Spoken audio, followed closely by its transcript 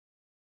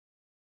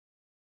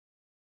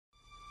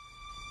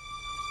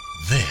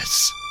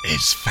This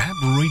is Fab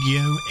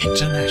Radio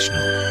International.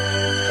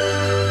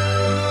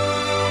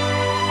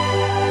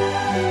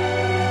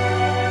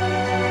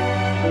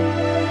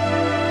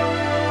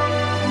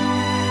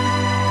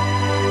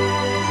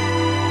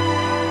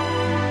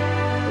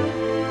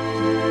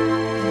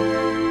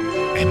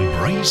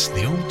 Embrace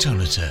the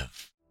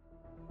alternative.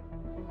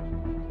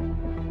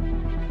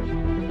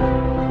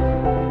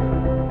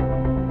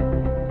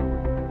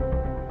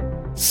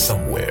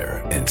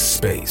 Somewhere in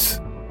space,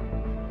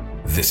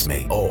 this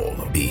may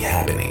all be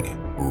happening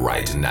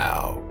right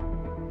now.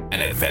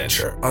 An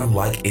adventure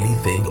unlike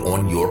anything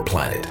on your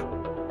planet.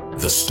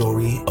 The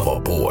story of a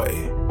boy,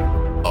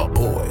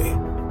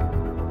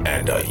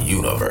 and a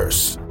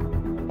universe.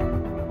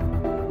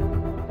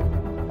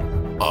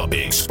 A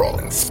big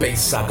sprawling space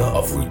saga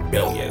of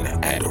rebellion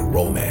and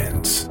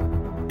romance.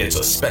 It's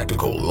a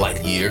spectacle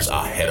light years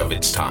ahead of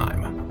its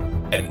time.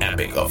 An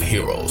epic of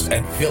heroes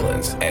and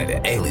villains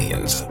and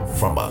aliens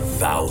from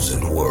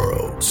 1,000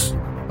 worlds.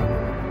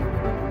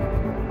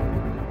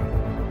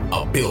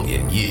 1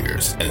 billion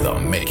years in the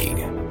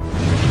making.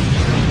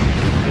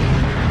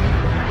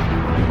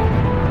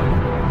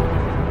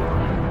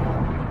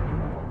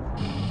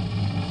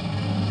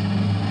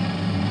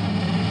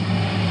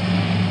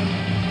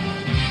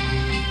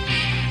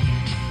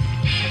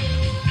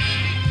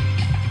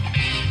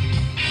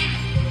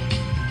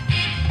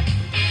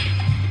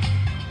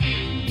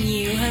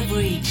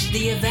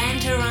 The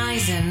event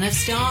horizon of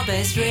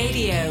Starburst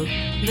Radio,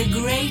 the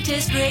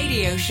greatest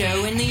radio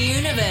show in the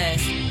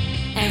universe.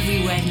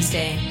 Every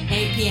Wednesday,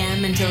 8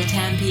 p.m. until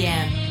 10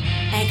 p.m.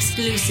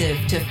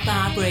 Exclusive to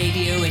Fab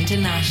Radio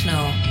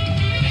International.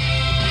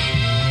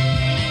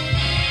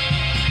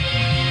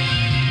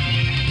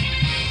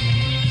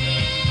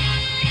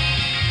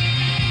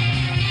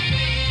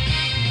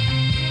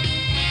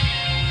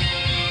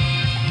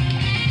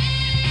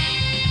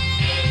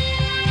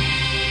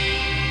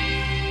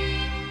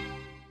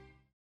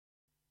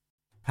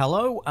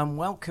 Hello and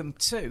welcome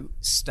to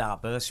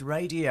Starburst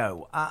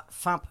Radio at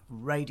Fab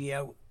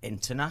Radio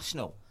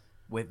International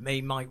with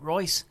me, Mike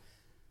Royce,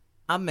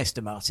 and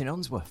Mr. Martin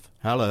Unsworth.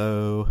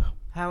 Hello.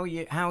 How are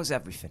you? How's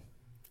everything?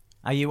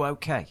 Are you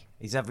okay?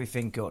 Is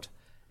everything good?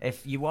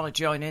 If you want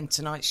to join in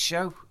tonight's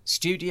show,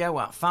 studio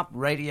at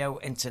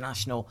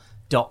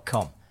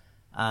fabradiointernational.com.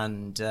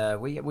 And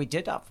we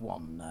did have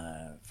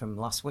one from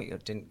last week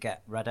that didn't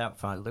get read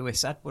out by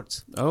Lewis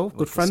Edwards. Oh,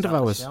 good friend of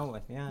ours.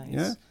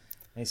 Yeah.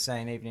 He's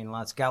saying, evening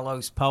lads,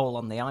 Gallows poll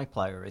on the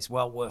iPlayer is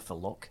well worth a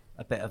look.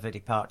 A bit of a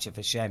departure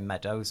for Shane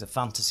Meadows, a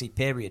fantasy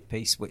period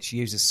piece which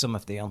uses some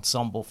of the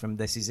ensemble from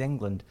This Is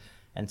England,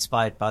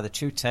 inspired by the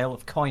true tale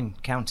of coin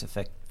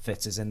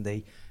counterfeiters in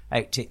the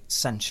 18th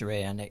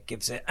century, and it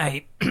gives it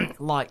a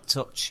light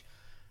touch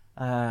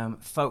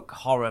folk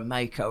horror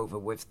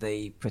makeover, with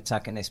the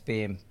protagonist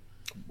being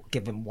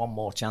given one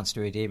more chance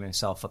to redeem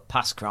himself for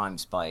past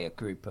crimes by a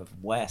group of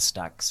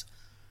werestags,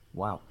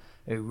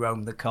 who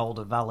roam the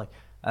Calder Valley.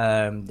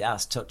 It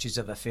has touches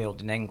of A Field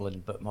in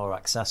England, but more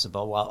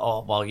accessible.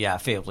 A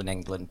Field in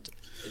England.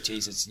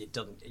 Jesus, you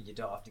don't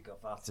have to go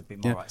far to be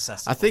more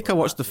accessible. I think I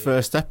watched the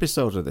first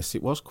episode of this.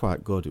 It was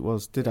quite good.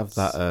 Did have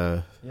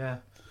that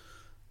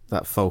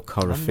that folk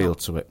horror feel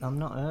to it. I've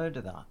not heard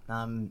of that.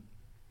 I'm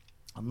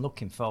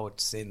looking forward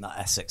to seeing that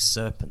Essex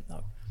Serpent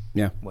though.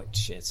 Yeah,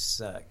 which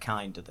is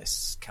kind of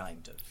this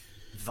kind of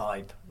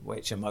vibe,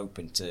 which I'm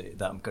hoping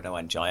that I'm going to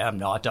enjoy.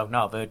 I don't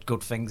know. I've heard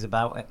good things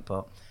about it,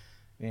 but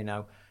you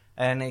know.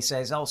 And he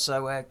says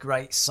also a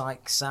great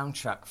psych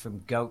soundtrack from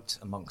Goat,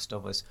 amongst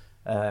others.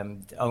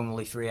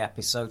 Only 3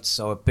 episodes,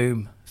 so a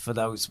boom for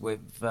those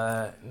with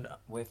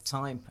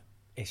time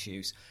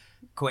issues.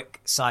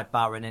 Quick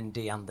sidebar on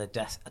Indie and the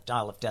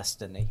Dial of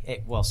Destiny.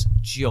 It was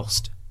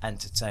just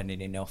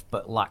entertaining enough,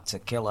 but lacked a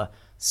killer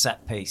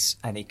set piece,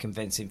 any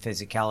convincing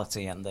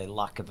physicality, and the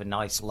lack of a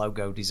nice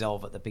logo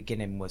dissolve at the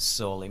beginning was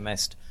sorely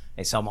missed.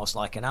 It's almost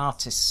like an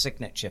artist's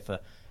signature for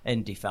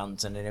indie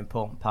fans and an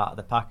important part of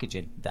the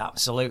packaging.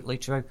 Absolutely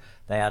true.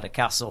 They had a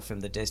castle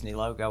from the Disney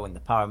logo and the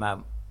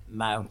Paramount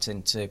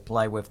Mountain to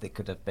play with. They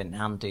could have been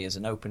handy as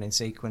an opening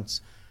sequence.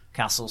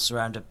 Castle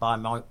surrounded by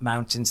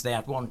mountains. They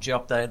had one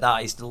job there.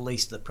 That is the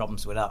least of the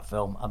problems with that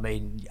film. I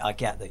mean, I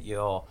get that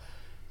you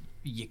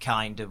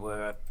kind of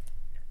were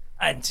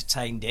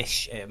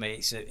entertained-ish. I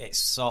mean, it's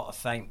sort of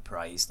faint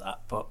praise,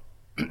 that, but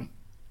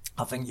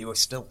I think you were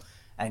still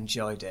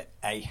enjoyed it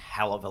a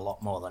hell of a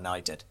lot more than I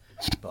did.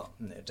 But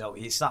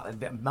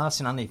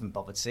Martin hadn't even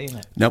bothered seeing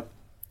it. Nope.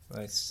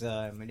 I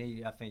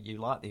think you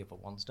like the other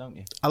ones, don't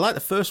you? I like the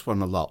first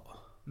one a lot.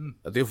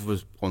 The other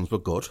ones were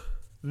good.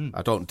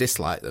 I don't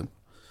dislike them.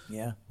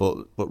 Yeah.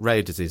 But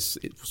Raiders is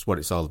what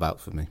it's all about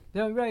for me.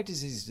 Yeah,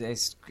 Raiders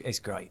is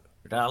great.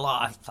 But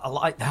I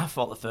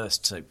thought the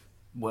first 2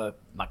 were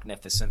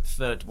magnificent.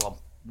 Third one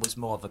was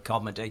more of a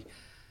comedy.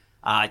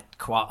 I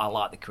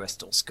like the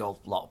Crystal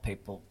Skull. A lot of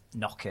people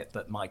knock it,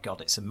 but my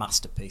God, it's a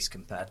masterpiece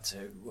compared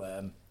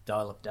to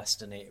Dial of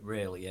Destiny. It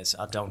really is.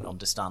 I don't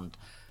understand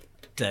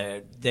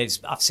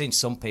I've seen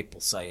some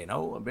people saying,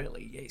 "Oh,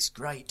 really, it's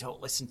great.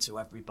 Don't listen to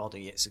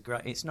everybody.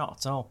 It's not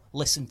at all.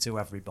 Listen to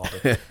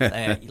everybody.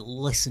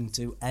 Listen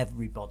to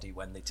everybody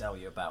when they tell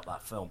you about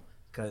that film,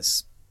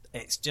 because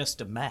it's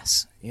just a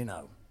mess, you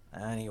know."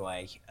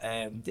 Anyway,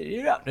 no,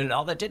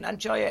 they didn't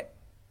enjoy it,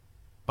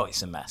 but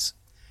it's a mess.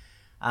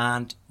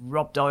 And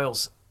Rob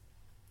Doyle's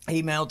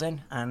emailed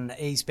in, and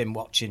he's been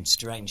watching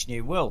Strange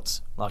New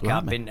Worlds. Like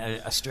I've been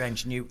a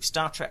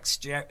Star Trek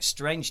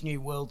Strange New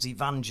Worlds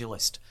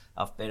evangelist.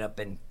 I've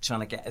been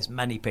trying to get as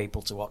many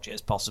people to watch it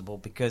as possible,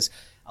 because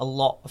a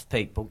lot of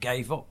people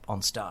gave up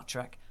on Star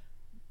Trek,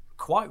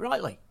 quite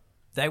rightly.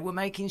 They were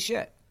making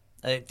shit.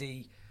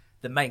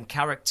 The main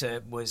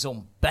character was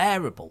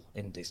unbearable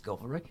in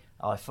Discovery.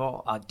 I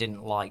thought I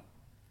didn't like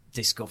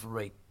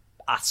Discovery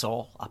at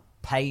all. I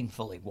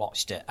painfully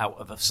watched it out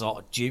of a sort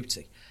of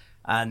duty,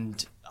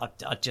 and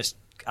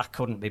I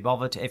couldn't be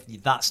bothered. If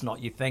that's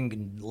not your thing,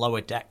 and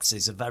Lower Decks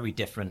is a very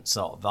different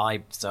sort of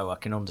vibe, so I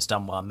can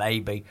understand why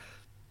maybe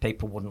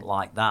people wouldn't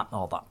like that,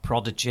 or that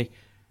Prodigy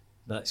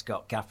that's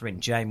got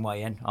Catherine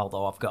Janeway in,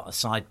 although I've got a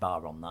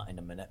sidebar on that in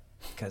a minute,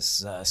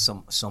 because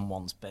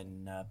someone's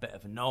been a bit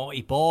of a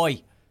naughty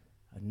boy.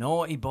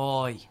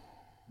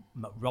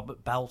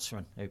 Robert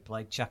Beltran, who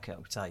played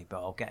Chakotay, but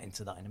I'll get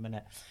into that in a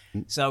minute.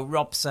 So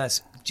Rob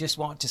says, just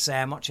wanted to say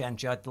how much I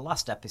enjoyed the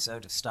last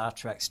episode of Star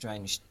Trek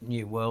Strange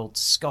New Worlds.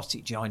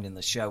 Scotty joining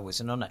the show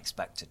was an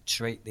unexpected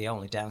treat. The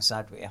only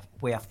downside,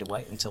 we have to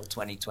wait until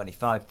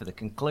 2025 for the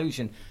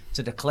conclusion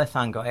to the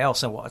cliffhanger. I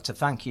also wanted to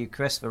thank you,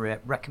 Chris, for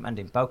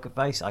recommending Poker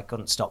Face. I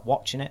couldn't stop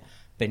watching it.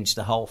 Binged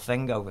the whole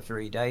thing over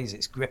 3 days.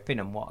 It's gripping,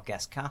 and what a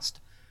guest cast.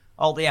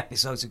 All the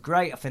episodes are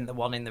great. I think the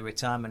one in the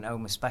retirement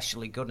home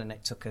especially good, and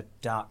it took a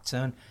dark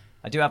turn.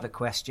 I do have a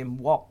question.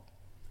 What,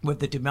 with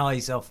the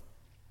demise of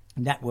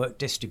network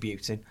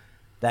distributing,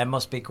 there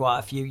must be quite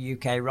a few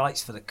UK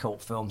rights for the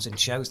cult films and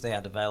shows they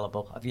had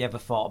available. Have you ever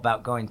thought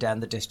about going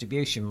down the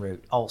distribution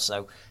route?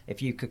 Also,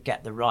 if you could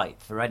get the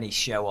right for any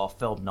show or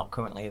film not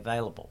currently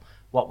available,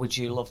 what would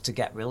you love to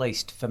get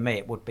released? For me,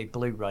 it would be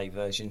Blu-ray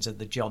versions of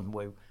the John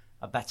Woo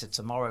A Better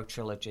Tomorrow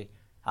trilogy.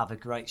 Have a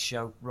great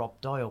show, Rob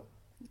Doyle.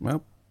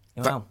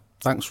 Well,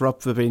 thanks,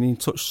 Rob, for being in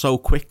touch so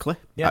quickly.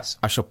 Yes.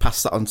 I shall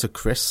pass that on to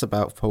Chris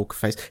about Poker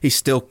Face. He's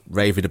still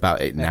raving about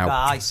it now.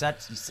 I said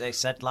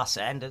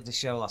end of the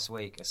show last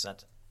week,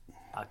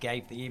 I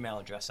gave the email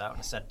address out, and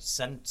I said,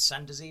 send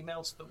us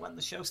emails for when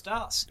the show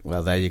starts.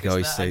 Well, there you go.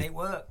 You see, and it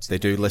worked. They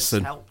do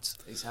listen.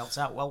 It's helped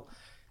out. Well,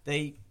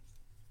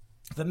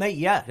 for me,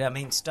 yeah. I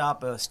mean,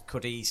 Starburst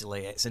could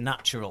easily. It's a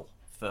natural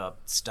for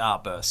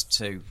Starburst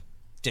to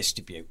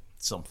distribute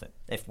something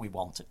if we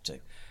wanted to.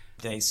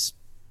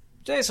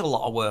 There's a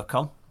lot of work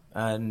on,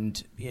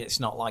 and it's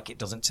not like it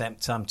doesn't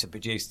take time to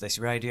produce this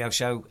radio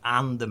show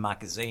and the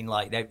magazine.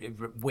 Like,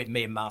 with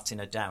me and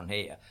Martin are down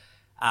here,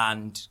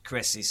 and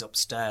Chris is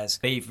upstairs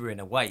beavering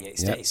away.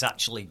 It's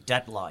actually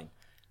deadline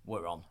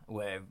we're on,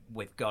 where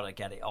we've got to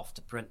get it off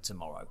to print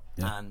tomorrow.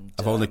 Yeah. And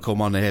I've only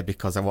come on here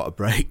because I want a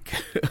break.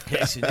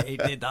 Yes,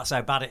 that's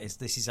how bad it is.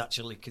 This is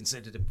actually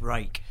considered a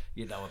break,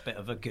 a bit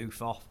of a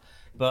goof off.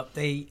 But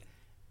the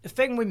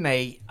thing with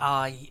me,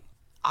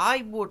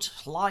 I would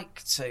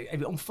like to,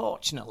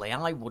 unfortunately,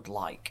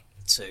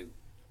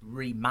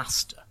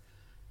 remaster,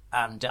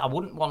 and I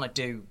wouldn't want to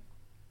do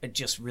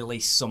just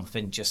release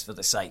something just for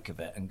the sake of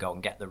it and go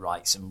and get the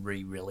rights and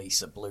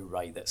re-release a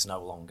Blu-ray that's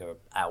no longer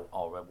out,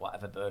 or a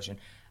whatever version.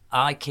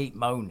 I keep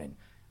moaning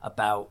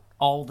about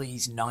all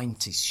these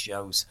 90s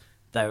shows.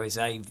 There is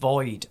a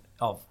void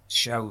of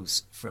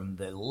shows from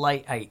the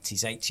late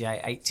 80s,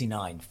 88,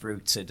 89, through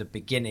to the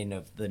beginning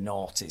of the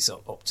noughties,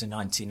 up to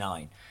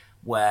 99,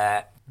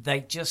 where they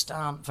just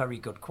aren't very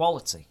good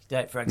quality.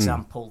 For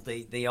example,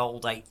 the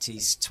old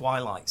 80s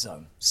Twilight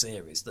Zone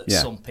series that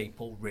some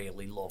people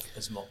really love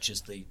as much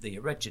as the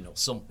original.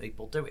 Some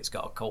people do. It's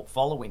got a cult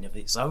following of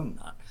its own,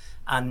 that.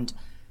 And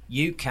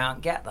you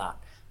can't get that.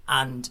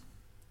 And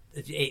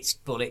it's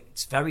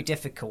very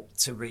difficult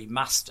to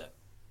remaster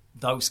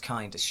those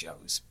kind of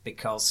shows,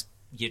 because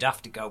you'd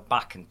have to go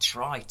back and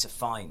try to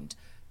find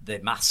the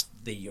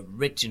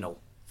original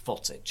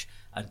footage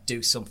and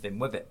do something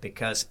with it,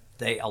 because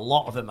a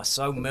lot of them are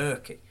so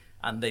murky,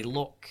 and they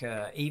look,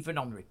 even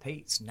on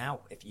repeats now,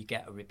 if you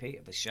get a repeat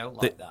of a show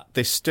like that.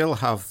 They still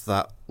have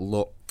that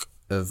look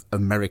of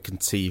American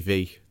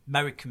TV.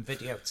 American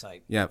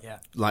videotape. Yeah.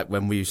 Like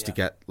when we used to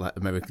get like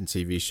American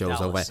TV shows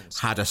over,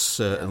 had a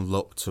certain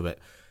look to it.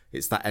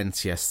 It's that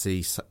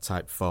NTSC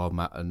type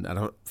format, and I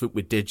don't think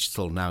with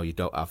digital now you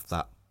don't have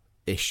that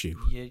issue.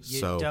 You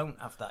don't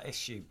have that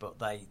issue, but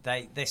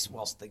this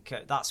was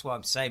that's what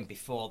I'm saying.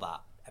 Before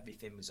that,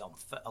 everything was on.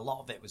 A lot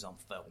of it was on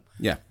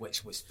film,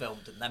 which was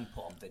filmed and then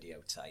put on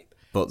videotape.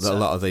 But a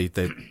lot of the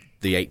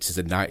 80s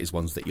and 90s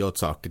ones that you're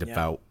talking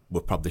about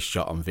were probably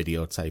shot on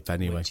videotape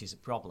anyway, which is a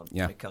problem.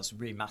 Because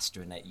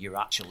remastering it, you're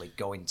actually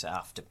going to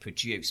have to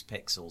produce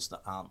pixels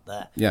that aren't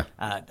there.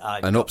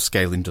 And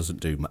upscaling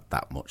doesn't do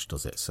that much,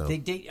 does it? So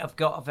I've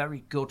got a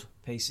very good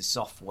piece of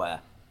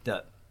software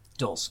that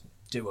does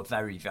do a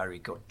very, very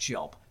good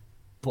job,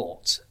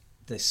 but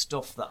the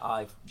stuff that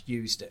I've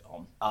used it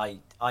on, I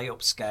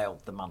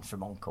upscaled The Man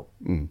from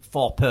U.N.C.L.E.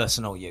 for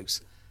personal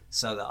use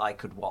so that I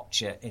could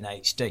watch it in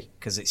HD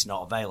because it's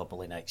not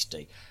available in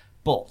HD.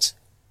 But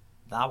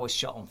that was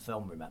shot on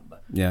film, remember?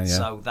 Yeah.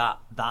 So that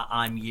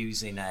I'm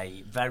using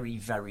a very,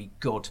 very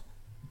good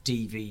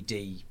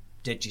DVD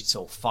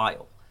digital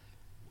file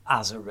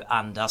as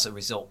a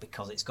result,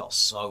 because it's got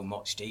so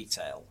much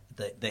detail,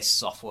 that this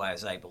software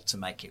is able to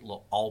make it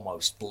look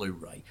almost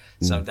Blu-ray.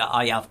 So that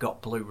I have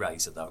got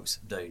Blu-rays of those,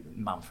 the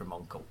Man from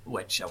U.N.C.L.E.,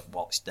 which I've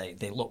watched.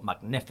 They look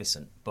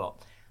magnificent, but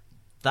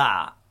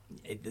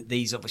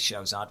these other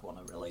shows I'd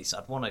want to release,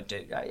 I'd want to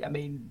do. I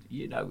mean,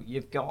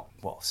 you've got,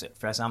 what's it?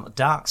 For example,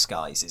 Dark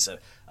Skies is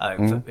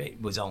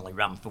it was only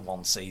ran for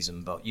one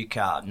season, but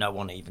no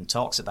one even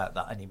talks about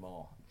that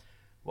anymore.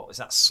 What was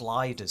that?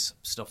 Sliders,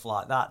 stuff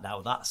like that.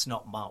 Now, that's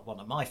not one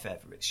of my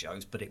favourite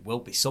shows, but it will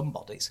be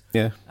somebody's.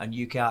 Yeah. And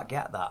you can't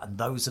get that. And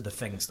those are the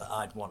things that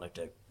I'd want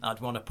to do. I'd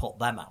want to put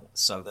them out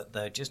so that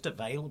they're just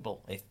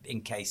available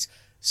in case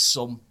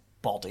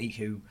somebody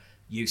who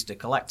used to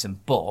collect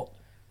them. But,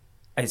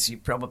 as you're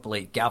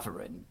probably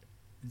gathering,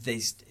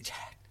 there's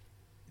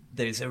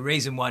a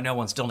reason why no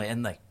one's done it,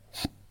 isn't there?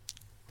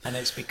 And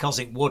it's because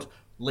it would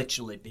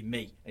literally be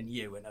me and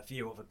you and a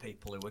few other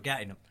people who were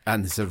getting them.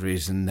 And there's a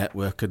reason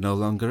Network are no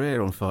longer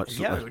here,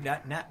 unfortunately. Yeah,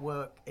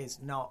 Network is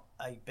not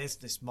a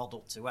business model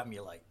to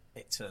emulate,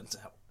 it turns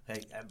out.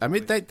 I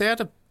mean, they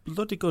had a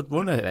bloody good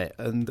run at it,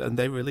 and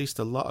they released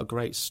a lot of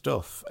great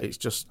stuff. It's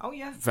just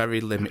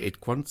very limited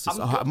quantities.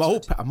 I'm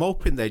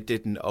hoping they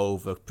didn't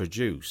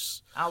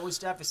overproduce. I was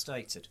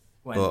devastated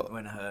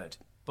when I heard.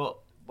 But,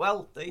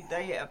 well, they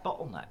hit a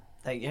bottleneck.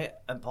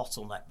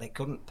 They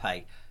couldn't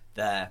pay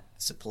their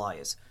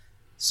suppliers.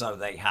 So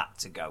they had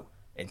to go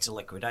into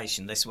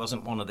liquidation. This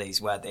wasn't one of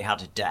these where they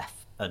had a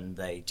death and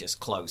they just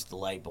closed the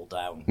label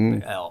down.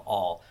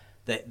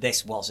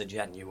 This was a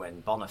genuine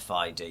bona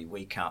fide,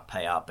 we can't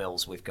pay our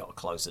bills, we've got to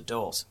close the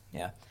doors.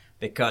 Yeah,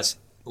 because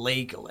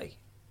legally,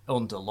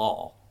 under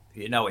law,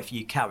 if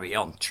you carry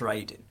on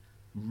trading,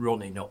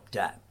 running up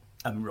debt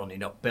and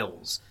running up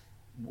bills,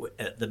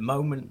 at the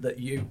moment that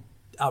you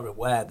are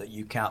aware that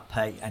you can't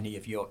pay any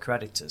of your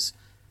creditors,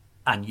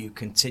 and you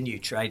continue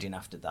trading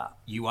after that,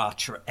 you are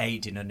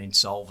aiding an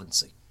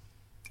insolvency.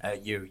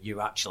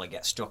 You actually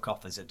get struck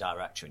off as a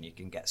director, and you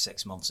can get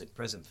 6 months in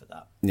prison for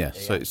that. Yeah,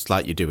 so it's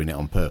like you're doing it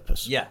on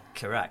purpose. Yeah,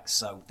 correct.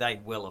 So they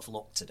will have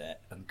looked at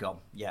it and gone,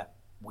 yeah,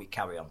 we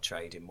carry on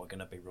trading, we're going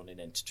to be running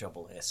into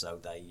trouble here.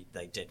 So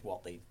they did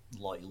what they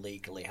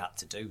legally had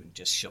to do and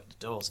just shut the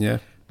doors. Yeah,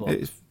 but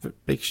it's a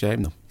big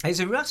shame, though. It's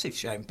a massive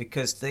shame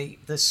because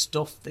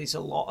there's a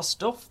lot of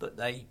stuff that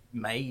they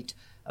made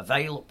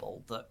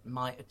available that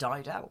might have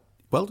died out.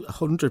 Well,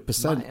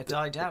 100%. Might have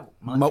died out.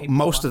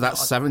 Most of that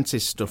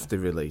 70s stuff they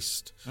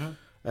released.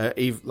 Like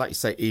you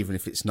say, even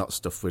if it's not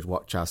stuff we'd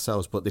watch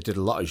ourselves, but they did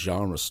a lot of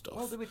genre stuff.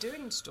 Well, they were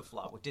doing stuff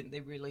like, didn't they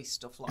release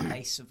stuff like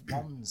Ace of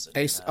Wands?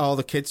 And, all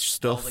the kids'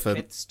 stuff. All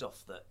the kids'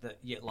 stuff that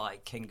you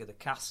like, King of the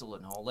Castle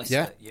and all this.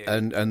 Yeah,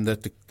 and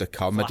the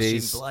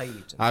comedies.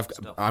 Blade I've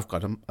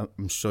got them.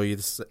 I'm sure you're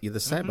the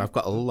same. I've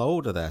got a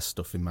load of their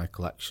stuff in my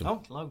collection.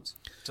 Oh, loads.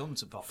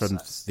 Tons of box From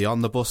sets. the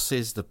On the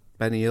Buses, the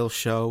Benny Hill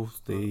Show,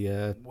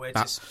 we're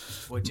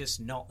just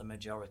not the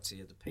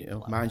majority of the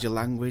people. Mind Your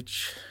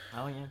Language.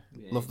 Oh yeah.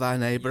 Love Thy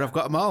Neighbour. I've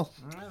got them all.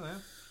 Oh,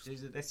 well,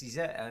 this is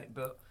it.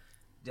 But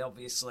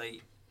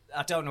obviously,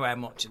 I don't know how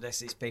much of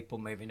this is people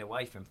moving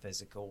away from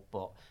physical.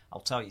 But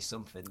I'll tell you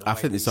something. I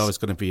think there's always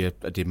going to be a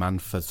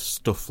demand for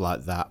stuff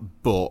like that,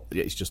 but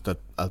it's just a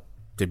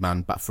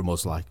demand back from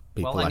us, like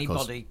people like us. Well,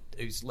 anybody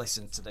who's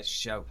listened to this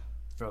show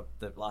for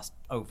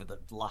over the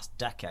last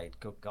decade,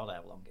 good God,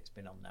 how long it's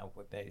been on now?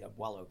 We've been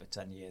well over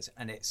 10 years,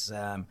 and it's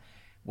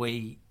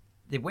we've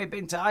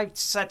been. I've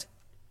said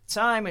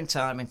time and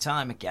time and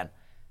time again,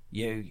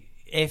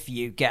 if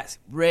you get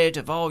rid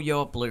of all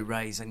your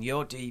Blu-rays and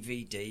your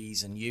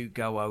DVDs and you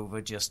go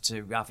over just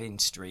to having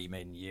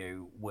streaming,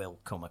 you will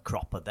come a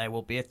cropper. There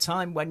will be a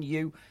time when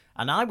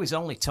and I was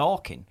only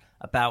talking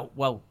about,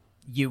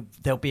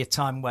 there'll be a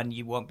time when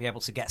you won't be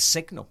able to get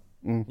signal.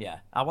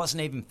 Yeah, I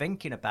wasn't even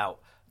thinking about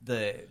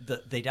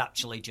that they'd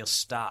actually just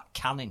start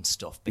canning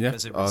stuff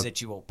because of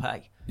residual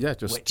pay. Yeah,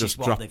 just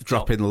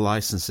drop in the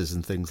licenses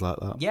and things like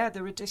that. Yeah,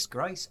 they're a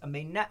disgrace. I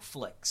mean,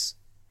 Netflix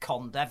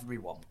conned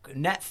everyone.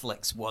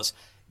 Netflix was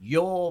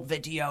your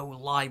video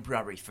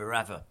library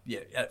forever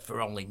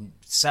for only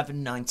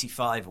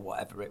 $7.95 or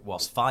whatever it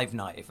was,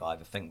 $5.95 I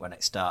think when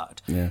it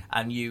started. Yeah.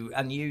 And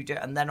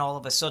then all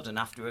of a sudden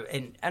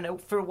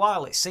and for a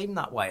while it seemed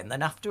that way, and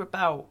then after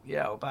about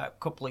a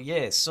couple of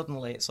years,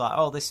 suddenly it's like,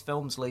 oh, this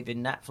film's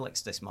leaving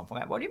Netflix this month. I'm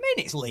like, what do you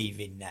mean it's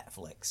leaving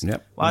Netflix?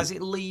 Yep. Why is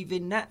it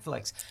leaving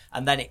Netflix?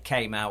 And then it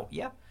came out,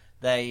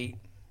 they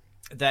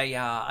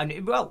are,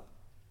 and well,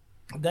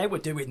 they were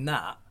doing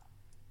that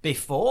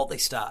before they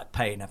started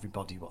paying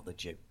everybody what they're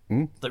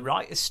due. The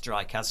writers'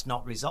 strike has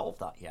not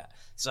resolved that yet.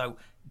 So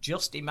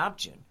just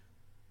imagine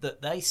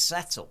that they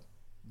settle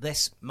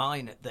this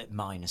minor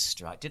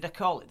strike. Did I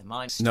call it the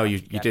minor strike? No, you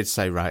did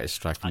say writers'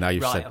 strike. Now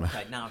you've said...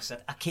 Okay, now I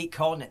said... I keep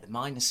calling it the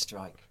minor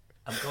strike.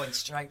 I'm going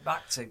straight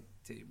back to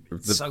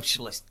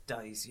socialist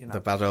days, you know.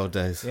 The bad old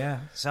days. Yeah.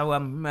 So,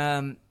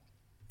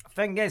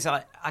 thing is,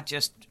 I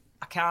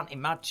can't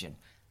imagine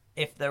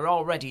if they're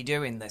already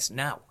doing this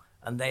now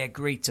and they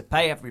agree to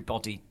pay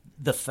everybody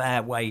the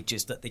fair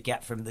wages that they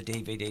get from the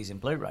DVDs and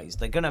Blu-rays,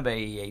 they're going to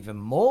be even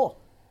more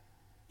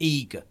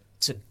eager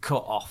to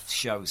cut off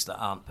shows that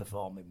aren't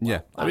performing well. Yeah,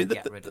 I mean,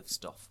 get rid of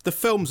stuff. The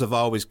films have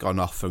always gone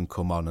off and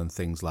come on and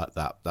things like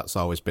that. That's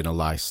always been a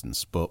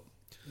license, but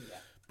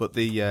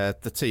the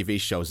TV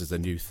shows is a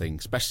new thing,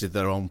 especially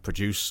their own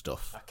produced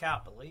stuff. I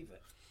can't believe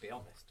it, to be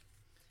honest.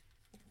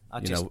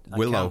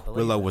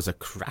 Willow was a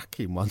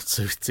cracking one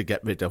to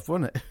get rid of,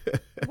 wasn't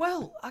it?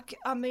 Well,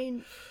 I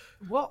mean,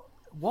 what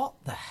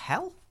the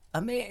hell? I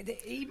mean,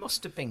 he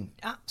must have been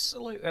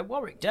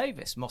Warwick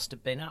Davis must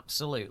have been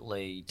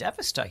absolutely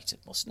devastated,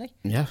 mustn't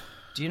he? Yeah.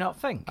 Do you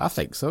not think? I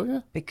think so, yeah.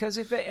 Because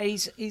if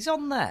he's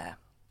on there,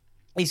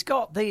 he's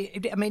got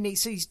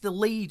he's the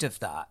lead of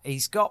that.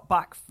 He's got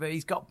back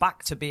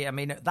to be. I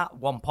mean, at that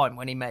one point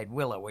when he made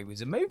Willow, he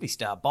was a movie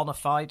star, bona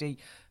fide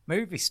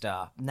movie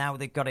star. Now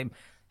they've got him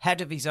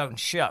head of his own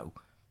show,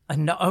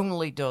 and not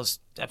only does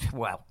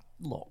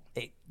look,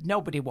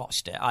 nobody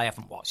watched it. I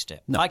haven't watched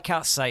it. No. I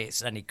can't say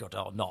it's any good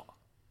or not.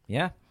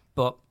 Yeah,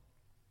 but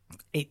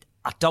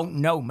I don't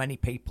know many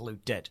people who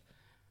did,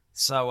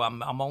 so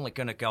I'm only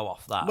going to go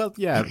off that. Well,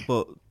 yeah,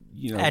 but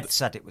Ed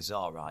said it was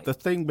all right. The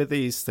thing with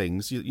these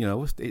things, you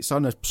know, it's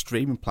on a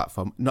streaming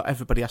platform. Not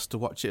everybody has to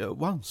watch it at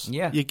once.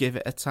 Yeah, you give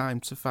it a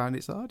time to find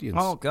its audience.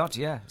 Oh God,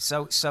 yeah.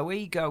 So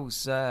he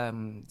goes,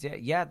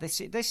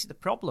 This is the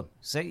problem.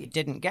 See, he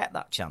didn't get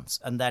that chance,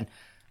 and then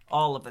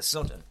all of a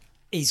sudden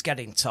he's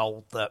getting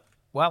told that.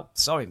 Well,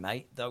 sorry,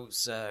 mate,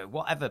 those,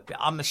 whatever,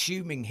 I'm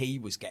assuming he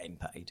was getting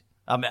paid.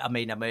 I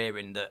mean, I'm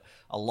hearing that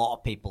a lot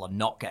of people are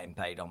not getting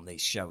paid on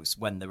these shows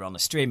when they're on a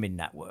streaming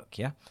network,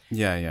 yeah?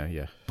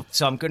 Yeah.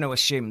 So I'm going to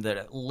assume that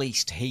at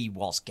least he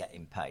was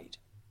getting paid,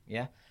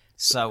 yeah?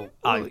 So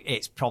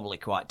it's probably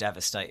quite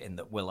devastating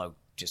that Willow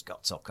just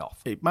got took off.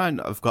 It might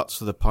not have got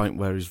to the point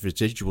where his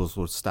residuals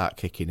would start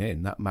kicking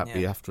in. That might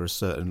be after a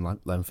certain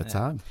length of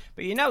time.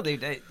 But, you know,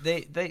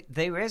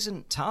 there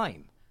isn't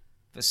time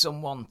for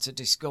someone to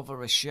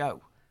discover a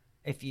show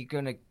if you're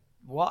going to...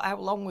 How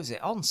long was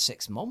it on?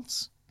 6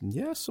 months?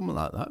 Yeah, something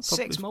like that.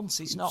 Probably, 6 months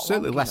is not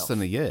certainly long less enough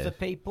than a year for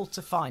people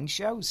to find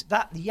shows.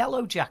 That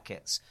Yellow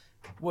Jackets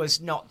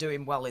was not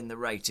doing well in the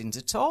ratings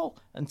at all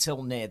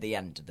until near the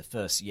end of the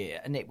first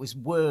year, and it was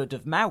word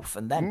of mouth.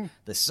 And then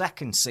the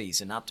second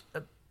season had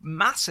a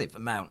massive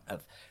amount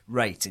of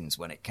ratings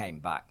when it came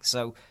back.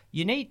 So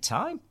you need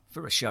time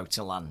for a show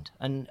to land.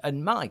 And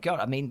my God,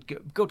 I mean,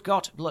 good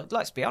God,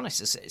 let's be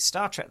honest,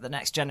 Star Trek The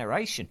Next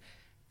Generation,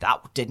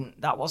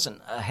 that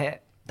wasn't a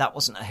hit. That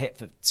wasn't a hit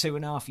for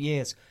 2.5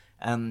 years.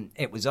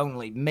 It was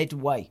only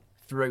midway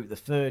through the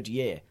third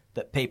year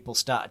that people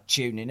started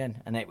tuning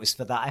in, and it was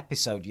for that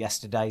episode,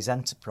 Yesterday's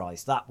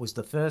Enterprise. That was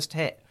the first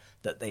hit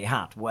that they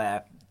had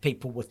where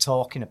people were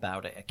talking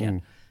about it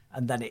again.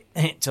 And then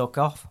it took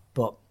off.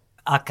 But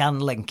I can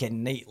link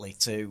in neatly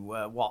to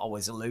what I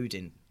was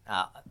alluding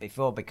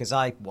before, because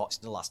I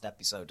watched the last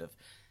episode of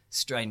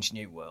Strange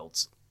New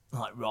Worlds,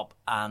 like Rob,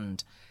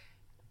 and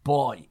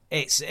boy,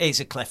 it's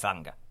a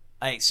cliffhanger.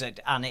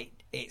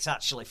 It's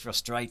actually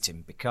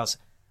frustrating because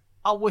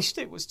I wished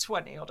it was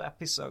 20 odd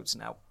episodes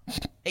now.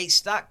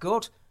 It's that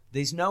good.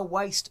 There's no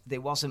waste.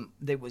 There was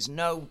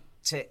no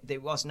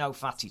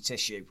fatty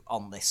tissue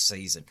on this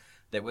season.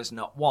 There was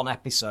not one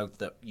episode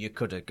that you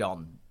could have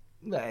gone.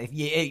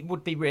 It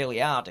would be really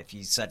hard if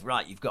you said,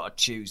 right, you've got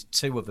to choose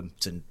 2 of them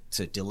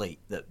to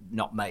delete, that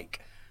not make.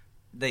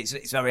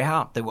 It's very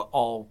hard. They were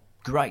all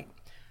great.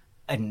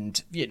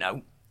 And, you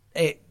know,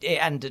 it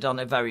ended on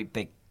a very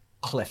big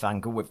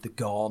cliffhanger with the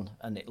Gorn,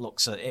 and it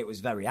was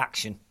very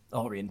action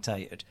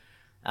orientated,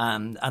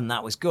 and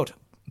that was good.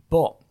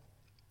 But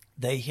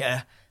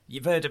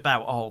you've heard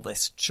about all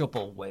this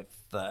trouble with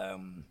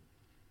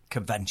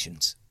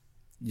conventions.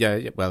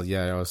 Yeah, well,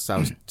 yeah, I was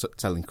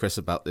telling Chris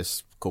about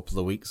this a couple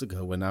of weeks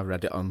ago when I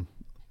read it on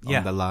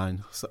the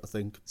line, sort of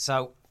thing.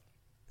 So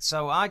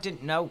I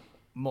didn't know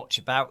much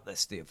about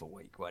this the other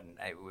week when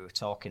we were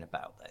talking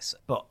about this,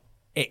 but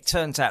it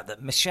turns out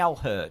that Michelle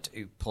Hurd,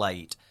 who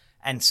played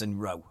Ensign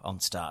Ro on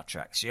Star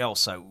Trek, she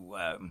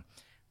also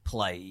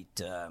played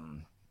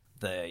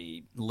the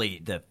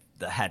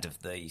head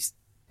of the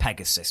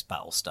Pegasus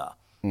Battlestar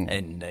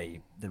in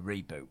the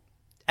reboot.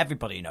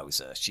 Everybody knows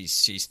her.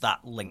 She's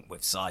that linked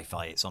with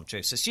sci-fi. It's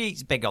untrue. So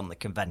she's big on the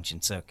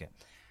convention circuit.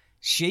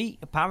 She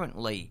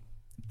apparently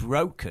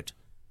brokered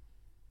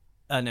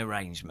an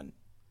arrangement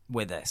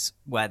with this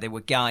where there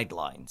were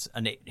guidelines,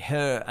 and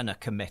her and a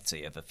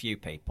committee of a few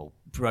people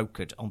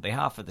brokered on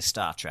behalf of the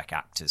Star Trek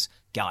actors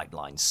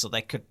guidelines so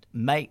they could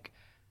make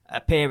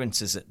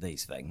appearances at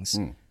these things,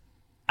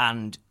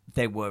 and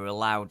they were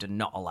allowed and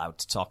not allowed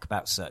to talk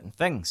about certain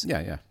things.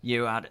 Yeah.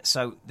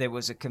 So there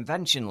was a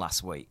convention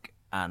last week,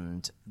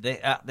 and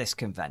at this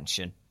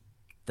convention,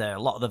 a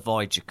lot of the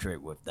Voyager crew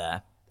were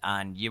there,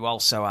 and you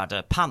also had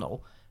a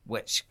panel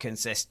which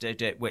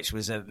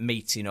was a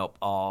meeting up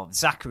of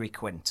Zachary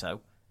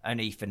Quinto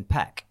and Ethan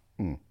Peck,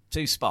 2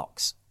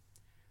 Spocks,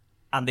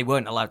 and they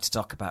weren't allowed to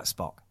talk about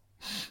Spock.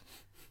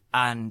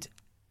 And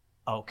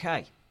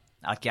okay,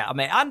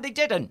 and they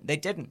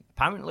didn't.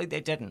 Apparently,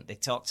 they didn't. They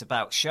talked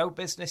about show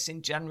business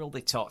in general.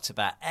 They talked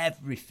about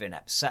everything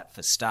except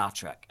for Star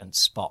Trek and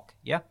Spock.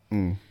 Yeah.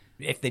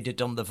 If they'd have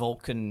done the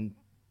Vulcan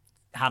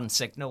hand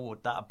signal,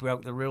 would that have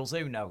broke the rules?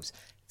 Who knows?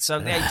 So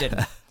they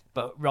didn't.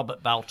 But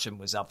Robert Beltran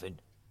was having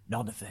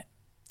none of it,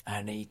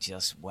 and he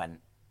just went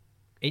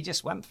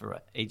for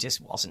it. He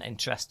just wasn't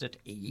interested.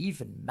 He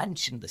even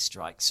mentioned the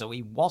strike, so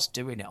he was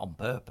doing it on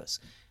purpose.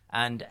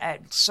 And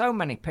so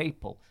many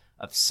people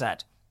have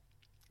said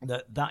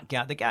that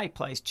guy, the guy who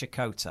plays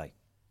Chakotay,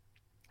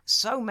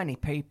 so many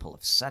people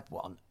have said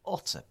what an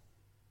utter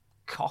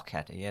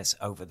cockhead he is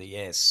over the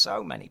years.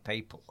 So many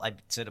people,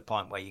 to the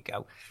point where you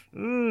go,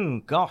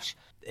 gosh,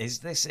 is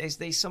there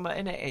something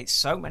in it? It's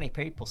so many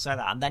people say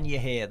that, and then you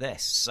hear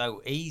this.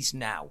 So he's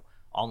now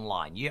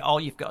online.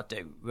 All you've got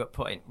to do,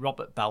 put in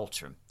Robert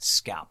Beltran,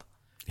 Scab,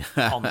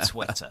 on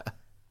Twitter,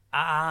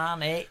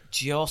 and it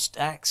just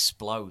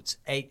explodes.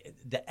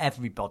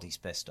 Everybody's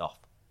pissed off.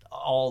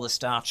 All the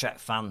Star Trek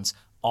fans,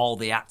 all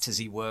the actors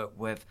he worked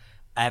with,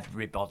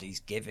 everybody's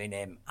giving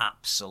him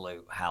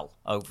absolute hell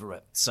over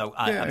it. So,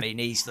 I mean,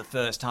 he's the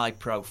first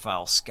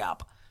high-profile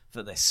Scab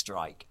for this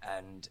strike.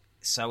 And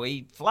so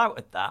he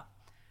flouted that.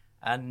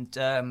 And,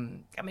 I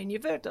mean,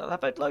 I've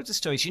heard loads of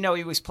stories. You know,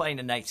 he was playing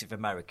a Native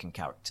American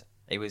character.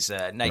 He was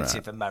a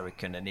Native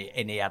American, and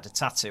he had a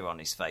tattoo on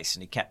his face,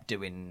 and he kept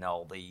doing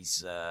all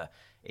these...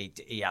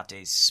 He had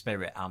his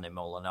spirit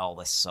animal and all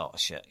this sort of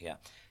shit, yeah.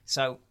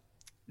 So,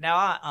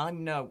 now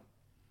I'm no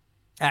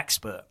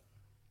expert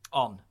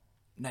on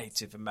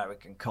Native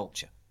American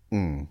culture,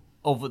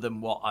 other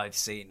than what I've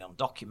seen on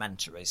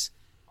documentaries,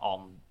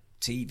 on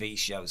TV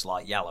shows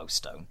like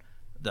Yellowstone,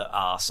 that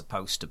are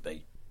supposed to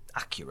be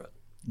accurate.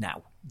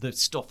 Now, the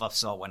stuff I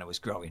saw when I was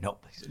growing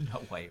up, there's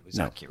no way it was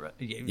accurate.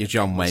 Your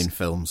John Wayne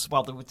films.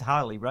 Well, they were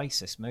highly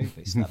racist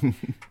movies,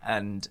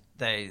 and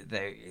they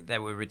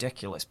were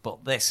ridiculous.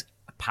 But this,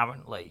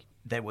 apparently,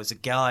 there was a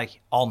guy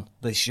on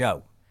the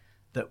show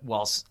that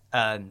was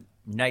a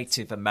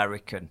Native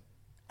American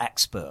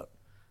expert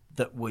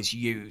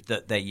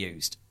that they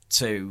used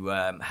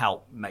to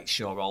help make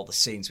sure all the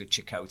scenes with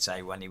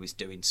Chakotay when he was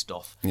doing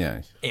stuff,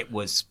 it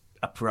was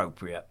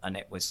appropriate and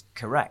it was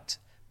correct.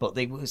 But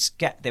they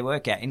were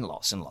getting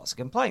lots and lots of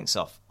complaints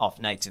off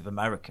Native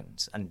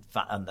Americans and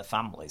the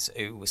families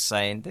who were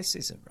saying, this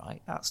isn't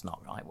right, that's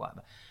not right,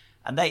 whatever.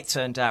 And it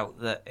turned out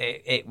that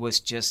it was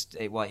just,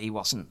 he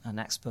wasn't an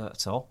expert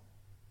at all.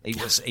 And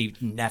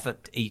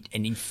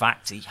in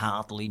fact, he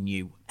hardly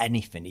knew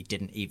anything. He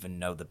didn't even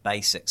know the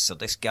basics. So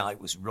this guy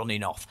was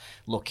running off,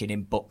 looking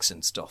in books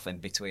and stuff in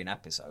between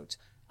episodes.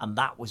 And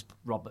that was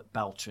Robert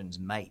Beltran's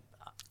mate.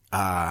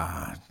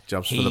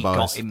 Jobs for the boys. He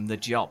got him the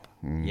job,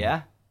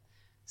 yeah?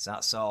 So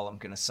that's all I'm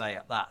going to say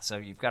at that. So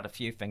you've got a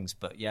few things,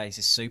 but yeah, he's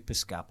a super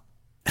Scab.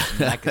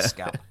 Mega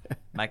Scab.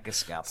 Mega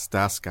Scab.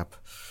 Star Scab.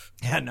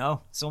 Yeah,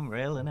 no, it's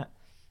unreal, isn't it?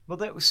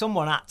 Well,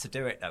 someone had to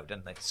do it, though,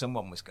 didn't they?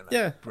 Someone was going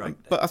to break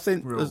but I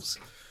think rules.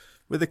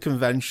 With the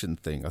convention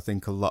thing, I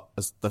think a lot,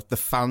 the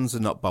fans are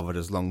not bothered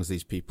as long as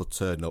these people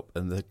turn up,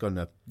 and they're going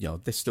to,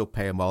 they still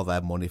pay them all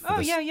their money for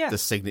the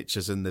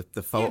signatures and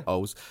the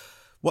photos. Yeah.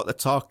 What they're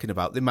talking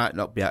about, they might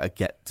not be able to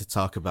get to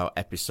talk about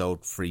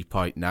episode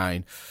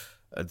 3.9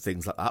 and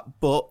things like that,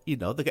 but,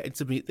 they're getting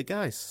to meet the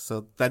guys,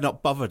 so they're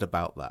not bothered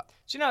about that.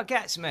 Do you know what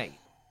gets me?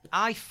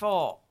 I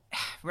thought,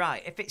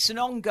 right, if it's an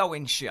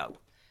ongoing show,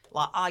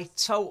 like, I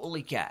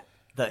totally get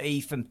that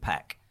Ethan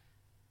Peck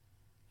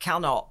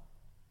cannot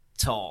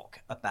talk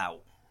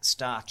about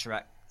Star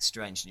Trek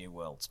Strange New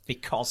Worlds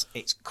because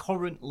it's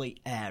currently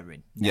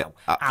airing now,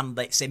 and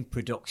it's in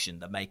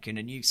production. They're making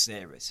a new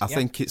series. I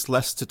think it's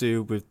less to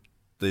do with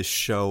the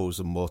shows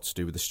and more to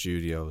do with the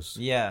studios.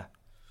 Yeah.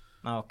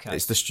 Okay.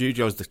 It's the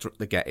studios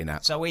they're getting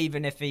at. So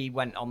even if he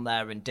went on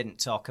there and didn't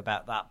talk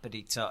about that, but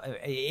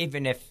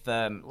even if,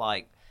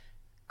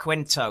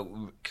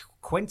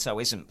 Quinto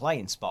isn't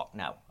playing Spock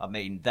now. I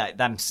mean,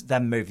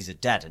 them movies are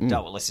dead, and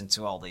don't listen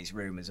to all these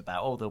rumours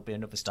about, there'll be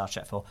another Star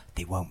Trek 4.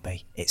 They won't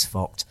be. It's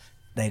fucked.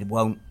 There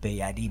won't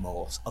be any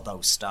more of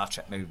those Star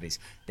Trek movies.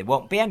 There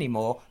won't be any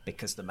more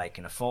because they're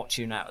making a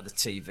fortune out of the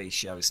TV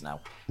shows now.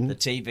 The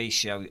TV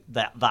show,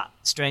 that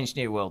Strange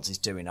New Worlds is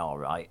doing all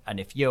right, and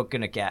if you're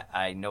going to get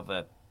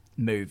another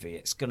movie,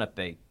 it's going to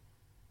be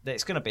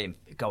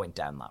going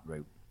down that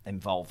route.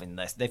 Involving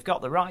this, they've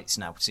got the rights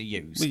now to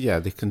use. Well, yeah,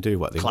 they can do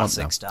what they want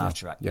now. Classic Star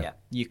Trek. Yeah,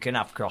 you can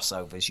have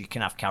crossovers. You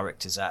can have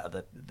characters out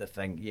of the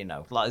thing.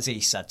 Like as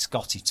he said,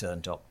 Scotty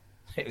turned up.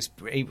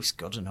 He was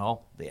good and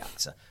all, the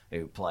actor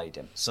who played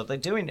him. So they're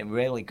doing a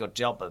really good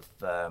job of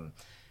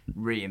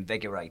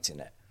reinvigorating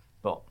it.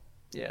 But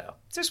yeah,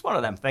 it's just one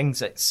of them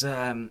things.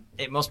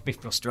 It must be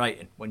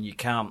frustrating when you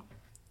can't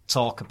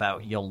talk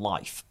about your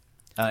life.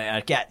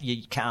 I get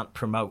you can't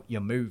promote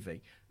your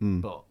movie,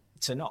 but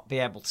to not be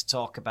able to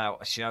talk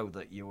about a show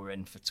that you were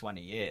in for 20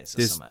 years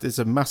or something. There's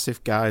a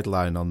massive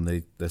guideline on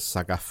the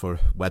SAG-AFTRA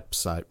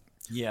website.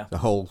 Yeah. The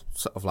whole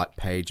sort of like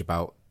page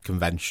about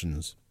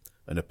conventions.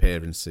 and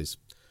appearances,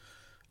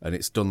 and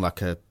it's done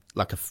like a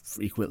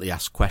frequently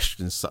asked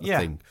questions sort of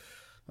thing.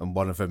 And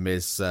one of them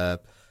is,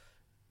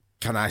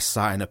 can I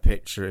sign a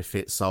picture if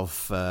it's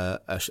of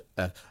a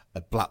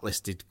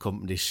blacklisted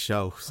company's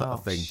show sort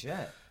of thing?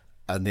 Shit.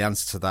 And the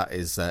answer to that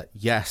is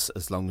yes,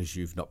 as long as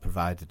you've not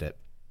provided it.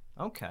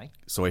 Okay.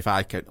 So if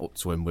I get up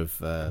to him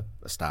with a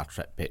Star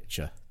Trek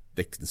picture,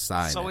 they can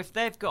sign it. So if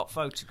they've got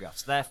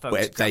photographs, their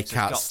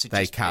photographs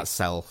they can't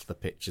sell the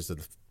pictures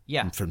of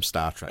from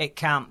Star Trek. It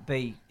can't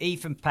be.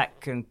 Ethan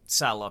Peck can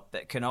sell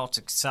an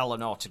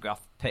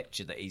autographed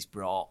picture that he's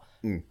brought,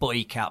 but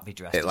he can't be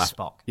dressed as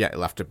Spock. Yeah,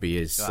 it'll have to be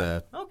his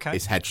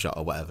headshot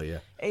or whatever. Yeah,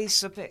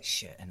 it's a bit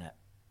shit, isn't it?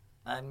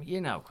 And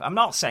I'm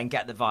not saying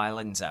get the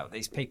violins out.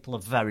 These people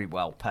are very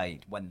well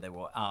paid when they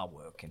are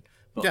working.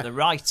 But the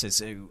writers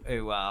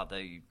who are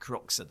the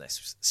crux of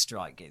this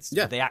strike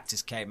the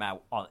actors came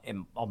out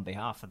on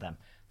behalf of them.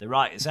 The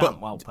writers aren't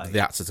well paid.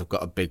 The actors have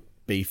got a big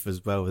beef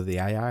as well with the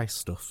AI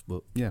stuff.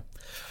 But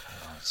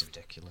it's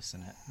ridiculous,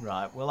 isn't it?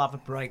 Right, we'll have a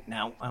break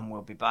now, and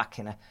we'll be back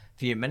in a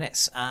few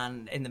minutes.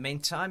 And in the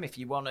meantime, if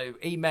you want to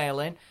email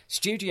in,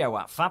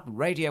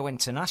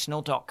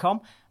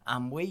 studio@fabradiointernational.com.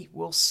 And we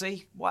will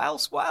see what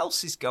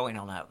else is going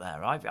on out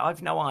there.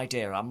 I've no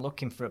idea. I'm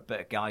looking for a bit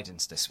of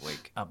guidance this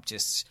week.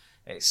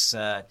 It's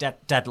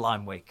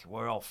deadline week.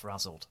 We're all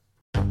frazzled.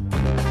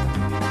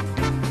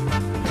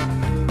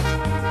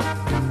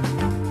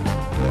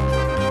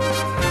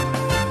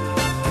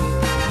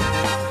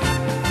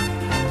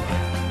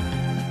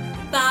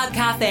 Fab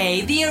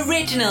Cafe, the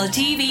original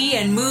TV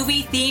and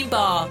movie theme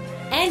bar.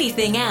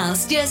 Anything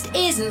else just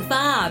isn't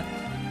fab.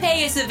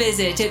 Pay us a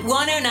visit at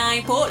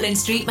 109 Portland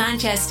Street,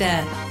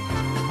 Manchester.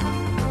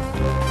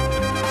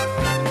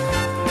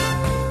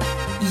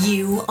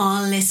 You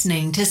are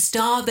listening to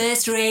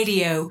Starburst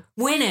Radio,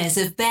 winners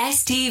of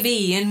Best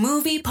TV and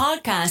Movie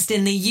Podcast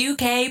in the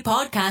UK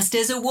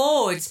Podcasters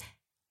Awards.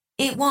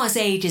 It was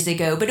ages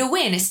ago, but a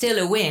win is still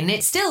a win.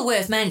 It's still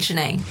worth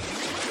mentioning.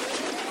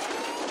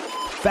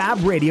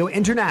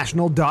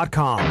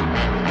 FabRadioInternational.com.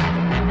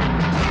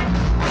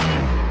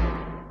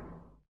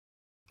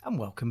 And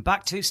welcome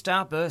back to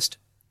Starburst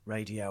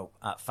Radio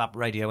at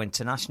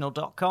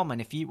FabRadioInternational.com.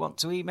 And if you want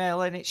to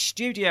email in, it's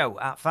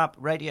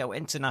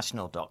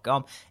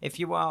studio@FabRadioInternational.com. If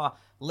you are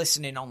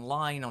listening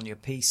online on your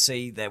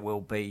PC, there will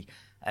be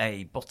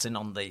a button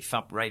on the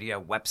Fab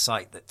Radio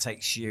website that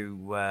takes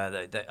you,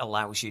 that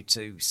allows you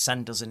to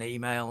send us an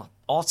email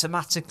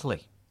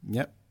automatically.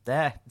 Yep.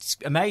 There. It's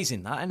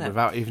amazing, that, isn't it?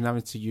 Without even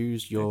having to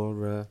use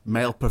your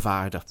mail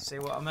provider. See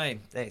what I mean?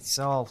 It's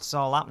all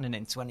happening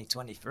in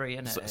 2023,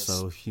 isn't it?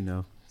 So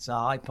It's a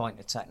high point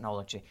of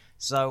technology.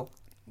 So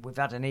we've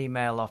had an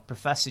email of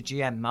Professor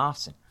G.M.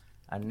 Martin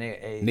and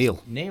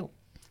Neil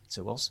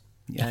to us.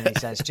 Yeah. And he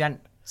says,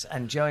 gents,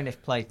 enjoying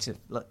if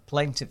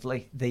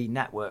plaintively the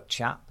network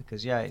chat,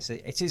 because,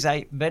 it is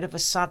a bit of a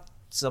sad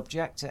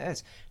subject, it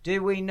is.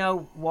 Do we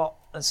know what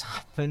has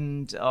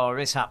happened or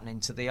is happening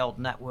to the old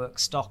network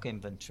stock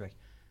inventory?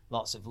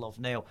 Lots of love,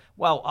 Neil.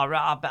 Well,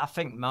 I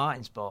think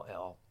Martin's bought it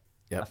all.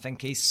 Yep. I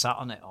think he's sat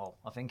on it all.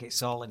 I think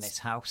it's all in his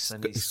house,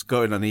 and it's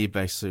going on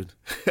eBay soon.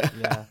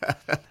 Yeah,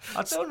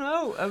 I don't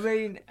know. I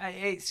mean,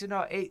 it's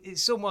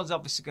someone's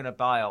obviously going to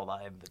buy all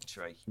that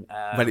inventory.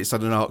 When it's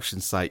on an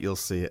auction site, you'll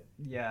see it.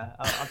 Yeah,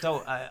 I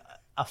don't. I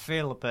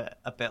feel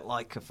a bit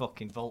like a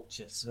fucking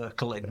vulture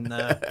circling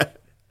a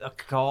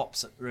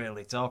corpse,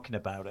 really talking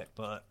about it.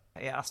 But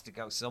it has to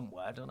go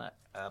somewhere, doesn't it?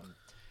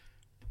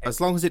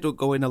 As long as it don't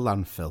go in a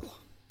landfill,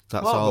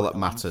 that's all that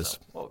matters.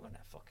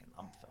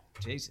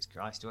 Jesus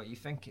Christ, what you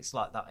think it's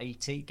like that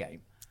E.T.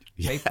 game?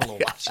 People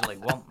will actually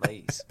want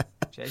these.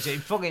 It's a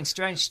fucking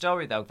strange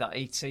story, though, that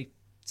E.T.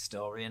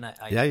 story, isn't it?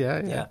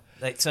 Yeah.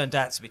 It turned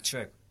out to be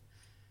true.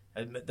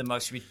 The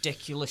most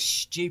ridiculous,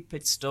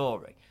 stupid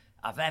story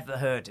I've ever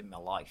heard in my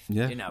life.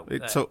 Yeah.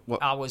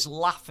 I was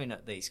laughing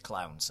at these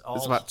clowns.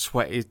 It's about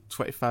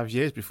 25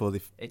 years before they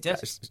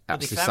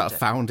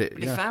found it.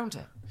 They found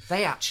it.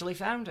 They actually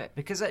found it.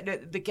 Because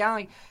the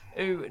guy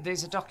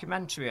there's a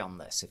documentary on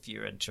this, if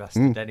you're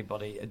interested,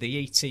 anybody. The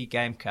E.T.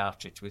 game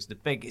cartridge was the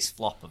biggest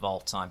flop of all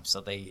time,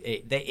 so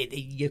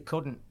you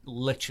couldn't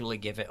literally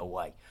give it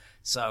away.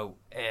 So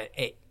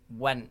I've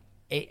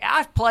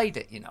played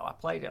it, I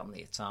played it on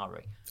the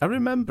Atari. I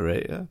remember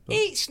it, yeah. But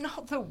it's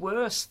not the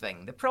worst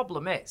thing. The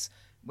problem is,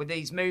 with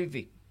these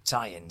movie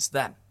tie-ins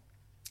then,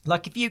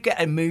 like if you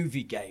get a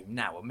movie game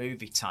now, a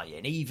movie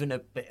tie-in, even a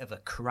bit of a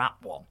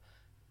crap one,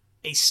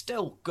 it's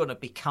still going to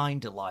be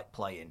kind of like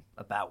playing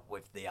about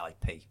with the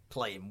IP,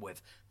 playing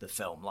with the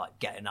film, like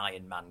get an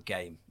Iron Man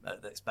game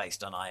that's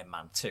based on Iron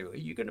Man 2.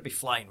 You're going to be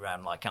flying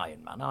around like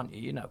Iron Man, aren't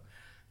you?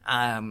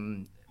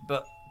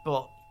 But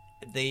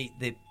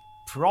the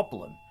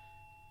problem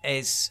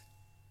is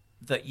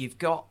that you've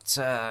got,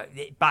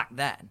 back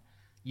then,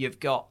 I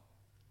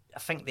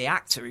think the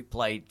actor who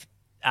played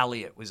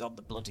Elliot was on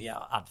the bloody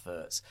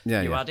adverts.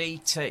 You had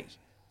E.T.,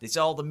 there's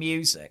all the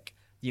music.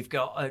 You've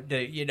got,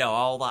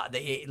 all that.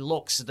 It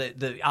looks,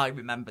 I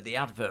remember the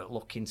advert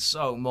looking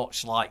so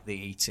much like the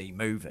E.T.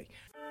 movie.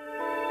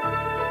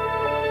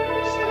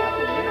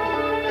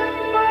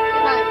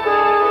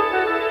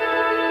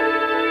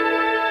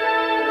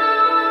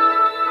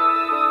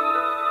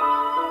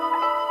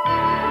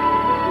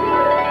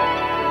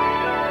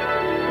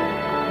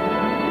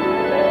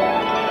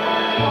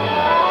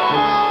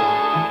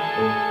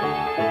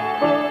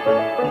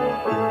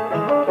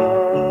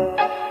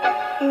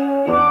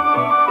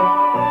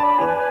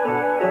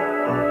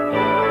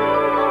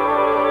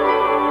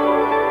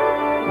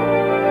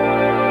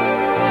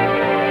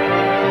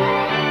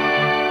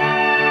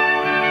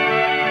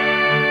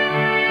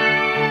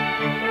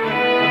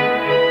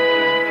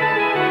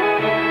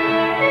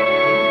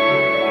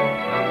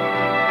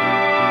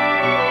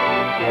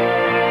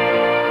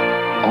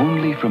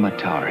 only from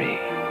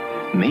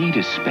Atari. Made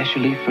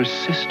especially for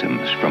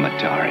systems from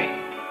Atari.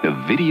 The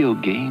video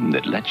game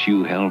that lets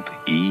you help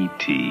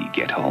E.T.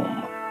 get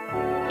home.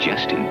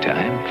 Just in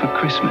time for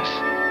Christmas.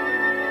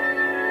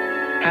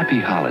 Happy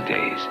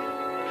holidays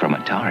from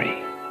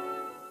Atari.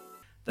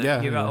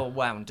 You're all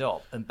wound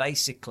up, and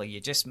basically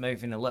you're just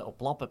moving a little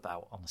blob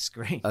about on the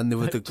screen. And there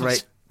were the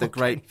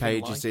great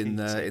pages in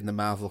the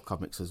Marvel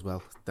comics as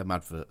well. Them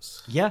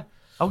adverts. Yeah.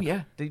 Oh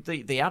yeah.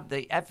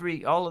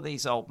 All of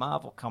these old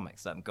Marvel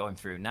comics that I'm going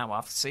through now.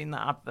 I've seen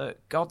that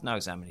advert God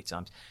knows how many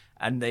times,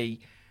 and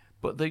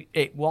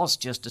it was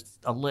just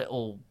a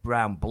little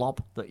brown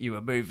blob that you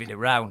were moving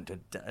around,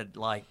 and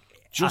like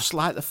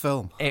like the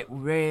film. It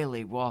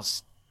really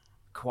was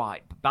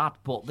quite bad,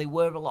 but there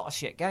were a lot of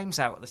shit games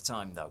out at the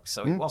time though,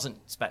 so it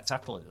wasn't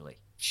spectacularly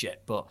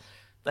shit. But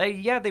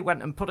they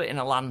went and put it in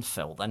a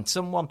landfill. Then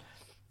someone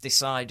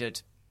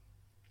decided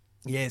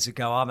years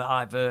ago,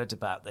 I've heard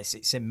about this.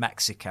 It's in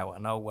Mexico. I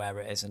know where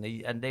it is, and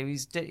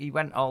he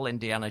went all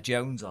Indiana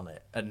Jones on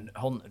it and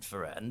hunted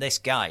for it. And this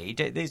guy,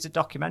 there's a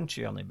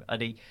documentary on him,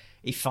 and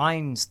he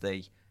finds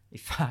the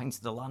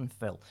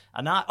landfill.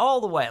 And all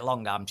the way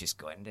along, I'm just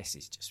going, this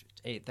is just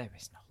there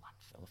is no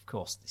landfill. Of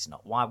course, there's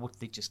not. Why would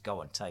they just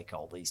go and take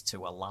all these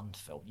to a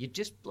landfill? You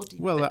just bloody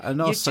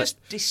you just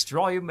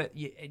destroy them.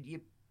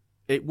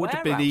 It would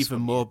have been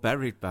even more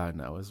buried by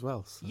now as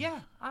well. So.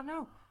 Yeah, I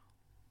know.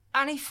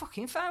 And he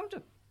fucking found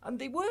them. And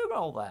they were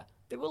all there.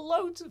 There were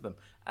loads of them.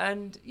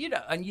 And,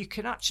 and you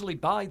can actually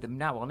buy them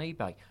now on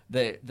eBay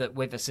that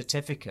with a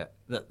certificate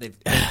that they've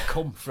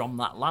come from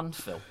that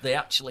landfill. They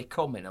actually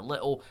come in a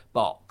little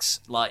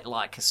box, like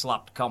a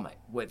slabbed comic,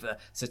 with a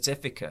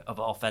certificate of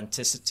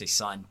authenticity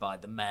signed by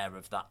the mayor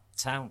of that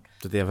town.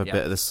 Do they have a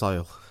bit of the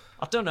soil?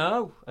 I don't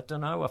know.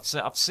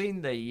 I've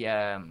seen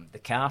the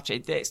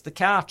cartridge. It's the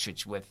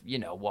cartridge with,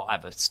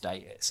 whatever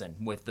state it's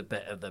in, with the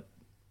bit of the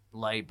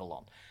label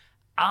on.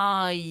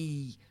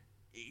 I'm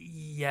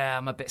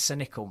a bit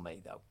cynical, me,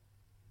 though.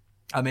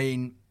 I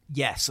mean,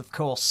 yes, of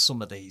course,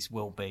 some of these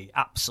will be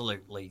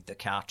absolutely the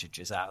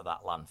cartridges out of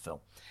that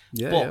landfill.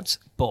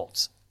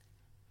 But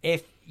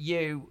if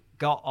you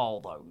got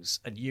all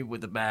those and you were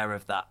the mayor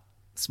of that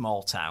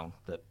small town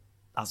that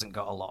hasn't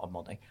got a lot of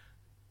money,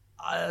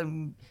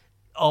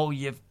 all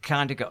you've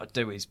kind of got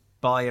to do is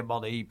buy them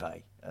on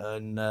eBay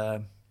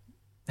and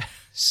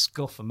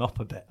scuff them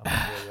up a bit on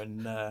you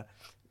and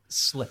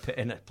slip it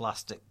in a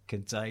plastic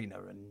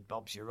container and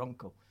Bob's your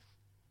uncle.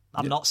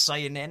 I'm not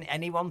saying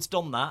anyone's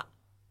done that.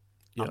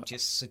 I'm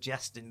just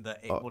suggesting that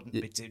it wouldn't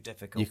be too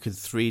difficult. You can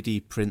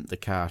 3D print the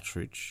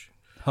cartridge.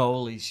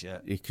 Holy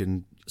shit. You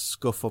can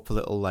scuff up a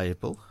little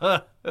label.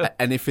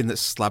 Anything that's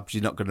slabbed,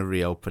 you're not going to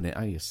reopen it,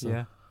 are you? So.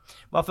 Yeah.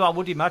 Well, I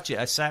would imagine.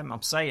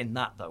 I'm saying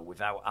that, though,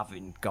 without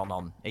having gone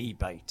on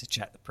eBay to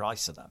check the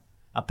price of them.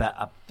 I bet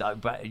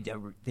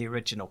the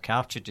original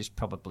cartridge has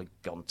probably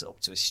gone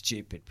up to a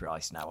stupid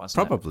price now,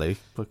 hasn't it? Probably,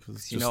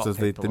 because just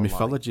the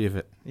mythology of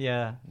it.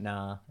 Yeah,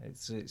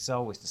 it's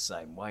always the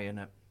same way, isn't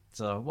it?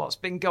 So what's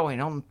been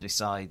going on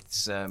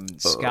besides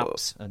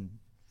Scabs? And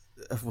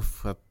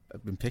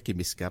I've been picking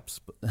me Scabs,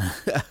 but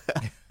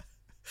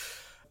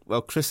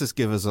well, Chris has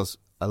given us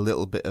a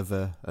little bit of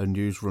a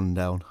news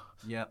rundown.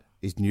 Yeah.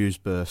 His news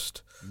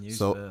burst.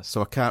 So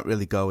I can't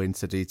really go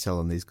into detail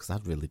on these because I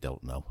really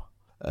don't know.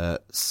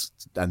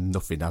 And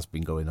nothing has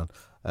been going on.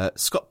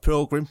 Scott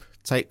Pilgrim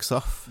takes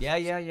off. Yeah.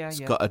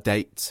 It's got a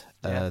date.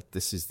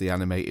 This is the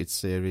animated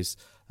series,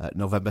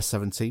 November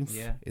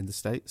 17th in the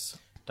States.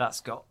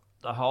 That's got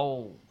the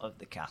whole of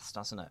the cast,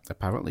 hasn't it?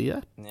 Apparently, yeah.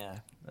 Yeah.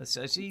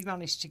 So he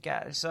managed to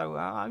get...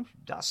 So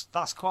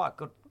that's quite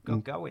a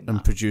good going.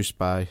 And produced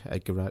by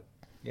Edgar Wright.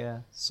 Yeah.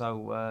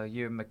 So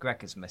Ewan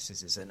McGregor's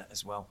missus is in it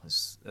as well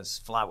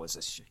as Flowers,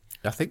 is she?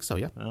 I think so,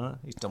 yeah.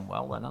 He's done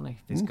well then, hasn't he?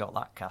 If he's got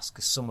that cast,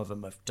 because some of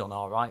them have done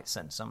all right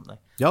since, haven't they?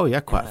 Oh,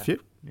 yeah, quite a few.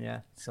 Yeah,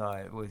 so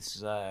it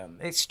was...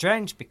 it's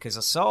strange because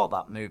I saw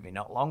that movie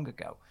not long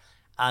ago,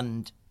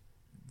 and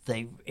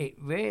it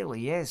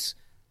really is...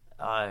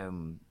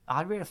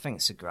 I really think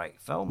it's a great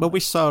film. Well, we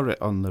saw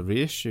it on the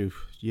reissue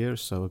a year or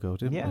so ago,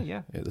 didn't we?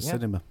 Yeah. At the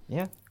cinema.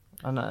 Yeah.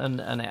 And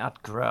it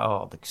had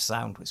great... the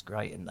sound was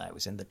great in there. It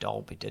was in the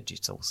Dolby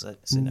Digital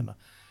cinema.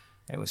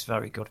 It was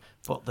very good.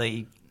 But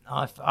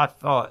I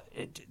thought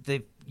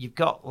you've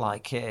got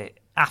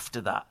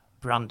after that,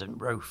 Brandon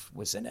Routh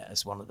was in it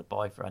as one of the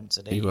boyfriends,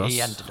 and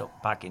he ended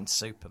up bagging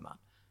Superman,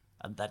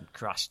 and then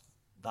crashed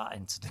that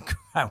into the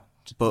ground.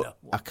 But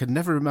I can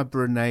never remember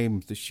her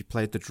name. That she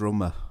played the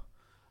drummer,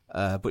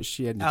 but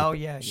she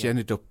ended. She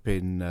ended up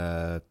in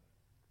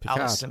Picard.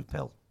 Alison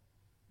Pill.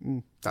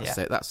 That's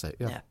it.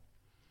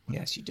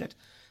 Yeah, she did.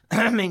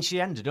 I mean, she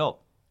ended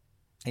up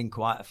in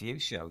quite a few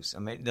shows. I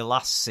mean, the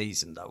last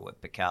season though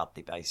with Picard,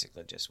 they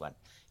basically just went,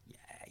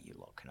 you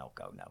look, and I'll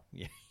go now.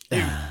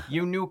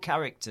 You new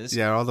characters.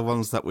 Yeah, all the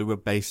ones that we were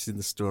basing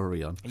the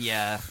story on.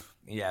 Yeah,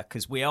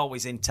 because we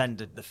always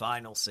intended the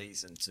final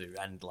season to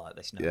end like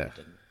this. No, we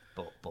didn't.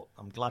 But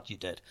I'm glad you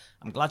did.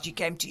 I'm glad you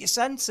came to your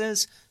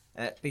senses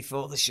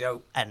before the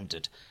show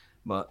ended.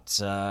 But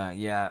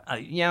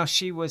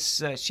she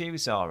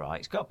was all right.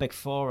 She's got a big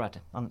forehead,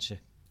 hasn't she?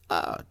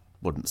 I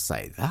wouldn't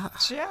say that.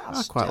 She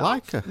has. I quite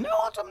like her. No,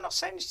 I'm not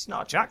saying she's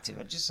not attractive.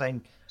 I'm just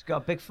saying she's got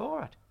a big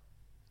forehead.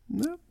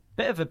 No.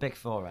 Bit of a big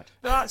forehead.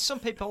 But some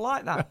people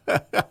like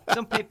that.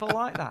 Some people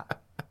like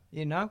that.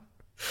 You know.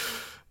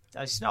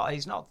 He's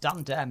not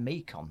damn dare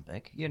Mekon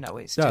big. You know,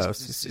 it's not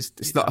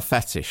a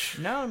fetish.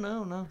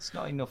 No. It's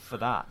not enough for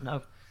that.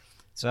 No.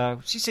 So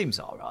she seems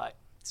all right.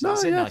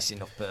 She's a nice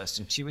enough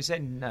person. She was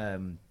in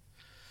Aaron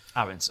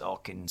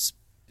Sorkin's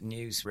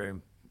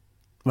newsroom.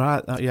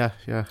 Right. Yeah.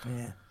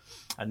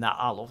 And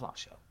I love that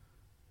show.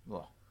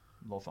 Well,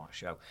 love that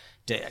show.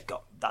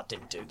 That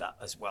didn't do that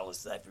as well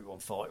as everyone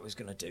thought it was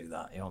going to do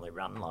that. It only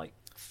ran like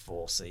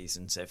 4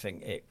 seasons. I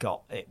think it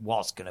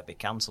was going to be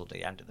cancelled at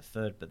the end of the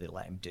third, but they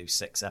let him do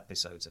 6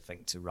 episodes, I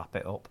think, to wrap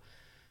it up.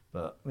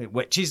 But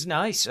which is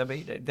nice. I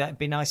mean, that'd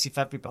be nice if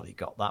everybody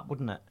got that,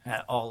 wouldn't it?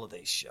 All of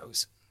these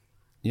shows.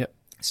 Yep.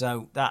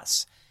 So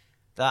that's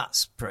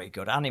pretty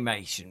good.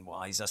 Animation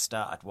wise, I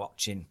started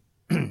watching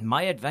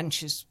My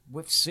Adventures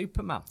with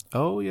Superman.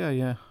 Oh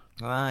yeah.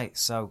 Right.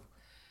 So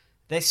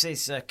this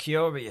is a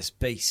curious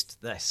beast.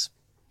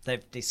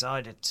 They've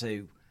decided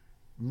to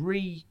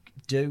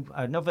redo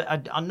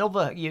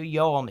another. You're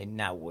yawning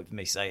now with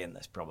me saying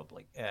this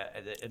probably.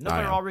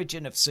 Another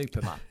origin of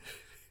Superman.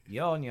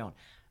 Yawn.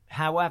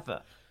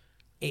 However,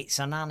 it's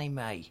an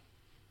animation.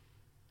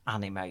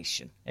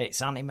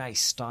 It's anime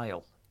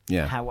style.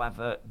 Yeah.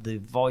 However, the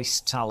voice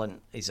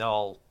talent is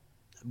all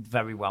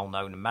very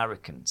well-known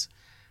Americans,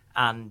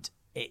 and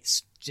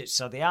it's just,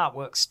 so the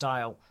artwork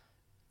style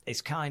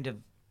is kind of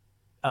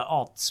at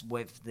odds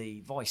with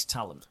the voice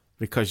talent.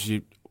 Because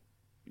you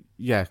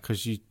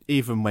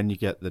even when you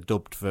get the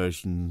dubbed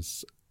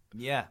versions,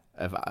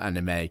 of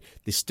anime,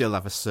 they still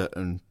have a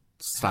certain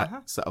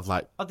sort of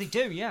like they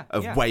do,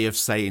 way of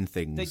saying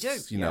things. They do,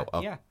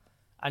 yeah.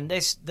 And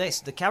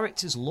the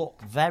characters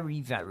look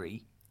very,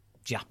 very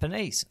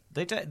Japanese.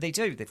 They do.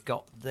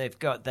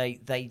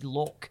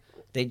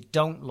 They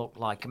don't look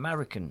like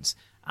Americans,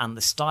 and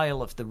the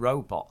style of the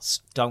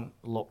robots don't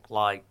look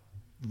like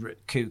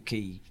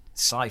kooky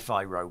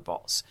sci-fi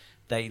robots.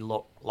 They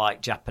look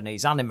like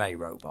Japanese anime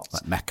robots,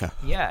 like mecha.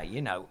 Yeah,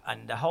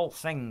 and the whole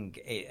thing.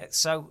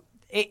 So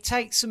it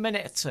takes a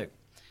minute or two,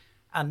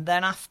 and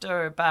then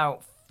after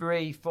about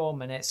 3-4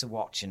 minutes of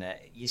watching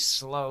it, you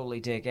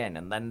slowly dig in,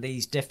 and then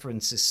these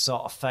differences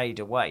sort of fade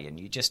away, and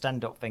you just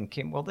end up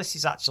thinking, well, this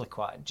is actually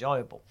quite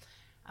enjoyable.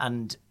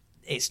 And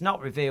it's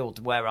not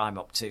revealed where I'm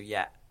up to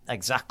yet,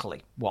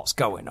 exactly what's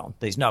going on.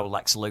 There's no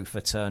Lex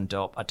Luthor turned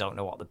up. I don't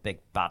know what the big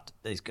bad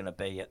is going to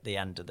be at the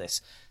end of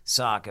this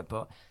saga,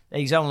 but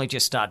he's only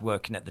just started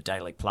working at the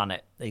Daily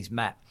Planet. He's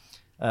met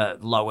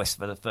Lois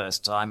for the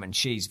first time, and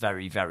she's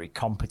very, very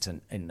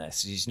competent in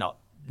this. She's not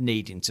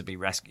needing to be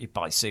rescued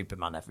by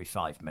Superman every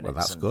 5 minutes. Well,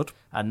 that's good.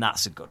 And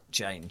that's a good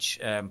change.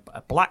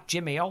 A black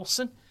Jimmy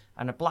Olsen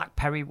and a black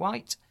Perry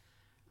White.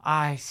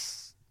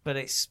 That's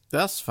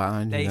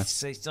fine.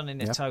 It's done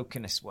in a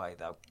tokenist way,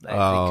 though. They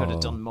could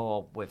have done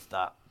more with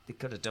that.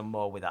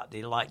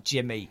 They like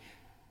Jimmy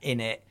in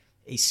it.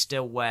 He's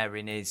still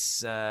wearing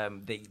his.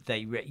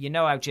 You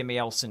know how Jimmy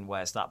Olsen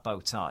wears that bow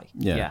tie?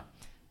 Yeah.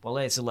 Well,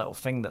 here's a little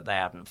thing that they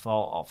hadn't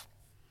thought of.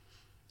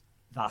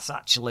 That's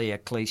actually a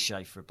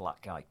cliche for a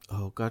black guy.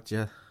 Oh, God,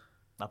 yeah.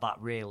 Now, that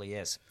really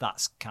is.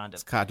 That's kind of...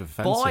 It's kind of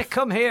offensive. Boy,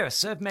 come here,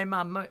 serve me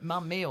my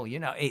meal.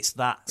 It's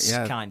that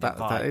kind of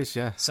vibe. That is,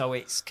 yeah. So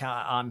it's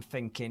I'm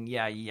thinking,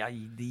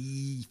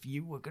 if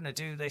you were going to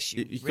do this,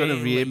 you're going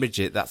to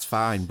re-image it, that's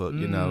fine, but,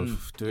 do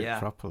it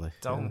properly.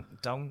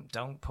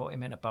 Don't put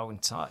him in a bow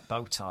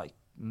tie.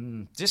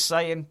 Just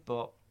saying,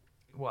 but...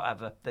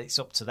 whatever, it's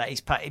up to that.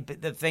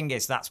 But the thing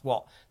is, that's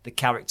what the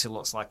character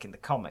looks like in the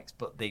comics.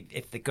 But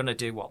if they're going to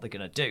do what they're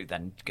going to do,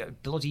 then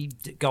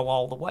go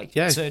all the way.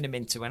 Yeah. Turn him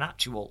into an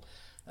actual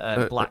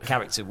black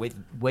character with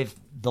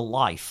the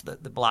life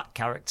that the black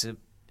character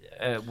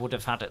would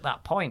have had at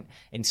that point,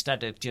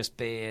 instead of just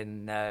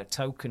being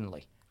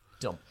tokenly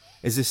done.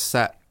 Is this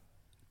set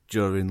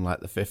during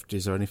like the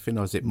 50s or anything,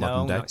 or is it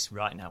modern day? No, it's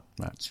right now.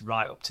 Right. It's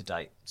right up to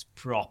date. It's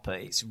proper.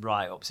 It's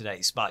right up to date.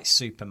 It's like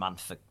Superman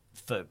for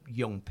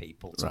young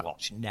people to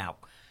watch now,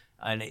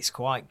 and it's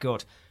quite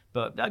good.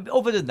 But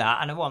other than that,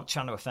 and I wasn't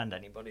trying to offend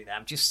anybody there,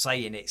 I'm just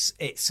saying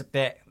it's a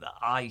bit that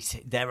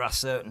there are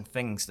certain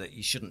things that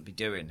you shouldn't be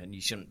doing, and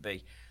you shouldn't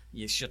be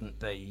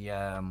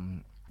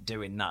doing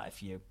that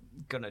if you're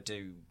gonna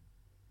do.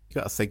 You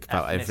got to think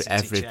about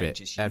every bit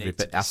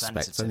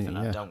aspect, don't you? And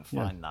I don't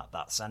find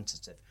that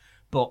sensitive.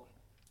 But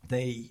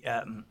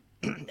I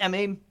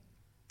mean,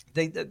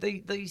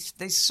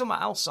 there's something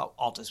else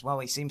odd as well.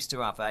 He seems to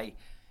have a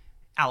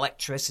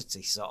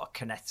electricity sort of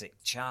kinetic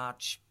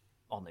charge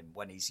on him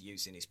when he's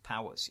using his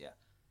powers,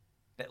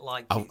 bit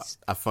like I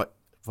thought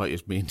you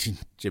was meaning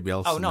Jimmy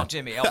Olsen. Oh, not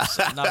Jimmy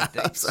Olsen, no,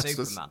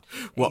 Superman.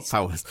 What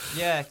powers?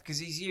 Yeah, because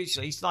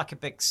he's like a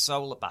big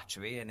solar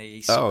battery, and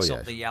he sucks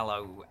up the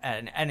yellow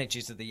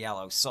energies of the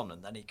yellow sun,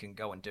 and then he can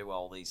go and do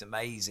all these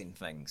amazing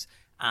things.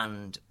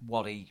 And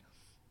what he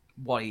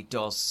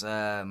does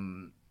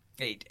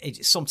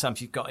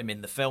sometimes you've got him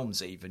in the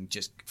films even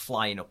just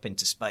flying up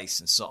into space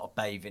and sort of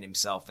bathing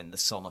himself in the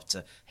sun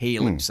to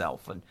heal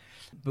himself. And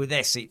with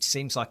this, it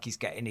seems like he's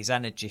getting his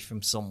energy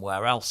from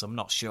somewhere else. I'm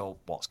not sure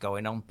what's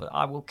going on, but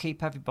I will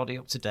keep everybody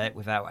up to date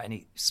without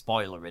any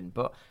spoilering.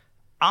 But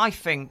I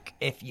think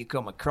if you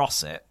come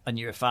across it and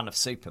you're a fan of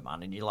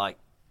Superman and you like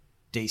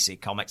DC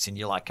Comics and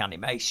you like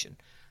animation,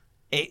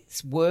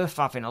 it's worth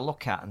having a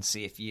look at and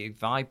see if you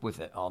vibe with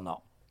it or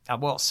not. I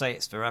won't say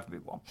it's for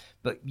everyone,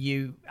 but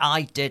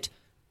I did.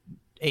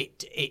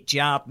 It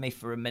jarred me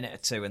for a minute or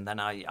two, and then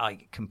I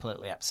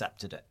completely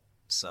accepted it.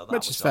 So that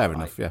which is fair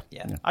enough, yeah.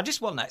 I just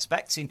wasn't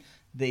expecting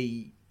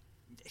it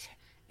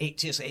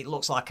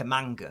looks like a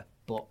manga,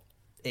 but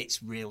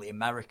it's really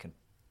American.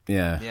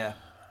 Yeah.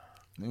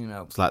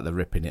 It's like they're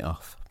ripping it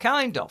off.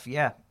 Kind of,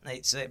 yeah.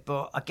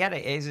 But I get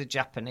it. It is a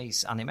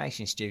Japanese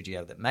animation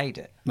studio that made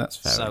it. That's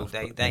fair enough.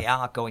 So they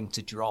are going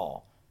to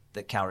draw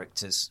the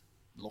characters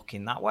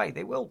looking that way.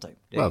 They will do.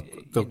 Well,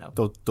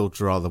 they'll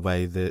draw the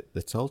way they're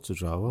told to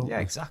draw, won't they? Yeah,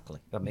 exactly.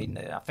 I mean,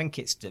 I think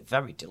it's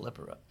very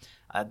deliberate.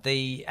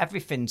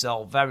 Everything's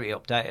all very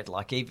updated.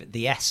 Like even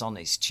the S on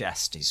his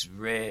chest is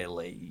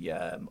really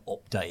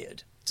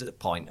updated to the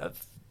point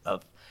of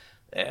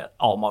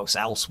almost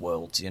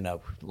Elseworlds.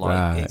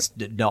 It's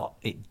not.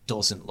 It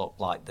doesn't look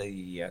like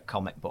the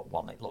comic book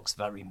one. It looks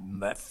very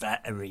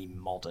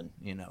modern.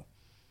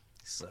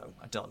 So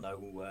I don't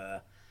know.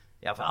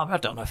 I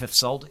don't know if I've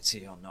sold it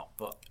to you or not,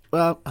 but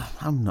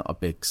I'm not a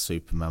big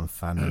Superman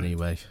fan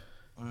anyway.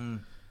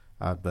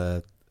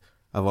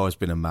 I've always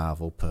been a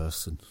Marvel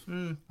person.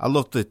 I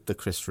love the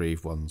Chris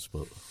Reeve ones,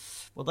 but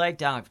they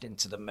dived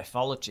into the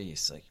mythology. You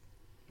see,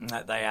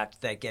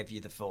 they gave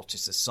you the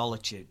Fortress of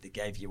Solitude. They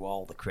gave you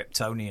all the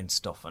Kryptonian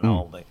stuff and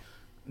all the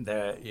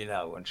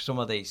and some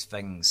of these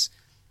things.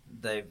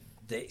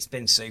 It's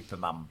been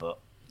Superman, but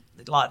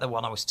like the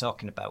one I was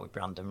talking about with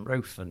Brandon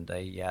Roof and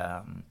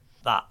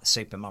that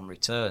Superman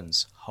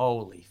Returns,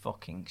 holy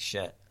fucking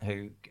shit!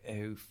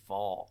 Who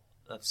thought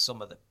of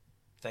some of the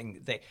things?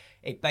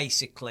 It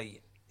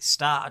basically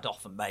started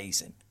off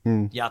amazing.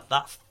 You had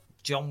that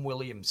John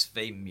Williams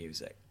theme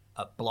music,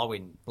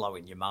 blowing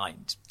your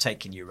mind,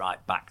 taking you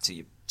right back to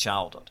your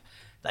childhood.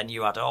 Then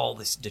you had all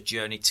the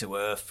journey to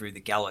Earth through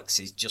the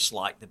galaxies, just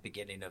like the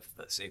beginning of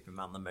the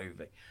Superman the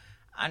movie.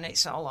 And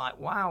it's all like,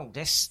 wow,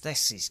 this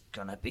is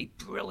going to be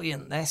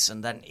brilliant, this.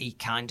 And then he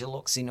kind of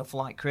looks enough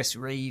like Chris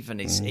Reeve,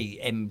 and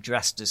him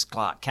dressed as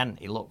Clark Kent,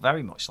 he looked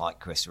very much like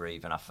Chris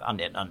Reeve. And I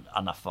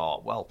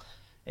thought, well,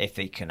 if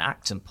he can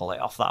act and pull it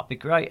off, that'd be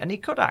great. And he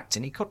could act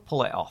and he could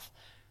pull it off.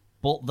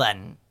 But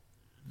then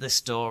the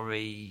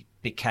story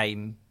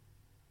became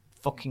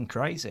fucking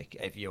crazy,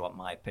 if you want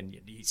my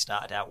opinion. He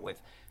started out with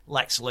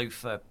Lex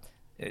Luthor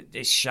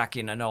is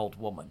shagging an old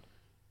woman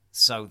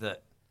so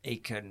that he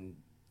can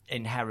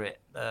inherit.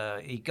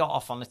 He got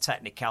off on a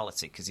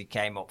technicality because he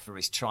came up for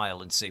his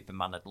trial and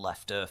Superman had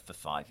left Earth for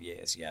 5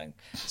 years.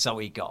 So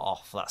he got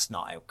off. That's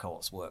not how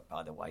courts work,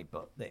 by the way,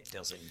 but it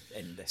does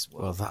in this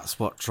world. Well, that's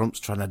what Trump's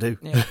trying to do.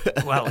 Yeah.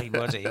 Well,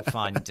 he'll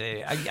find.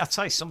 I'll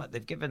tell you something.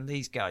 They've given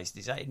these guys.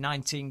 There's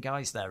 19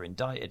 guys there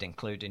indicted,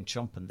 including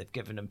Trump, and they've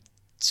given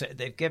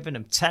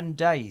them 10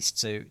 days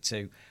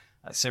to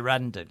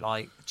surrendered.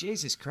 Like,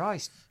 Jesus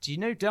Christ, you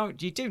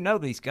do know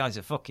these guys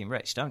are fucking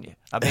rich, don't you?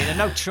 I mean, I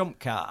know Trump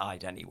can't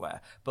hide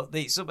anywhere, but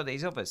some of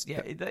these others,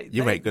 you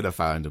ain't gonna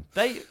find them.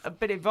 They have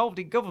been involved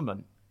in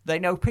government. They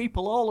know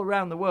people all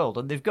around the world,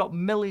 and they've got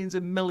millions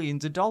and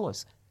millions of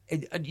dollars.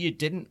 And you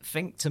didn't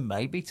think to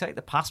maybe take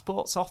the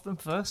passports off them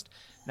first?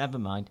 Never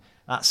mind.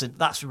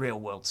 That's real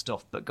world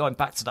stuff. But going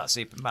back to that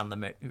Superman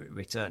the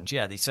Returns,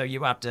 so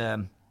you had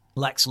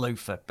Lex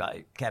Luthor,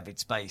 Kevin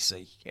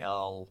Spacey,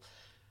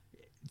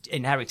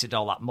 inherited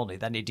all that money.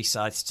 Then he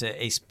decides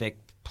his big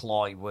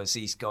ploy was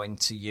he's going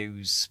to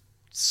use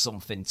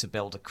something to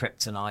build a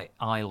kryptonite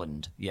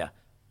island,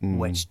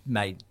 which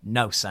made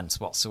no sense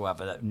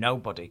whatsoever. That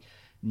nobody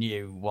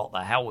knew what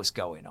the hell was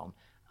going on.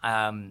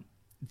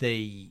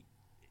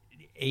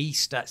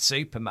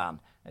 Superman,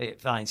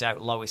 it finds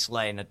out Lois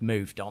Lane had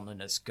moved on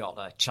and has got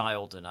a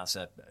child and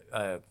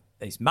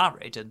is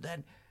married, and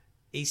then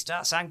he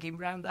starts hanging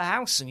around the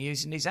house and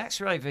using his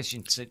X-ray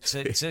vision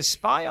to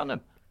spy on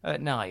him at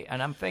night.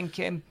 And I'm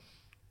thinking,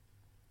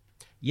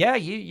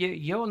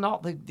 you're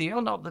not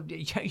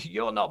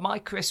my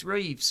Chris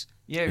Reeves.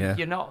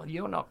 You're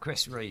not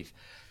Chris Reeve.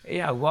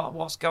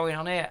 What's going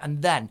on here?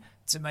 And then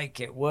to make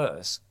it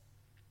worse,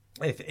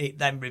 if it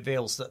then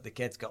reveals that the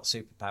kid's got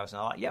superpowers,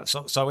 and I'm like,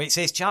 so it's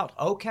his child.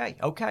 Okay,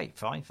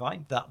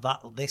 fine. That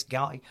this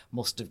guy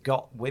must have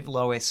got with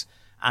Lois,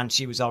 and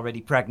she was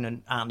already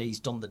pregnant, and he's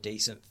done the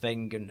decent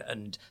thing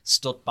and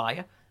stood by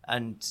her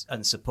and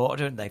supported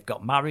her, and they've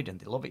got married and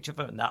they love each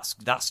other, and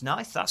that's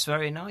nice. That's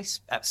very nice,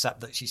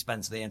 except that she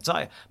spends the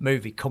entire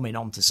movie coming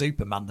on to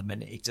Superman the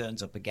minute he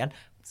turns up again.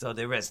 So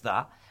there is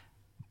that.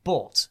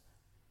 But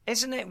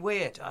isn't it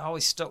weird? I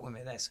always stuck with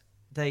me this.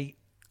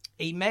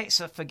 He makes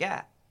her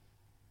forget.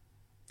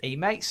 He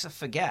makes her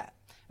forget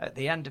at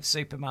the end of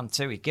Superman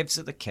 2. He gives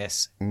her the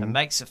kiss and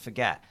makes her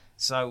forget.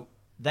 So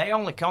they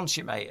only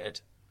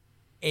consummated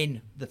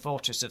in the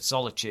Fortress of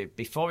Solitude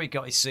before he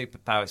got his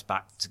superpowers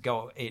back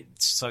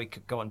so he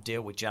could go and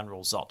deal with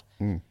General Zod.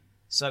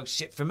 So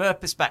from her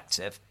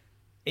perspective,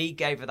 he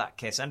gave her that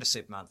kiss and a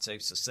Superman too.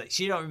 So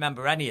she don't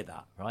remember any of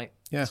that, right?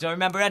 Yeah. She don't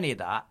remember any of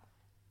that.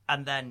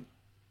 And then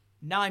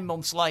 9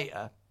 months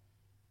later,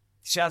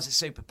 she has a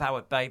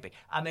superpowered baby.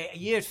 I mean,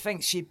 you'd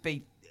think she'd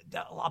be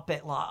a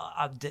bit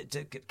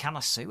like, can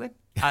I sue him?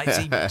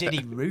 Did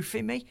he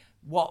roofie me?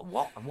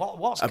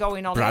 What's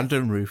going on?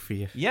 Brandon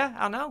roofie. Yeah,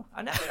 I know.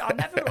 I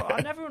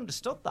never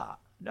understood that.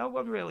 No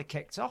one really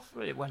kicked off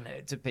when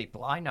to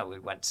people I know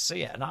who went to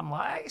see it, and I'm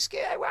like,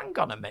 hang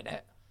on a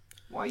minute.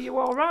 Why are you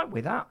all right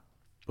with that?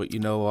 But you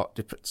know what?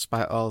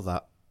 Despite all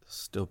that,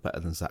 still better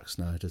than Zack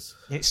Snyder's.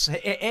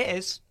 It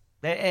is.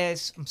 It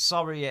is. I'm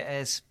sorry, it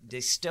is.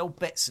 There's still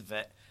bits of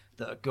it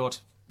that are good,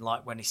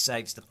 like when he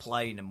saves the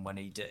plane and when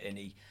he,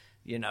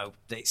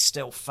 it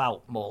still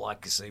felt more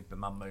like a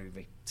Superman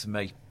movie to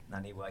me.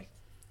 Anyway,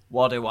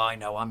 what do I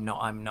know? I'm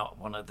not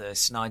one of the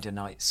Snyder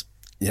Knights.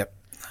 Yep.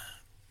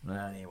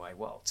 Anyway,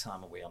 what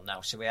time are we on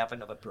now? Shall we have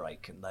another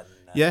break and then?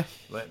 Yeah.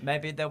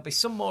 Maybe there'll be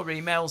some more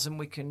emails and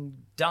we can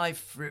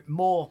dive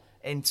more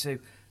into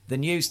the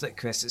news that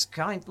Chris has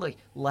kindly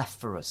left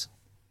for us.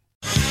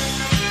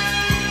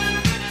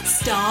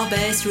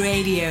 Starburst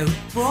Radio,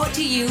 brought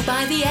to you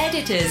by the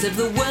editors of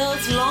the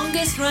world's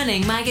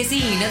longest-running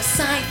magazine of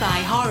sci-fi,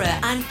 horror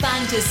and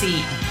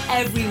fantasy.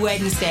 Every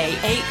Wednesday,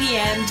 8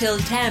 p.m. till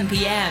 10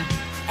 p.m.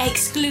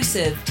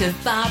 Exclusive to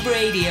Fab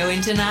Radio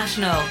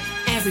International.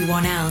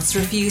 Everyone else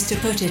refused to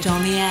put it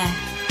on the air.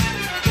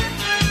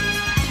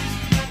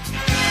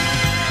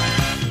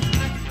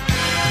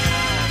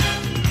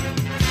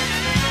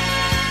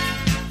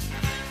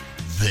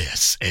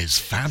 This is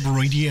Fab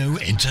Radio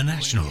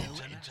International.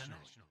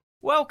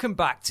 Welcome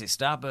back to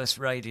Starburst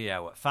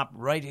Radio at Fab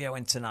Radio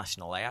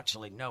International. I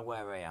actually know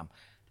where I am.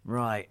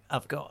 Right,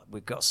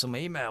 we've got some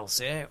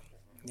emails here.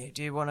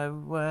 Do you want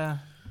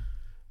to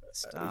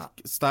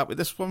start with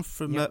this one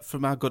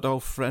from our good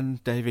old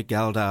friend David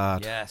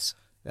Geldard? Yes.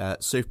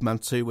 Superman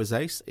 2 was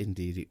ace.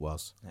 Indeed, it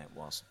was. It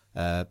was.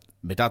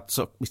 My dad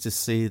took me to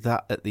see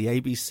that at the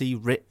ABC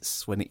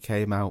Ritz when it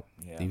came out.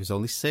 Yeah. He was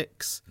only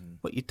 6,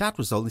 but your dad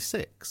was only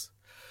 6.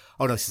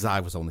 Oh no,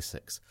 I was only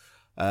 6.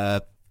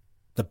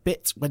 The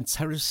bit when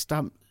Terrence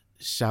Stamp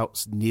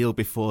shouts "kneel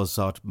before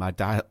Zod," my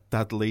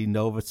dad leaned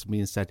over to me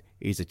and said,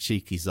 "He's a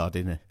cheeky Zod,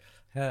 isn't he?"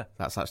 Yeah.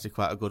 That's actually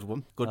quite a good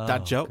one. Good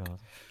dad joke.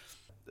 God.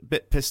 A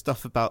bit pissed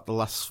off about the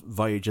last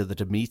voyage of the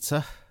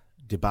Demeter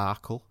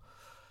debacle.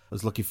 I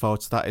was looking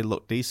forward to that. It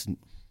looked decent.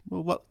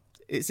 Well, what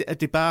is it? A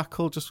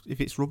debacle? Just if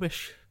it's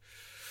rubbish?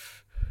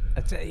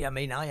 I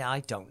mean, I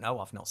don't know.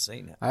 I've not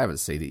seen it. I haven't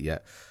seen it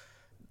yet.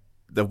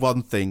 The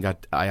one thing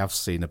I have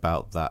seen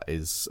about that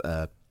is,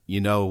 the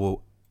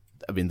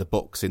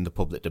books in the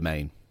public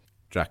domain,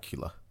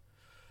 Dracula.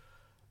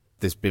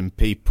 There's been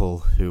people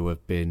who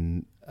have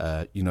been,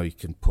 you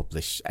can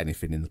publish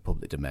anything in the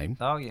public domain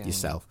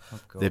yourself.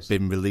 Of course. They've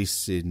been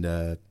releasing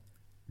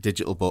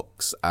digital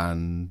books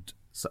and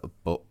sort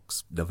of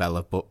books,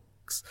 novella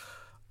books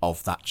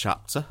of that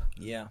chapter.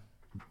 Yeah.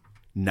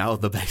 Now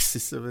the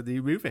basis of a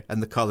new movie.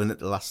 And they're calling it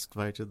The Last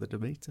Voyage of the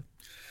Demeter.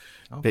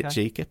 Okay. Bit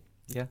cheeky.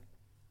 Yeah.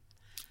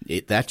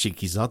 They're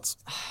cheeky Zods.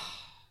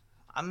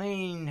 I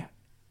mean,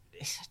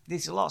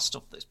 there's a lot of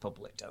stuff that's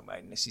public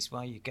domain. This is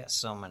why you get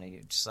so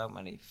many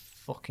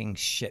fucking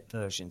shit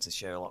versions of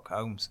Sherlock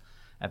Holmes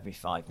every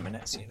 5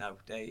 minutes.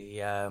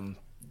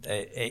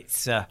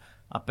 It's a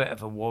bit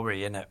of a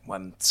worry, isn't it,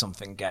 when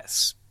something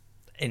gets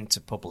into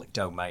public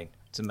domain.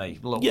 To me,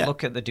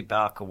 look at the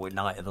debacle with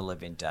Night of the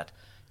Living Dead.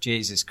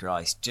 Jesus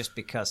Christ! Just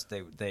because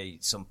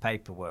some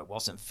paperwork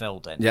wasn't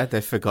filled in. Yeah, they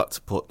forgot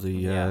to put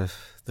the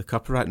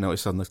copyright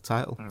notice on the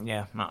title.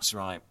 Yeah, that's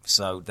right.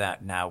 So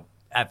that now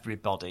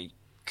everybody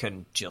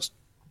can just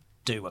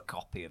do a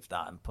copy of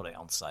that and put it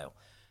on sale.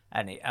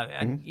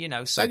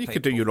 So you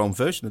could do your own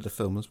version of the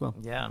film as well.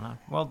 Yeah, I know.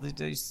 Well,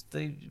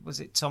 was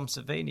it Tom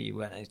Savini who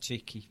went in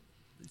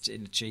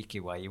a cheeky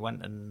way? He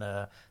went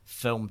and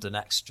filmed an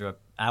extra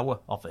hour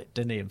of it,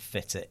 didn't he, and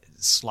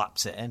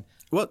slapped it in.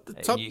 What?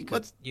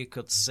 You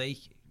could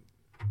see.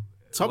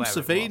 Tom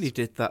Savini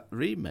did that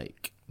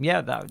remake.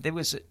 Yeah, there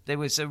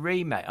was a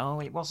remake. Oh,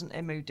 it wasn't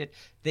him who did.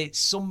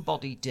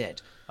 Somebody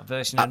did a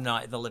version of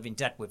Night of the Living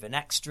Dead with an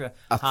extra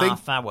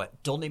half hour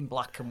done in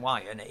black and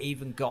white, and it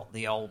even got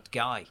the old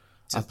guy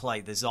to play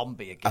the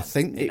zombie again.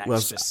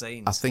 Extra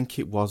scenes. I think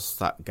it was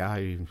that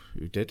guy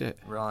who did it.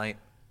 Right.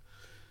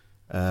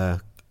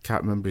 Can't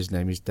remember his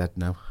name. He's dead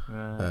now.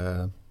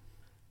 Right.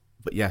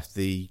 But yeah,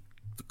 the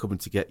Coming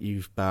to Get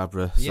You,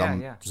 Barbara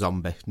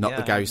zombie. Not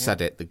the guy who said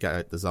it.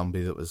 The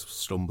zombie that was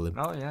stumbling.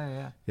 Oh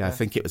yeah. Yeah, I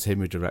think it was him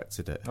who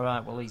directed it. All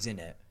right. Well, he's in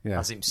it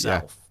as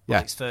himself. Yeah.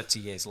 Well, it's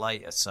 30 years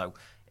later, so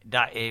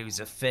that he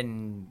was a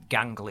thin,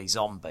 gangly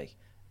zombie,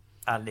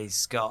 and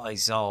he's got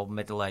his old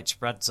middle-aged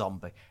spread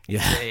zombie.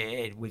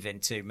 Yeah. Within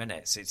 2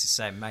 minutes, it's the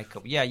same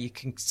makeup. Yeah, you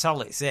can tell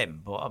it's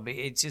him, but I mean,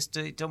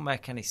 it don't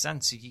make any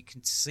sense. You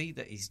can see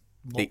that he's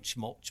much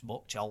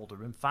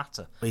older and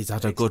fatter. He's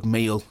had a good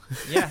meal.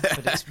 Yeah,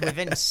 but it's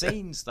within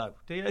scenes, though.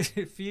 They had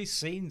a few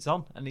scenes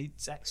on, and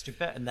it's extra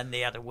bit, and then they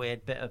had a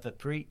weird bit of a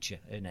preacher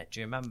in it. Do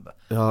you remember?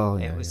 Oh,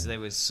 yeah. There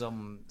was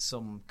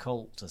some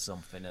cult or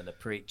something, and a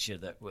preacher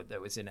that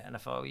was in it, and I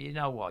thought, you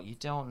know what? You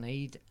don't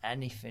need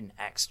anything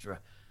extra.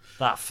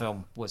 That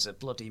film was a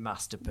bloody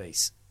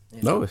masterpiece.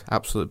 No,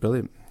 absolutely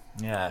brilliant.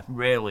 Yeah,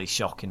 really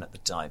shocking at the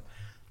time.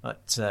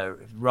 But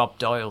Rob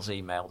Doyle's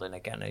emailed in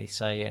again. He's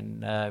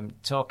saying,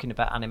 talking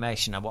about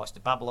animation, I watched the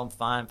Babylon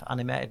 5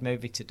 animated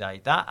movie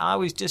today. That I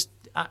was just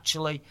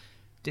actually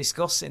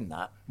discussing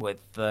that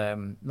with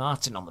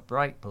Martin on the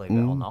break, believe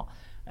it or not.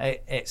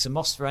 It's a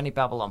must for any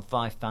Babylon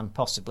 5 fan,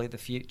 possibly the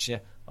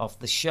future of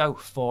the show.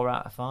 4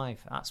 out of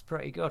 5. That's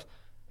pretty good.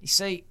 You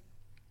see,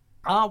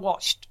 I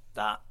watched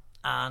that,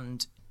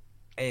 and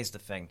here's the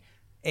thing.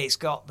 It's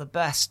got the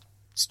best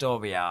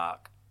story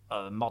arc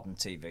a modern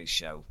TV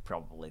show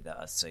probably that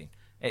I've seen.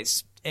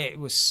 It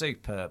was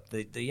superb.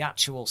 The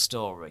actual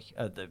story,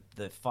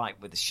 the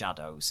fight with the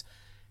shadows.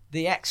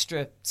 The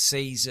extra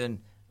season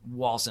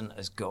wasn't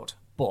as good,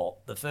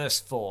 but the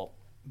first 4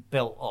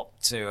 built up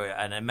to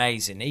an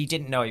amazing. He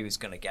didn't know he was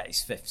going to get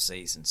his 5th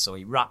season, so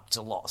he wrapped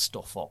a lot of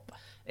stuff up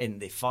in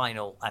the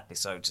final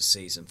episodes of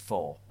season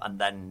 4, and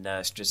then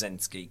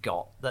Straczynski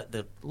got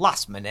the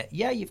last minute.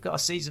 Yeah, you've got a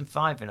season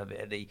 5 in of it,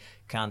 and he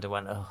kind of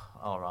went, "Oh,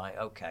 all right,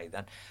 okay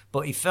then."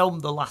 But he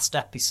filmed the last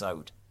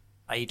episode.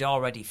 He'd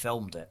already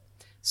filmed it,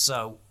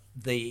 so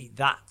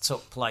that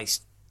took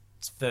place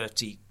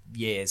 30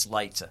 years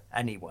later.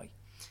 Anyway,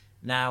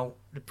 now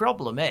the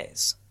problem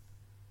is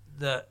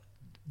that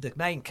the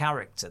main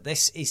character.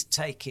 This is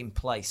taking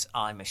place,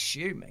 I'm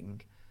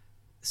assuming,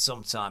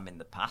 sometime in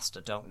the past. I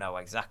don't know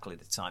exactly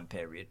the time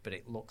period, but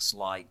it looks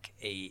like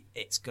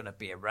it's going to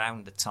be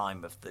around the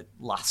time of the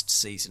last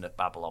season of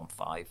Babylon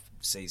 5,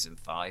 season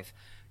 5,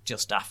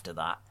 just after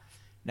that.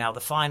 Now,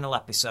 the final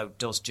episode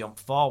does jump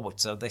forward,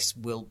 so this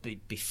will be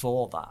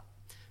before that.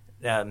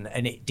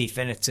 And it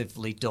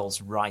definitively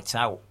does write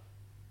out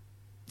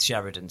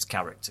Sheridan's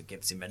character,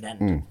 gives him an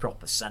end,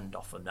 proper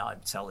send-off, and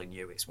I'm telling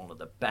you, it's one of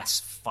the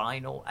best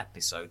final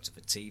episodes of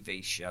a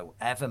TV show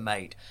ever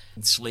made.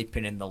 And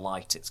Sleeping in the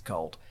Light, it's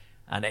called,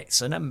 and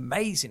it's an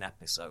amazing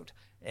episode.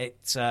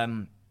 It's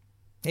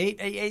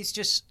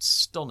just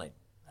stunning,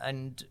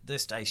 and the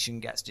station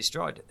gets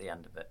destroyed at the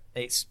end of it.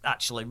 It's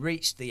actually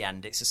reached the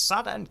end. It's a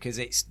sad end because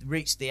it's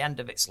reached the end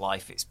of its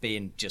life. It's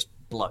being just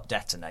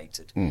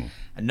detonated, and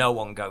no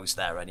one goes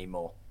there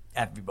anymore.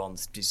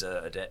 Everyone's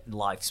deserted it.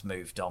 Life's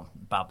moved on.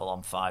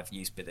 Babylon 5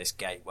 used to be this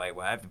gateway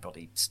where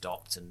everybody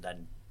stopped, and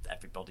then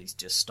everybody's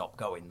just stopped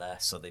going there,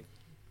 so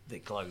they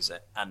close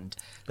it. And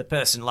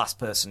the last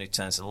person who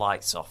turns the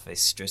lights off is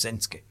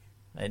Straczynski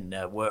in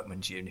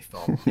workman's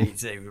uniform.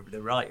 He's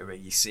the writer.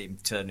 You see him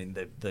turning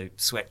the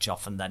switch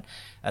off, and then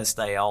as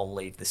they all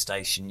leave the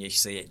station, you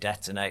see it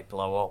detonate,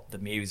 blow up. The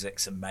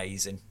music's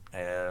amazing.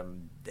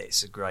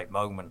 It's a great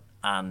moment,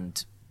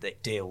 and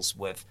it deals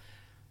with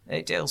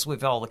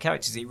all the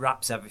characters. It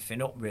wraps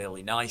everything up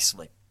really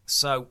nicely.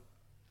 So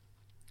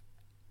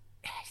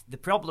the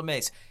problem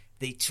is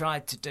they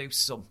tried to do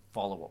some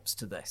follow-ups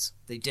to this.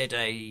 They did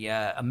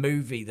a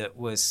movie that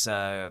was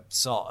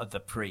sort of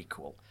the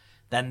prequel.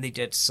 Then they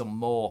did some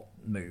more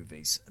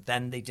movies.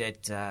 Then they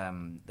did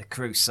The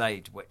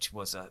Crusade, which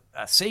was a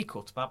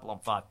sequel to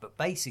Babylon 5. But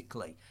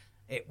basically,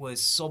 it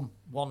was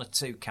one or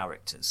two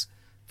characters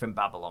from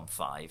Babylon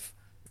 5,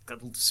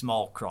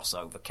 small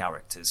crossover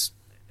characters,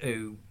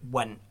 who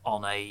went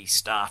on a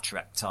Star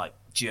Trek type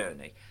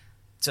journey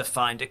to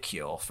find a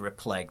cure for a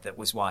plague that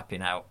was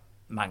wiping out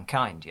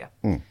mankind.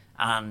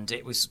 And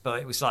it was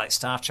like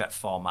Star Trek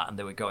format, and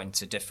they were going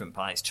to different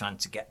planets trying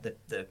to get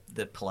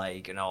the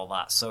plague and all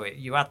that. So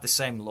you had the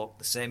same look,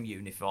 the same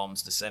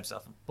uniforms, the same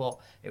stuff, but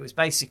it was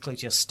basically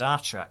just Star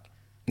Trek.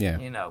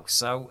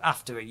 So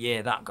after a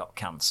year that got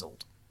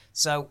cancelled.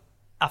 So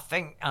I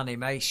think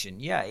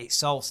animation, it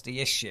solves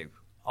the issue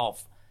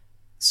of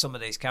some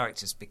of these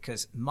characters,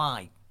 because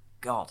my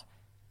God,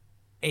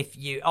 if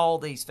all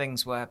these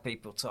things where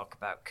people talk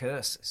about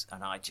curses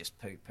and I just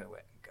poo-poo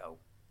it and go,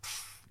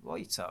 what are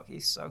you talking?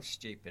 He's so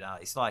stupid.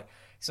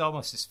 It's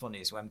almost as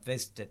funny as when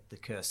Viz did The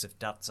Curse of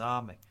Dad's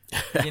Army.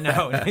 And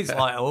it's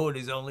like, oh,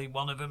 there's only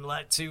one of them,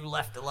 2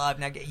 left alive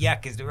now. Yeah,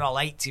 because they were all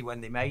 80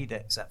 when they made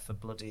it, except for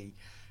bloody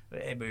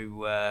him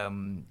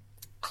who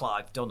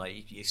Clive Dunner.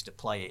 He used to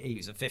play it. He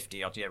was a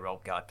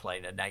 50-odd-year-old guy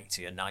playing an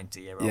 80 or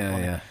 90-year-old.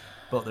 Yeah.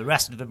 But the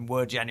rest of them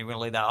were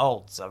genuinely that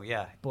old, so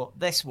yeah. But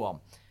this one,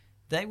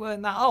 they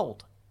weren't that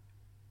old.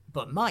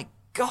 But my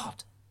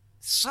God,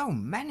 so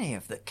many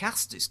of the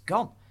cast is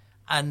gone.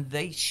 And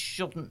they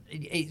shouldn't...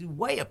 It's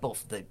way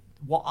above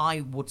what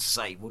I would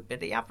say would be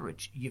the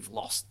average. You've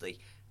lost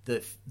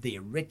the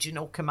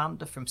original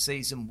commander from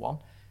season 1.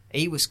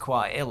 He was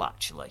quite ill,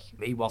 actually.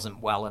 He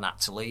wasn't well and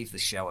had to leave the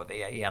show.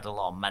 He had a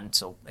lot of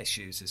mental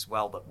issues as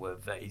well.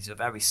 It's a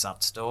very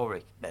sad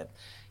story.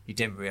 He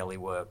didn't really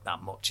work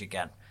that much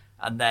again.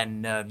 And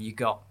then you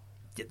got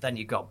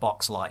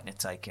Box Lightner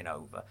taking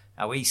over.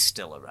 Now he's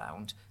still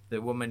around.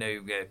 The woman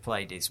who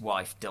played his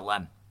wife,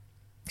 Delem,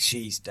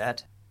 She's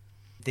dead.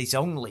 There's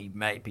only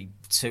maybe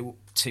two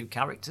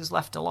characters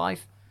left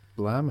alive.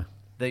 Blimey.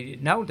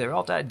 No, they're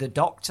all dead. The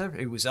Doctor,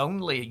 who was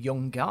only a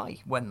young guy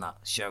when that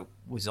show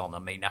was on. I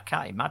mean, I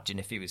can't imagine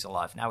if he was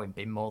alive now. He'd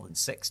been more than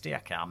 60. I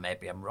can't.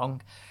 Maybe I'm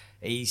wrong.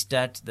 He's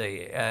dead.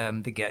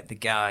 The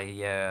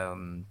guy.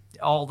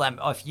 All them.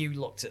 If you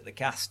looked at the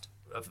cast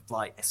of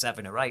like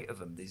 7 or 8 of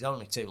them, there's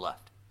only 2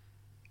 left.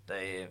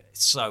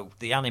 So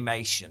the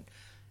animation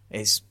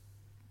is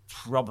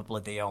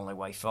probably the only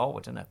way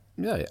forward, isn't it?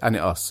 Yeah, and it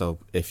also,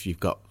 if you've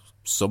got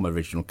some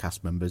original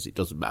cast members, it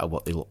doesn't matter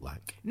what they look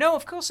like. No,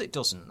 of course it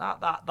doesn't.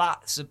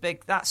 That's a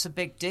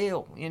big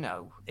deal. You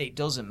know, it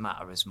doesn't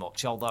matter as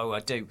much. Although I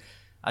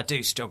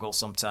do struggle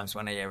sometimes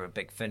when I hear a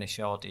Big Finish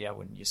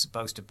audio and you're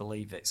supposed to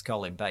believe it's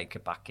Colin Baker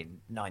back in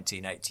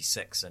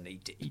 1986, and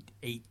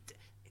he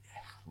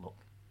look.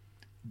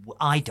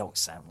 I don't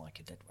sound like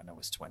I did when I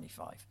was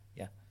 25.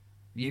 Yeah,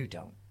 you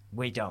don't.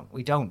 We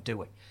don't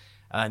do it.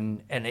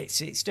 And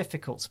it's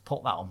difficult to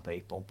put that on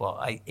people,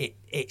 but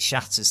it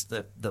shatters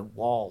the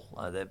wall,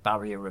 the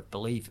barrier of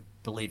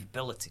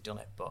believability,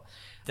 doesn't it? But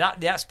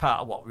that's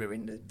part of what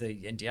ruined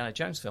the Indiana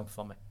Jones film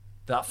for me.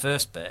 That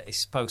first bit is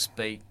supposed to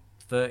be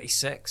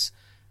 36,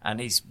 and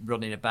he's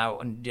running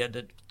about,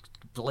 and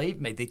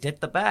believe me, they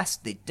did the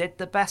best. They did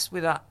the best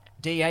with that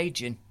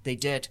de-aging.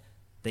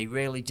 They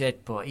really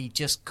did. But he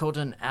just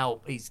couldn't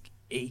help.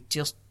 He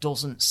just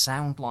doesn't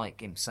sound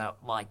like him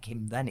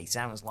then. He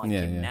sounds like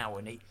him now,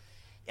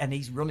 and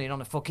he's running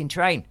on a fucking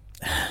train.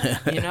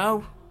 You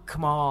know,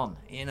 come on.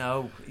 You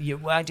know,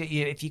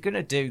 if you're going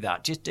to do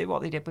that, just do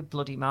what they did with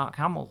bloody Mark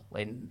Hamill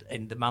in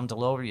The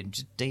Mandalorian.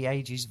 Just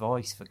de-age his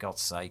voice, for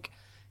God's sake.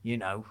 You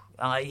know,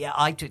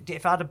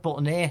 if I had a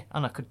button here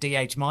and I could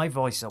de-age my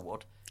voice, I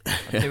would.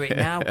 I'd do it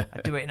now.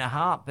 I'd do it in a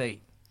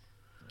heartbeat.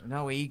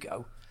 No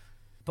ego.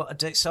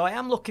 But so I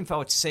am looking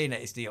forward to seeing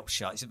it. Is the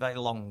upshot. It's a very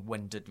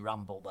long-winded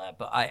ramble there,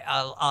 but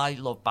I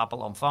love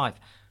Babylon 5.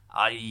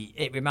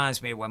 It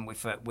reminds me of when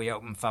we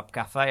opened Fab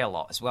Cafe a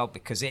lot as well,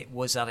 because it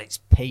was at its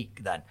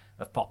peak then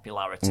of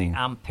popularity,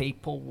 and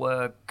people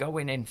were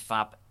going in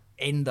Fab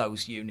in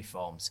those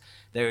uniforms.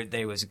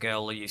 There was a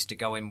girl who used to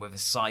go in with a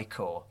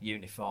Psycho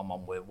uniform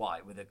on with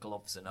white, with her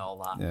gloves and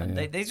all that. Yeah,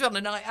 and they're on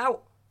a night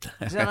out.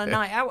 They're on a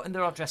night out, and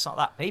they're all dressed like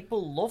that.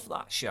 People love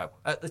that show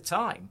at the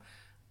time,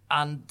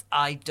 and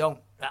I don't.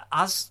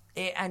 As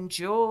it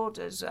endured,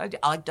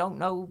 I don't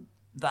know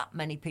that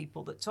many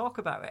people that talk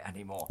about it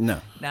anymore. No.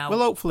 Now, well,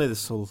 hopefully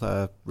this will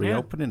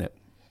reopen it.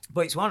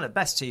 But it's one of the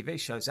best TV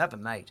shows ever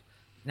made.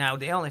 Now,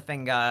 the only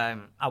thing I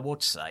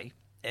would say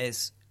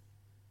is,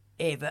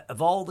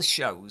 of all the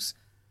shows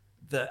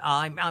that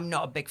I'm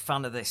not a big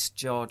fan of this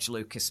George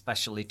Lucas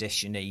special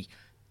edition-y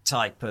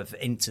type of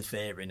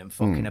interfering and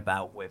fucking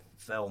about with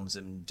films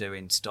and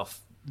doing stuff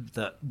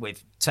that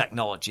with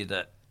technology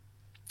that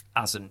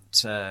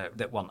wasn't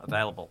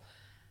available.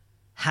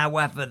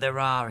 However, there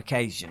are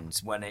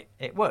occasions when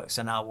it works,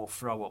 and I will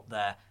throw up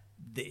there.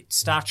 The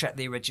Star Trek,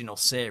 the original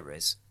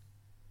series,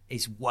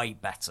 is way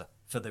better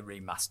for the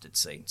remastered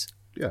scenes.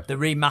 Yeah. The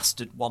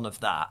remastered one of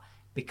that,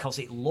 because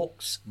it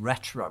looks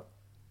retro.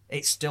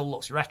 It still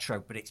looks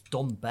retro, but it's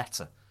done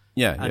better.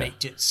 Yeah, and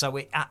so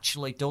it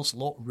actually does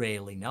look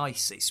really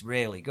nice. It's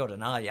really good,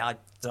 and I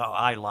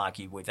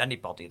argue with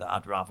anybody that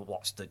I'd rather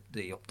watch the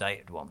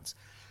updated ones.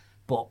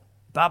 But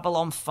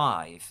Babylon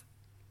 5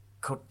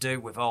 could do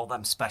with all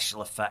them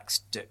special effects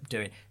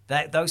doing.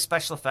 Those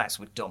special effects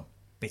were done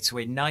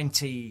between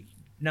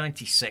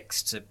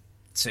 96 to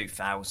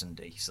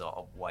 2000-y sort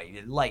of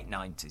way, late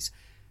 90s.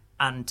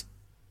 And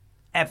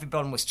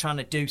everyone was trying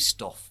to do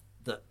stuff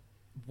that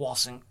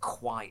wasn't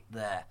quite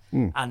there.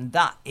 And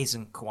that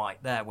isn't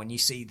quite there. When you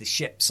see the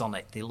ships on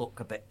it, they look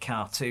a bit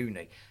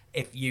cartoony.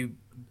 If you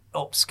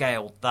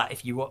upscaled that,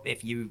 if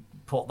you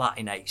put that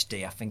in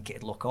HD, I think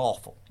it'd look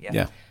awful.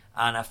 Yeah.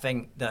 And I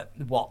think that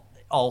what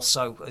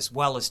also, as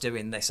well as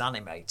doing this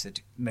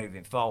animated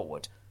moving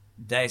forward,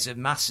 there's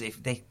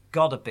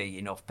got to be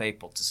enough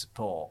people to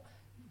support,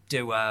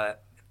 do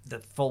the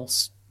full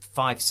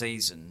 5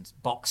 seasons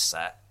box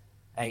set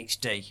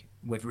HD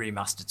with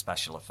remastered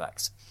special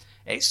effects.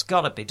 It's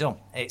got to be done.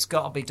 It's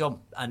got to be done,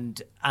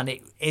 and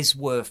it is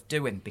worth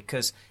doing,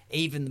 because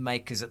even the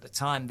makers at the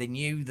time, they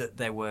knew that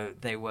they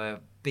were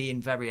being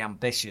very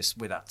ambitious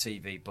with that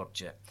TV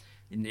budget.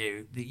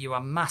 You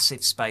had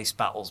massive space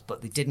battles,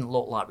 but they didn't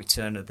look like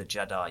Return of the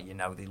Jedi. You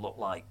know, they looked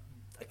like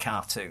a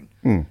cartoon.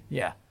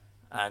 Yeah,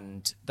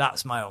 and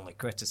that's my only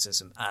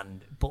criticism.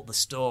 But the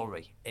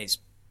story it's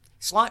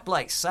like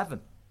Blake 7,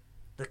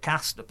 the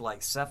cast of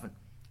Blake 7,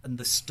 and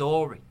the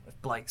story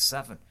of Blake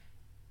 7.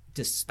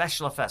 The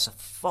special effects are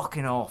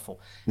fucking awful,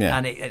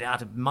 and it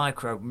had a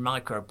micro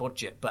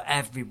budget, but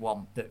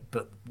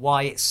but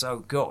why it's so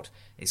good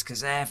is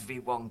because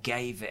everyone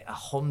gave it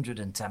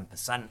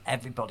 110%.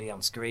 Everybody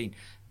on screen,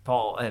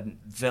 Paul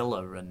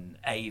Villa and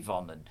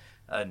Avon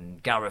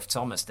and Gareth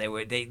Thomas, they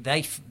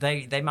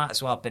might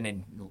as well have been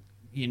in,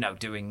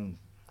 doing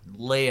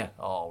Lear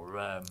or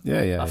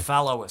a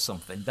fellow or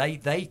something.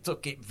 They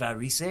took it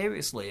very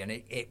seriously, and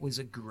it was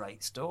a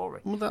great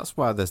story. Well, that's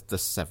why the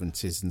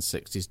 70s and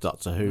 60s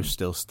Doctor Who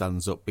still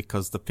stands up,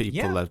 because the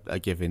people are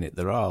giving it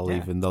their all,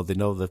 even though they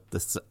know the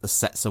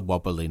sets are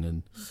wobbling.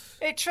 And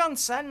it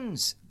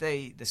transcends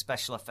the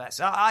special effects.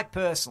 I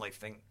personally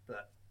think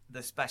that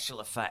the special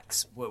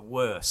effects were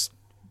worse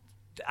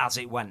as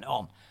it went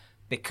on,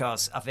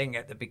 because I think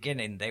at the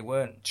beginning they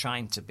weren't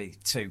trying to be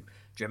too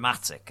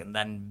dramatic, and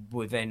then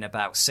within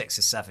about 6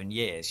 or 7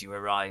 years you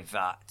arrive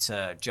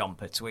at John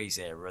Pertwee's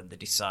era, and they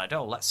decide,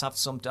 let's have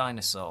some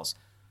dinosaurs.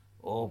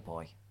 Oh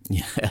boy,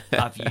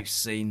 have you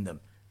seen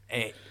them?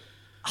 And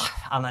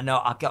I know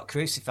I got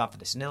crucified for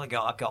this. I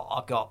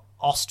got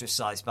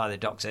ostracised by the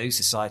Doctor Who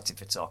Society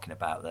for talking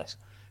about this.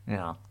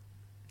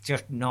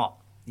 Just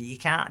not. You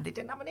can't. They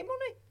didn't have any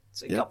money,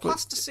 so you got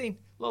plasticine.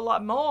 Look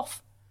like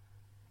Morph.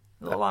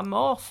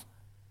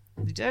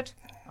 They did,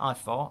 I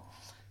thought.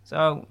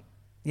 So,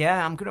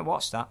 yeah, I'm going to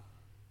watch that.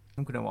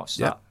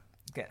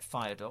 Get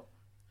fired up.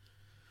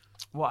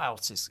 What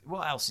else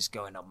is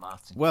going on,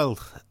 Martin? Well,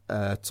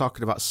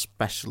 talking about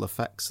special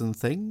effects and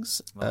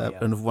things,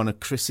 and one of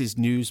Chris's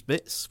news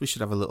bits, we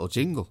should have a little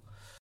jingle.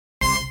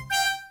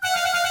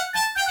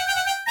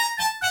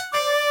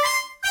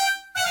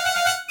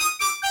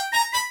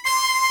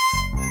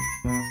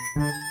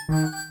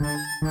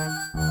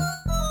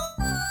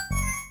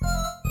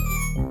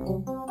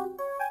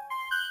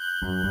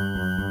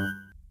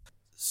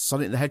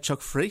 Sonic the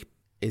Hedgehog 3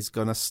 is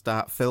going to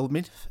start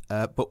filming,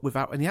 but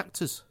without any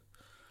actors.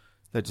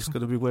 They're just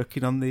going to be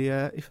working on the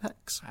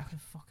effects. How the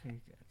fuck are you...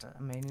 I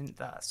mean,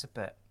 that's a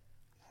bit...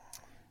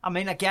 I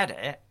mean, I get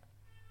it.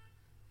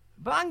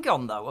 But hang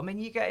on, though. I mean,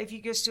 if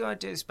you just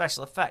want to do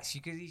special effects,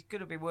 you're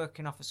going to be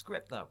working off a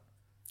script, though.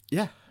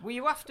 Yeah. Well,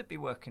 you have to be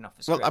working off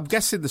a script. Well, I'm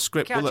guessing the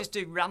script... You can't just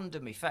do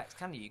random effects,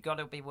 can you? You've got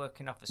to be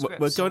working off a script.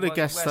 We're going to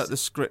guess that the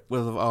script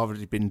will have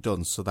already been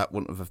done, so that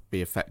wouldn't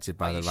be affected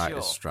by the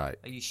writer's strike.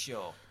 Are you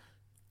sure?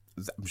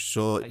 I'm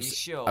sure.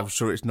 I'm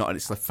sure it's not, and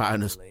it's the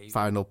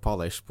final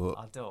polish. But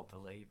I don't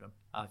believe him.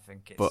 I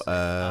think it's.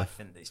 I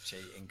think there's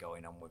cheating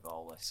going on with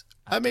all this.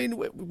 I mean,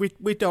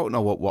 we don't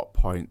know at what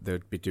point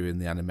they'd be doing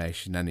the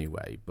animation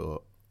anyway.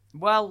 But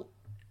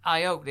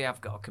I hope they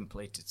have got a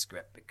completed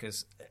script,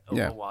 because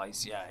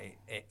otherwise,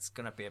 it's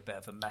going to be a bit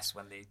of a mess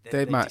when they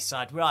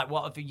decide, right,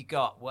 what have you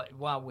got?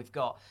 Well, we've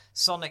got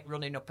Sonic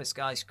running up a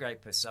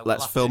skyscraper, so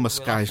let's film a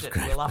skyscraper.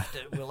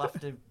 We'll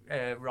have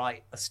to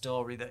write a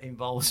story that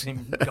involves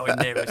him going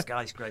near a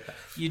skyscraper.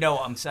 You know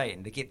what I'm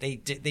saying?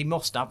 They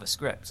must have a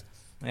script.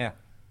 Yeah,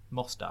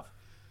 must have.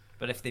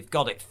 But if they've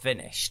got it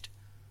finished,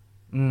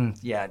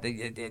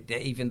 they,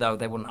 even though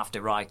they wouldn't have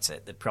to write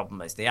it, the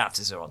problem is the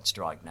actors are on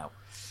strike now.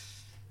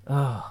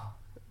 Oh,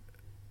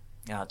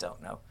 I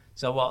don't know.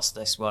 So what's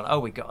this one? Oh,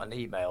 we got an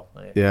email.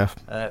 Yeah.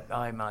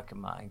 Hi, Mike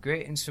and Martin.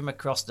 Greetings from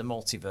across the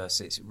multiverse.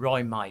 It's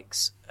Roy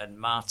Mikes and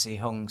Marty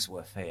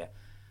Hungsworth here.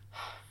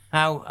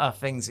 How are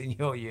things in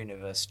your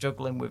universe?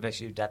 Struggling with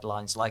issue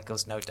deadlines like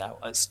us, no doubt,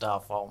 at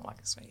Starfall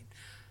magazine.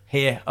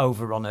 Here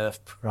over on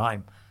Earth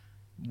Prime.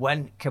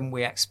 When can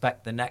we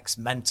expect the next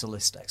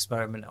mentalist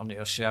experiment on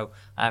your show?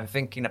 I'm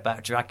thinking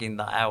about dragging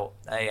that out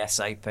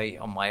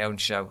ASAP on my own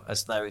show,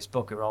 as there is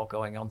bugger all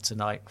going on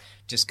tonight.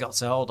 Just got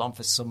to hold on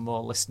for some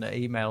more listener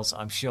emails.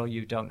 I'm sure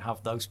you don't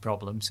have those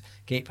problems.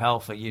 Keep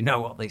healthy. You know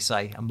what they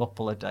say. A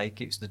mupple a day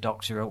keeps the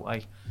doctor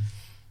away.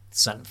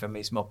 Sent from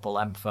his mupple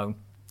M phone.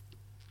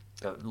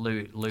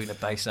 Lunar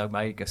Base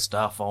Omega,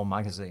 Starfall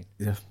magazine.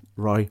 Yeah,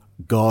 Roy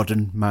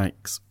Gordon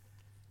Mikes.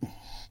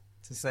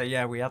 To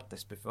say, we had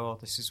this before.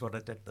 This is what I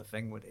did the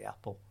thing with the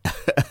apple.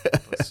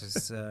 This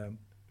is,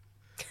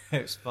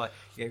 it was fine.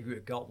 Yeah, we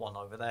got one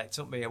over there. It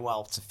took me a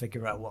while to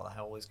figure out what the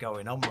hell was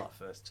going on that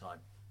first time.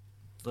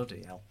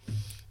 Bloody hell.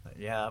 But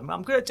yeah,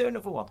 I'm going to do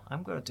another one.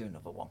 I've got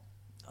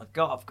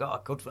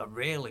a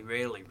really,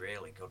 really,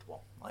 really good one.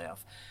 I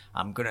have.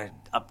 I'm gonna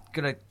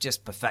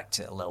just perfect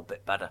it a little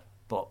bit better.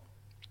 But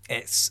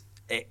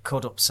it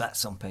could upset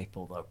some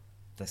people though.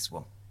 This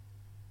one.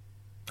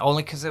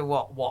 Only because of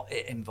what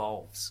it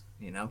involves,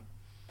 you know.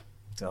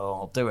 So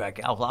I'll do it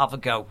again. I'll have a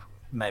go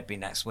maybe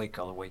next week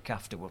or the week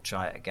after. We'll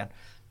try it again.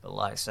 But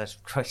like I said,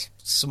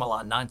 something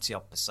like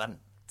 90%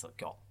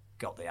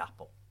 got the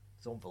apple.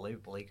 It's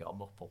unbelievable. He got a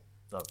mupple.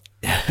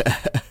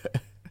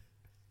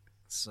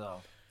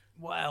 So,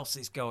 what else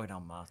is going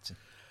on, Martin?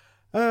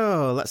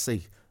 Oh, let's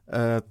see.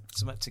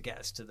 Something to get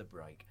us to the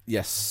break.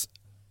 Yes.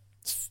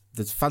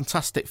 The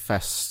Fantastic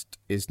Fest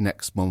is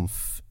next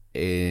month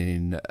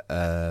in...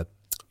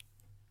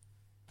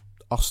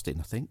 Austin,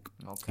 I think,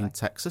 in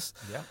Texas.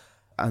 Yeah.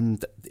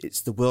 And it's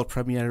the world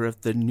premiere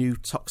of the new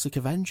Toxic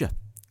Avenger.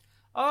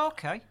 Oh,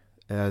 okay.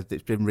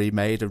 It's been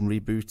remade and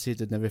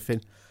rebooted and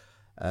everything.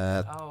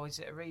 Is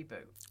it a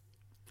reboot?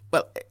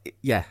 Well,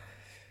 yeah.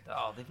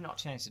 Oh, they've not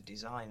changed the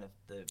design of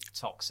the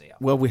Toxie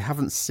yet. Well, we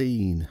haven't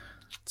seen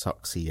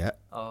Toxie yet.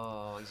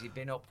 Oh, has it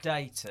been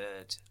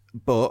updated?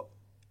 But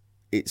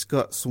it's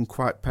got some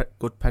quite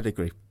good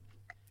pedigree.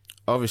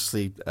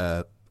 Obviously,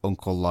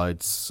 Uncle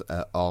Lloyd's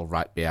all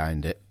right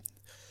behind it.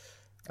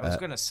 I was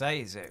going to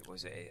say, is it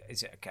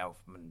a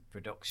Kaufman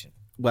production?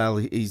 Well,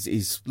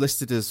 he's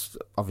listed as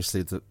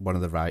obviously one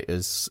of the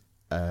writers,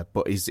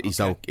 but he's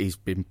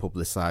been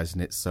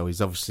publicising it, so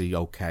he's obviously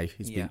okay.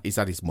 He's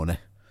had his money.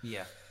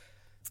 Yeah.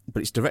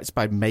 But it's directed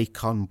by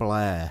Macon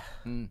Blair,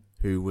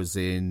 who was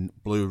in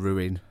Blue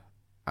Ruin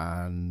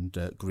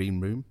and Green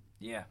Room.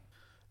 Yeah.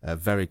 A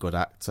very good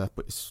actor,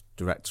 but he's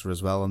director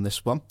as well on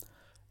this one.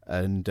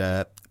 And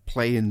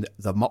playing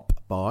the mop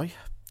boy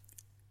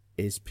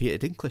is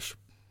Peter Dinklage.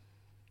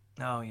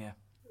 Oh, yeah.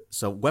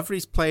 So whether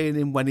he's playing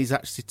him when he's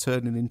actually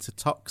turning into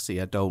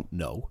Toxie, I don't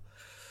know.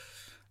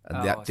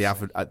 And they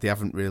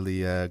haven't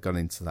really gone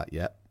into that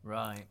yet.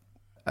 Right.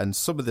 And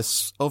some of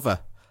the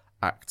other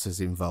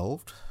actors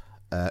involved,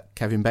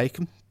 Kevin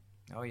Bacon.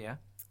 Oh, yeah.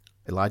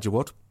 Elijah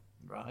Wood.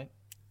 Right.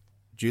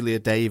 Julia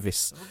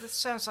Davis. Well, this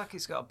sounds like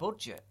it's got a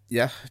budget.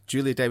 Yeah,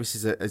 Julia Davis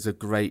is a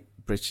great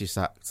British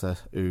actor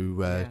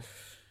who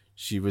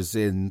she was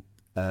in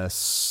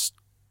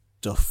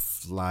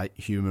stuff like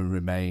Human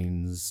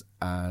Remains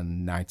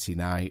and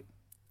 99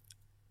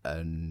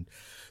 and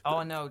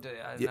I know.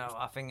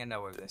 I think I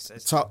know who this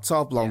is.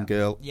 Tall blonde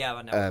girl. Yeah,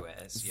 I know who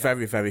it is. Yeah.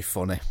 Very, very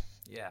funny.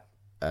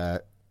 Yeah.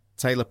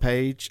 Taylor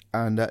Page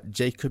and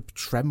Jacob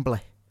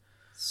Tremblay.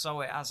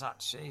 So it has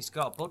actually. It's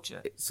got a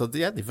budget. So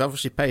they've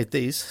obviously paid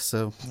these.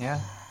 So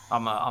yeah,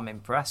 I'm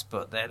impressed.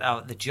 But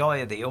the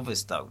joy of the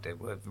others though, they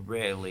were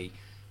really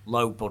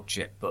low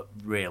budget but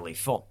really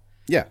fun.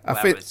 Yeah, I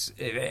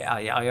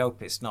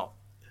hope it's not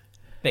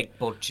big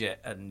budget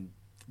and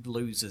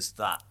loses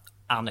that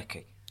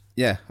anarchy.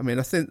 Yeah, I mean,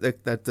 I think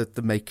they're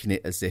making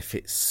it as if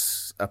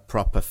it's a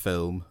proper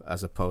film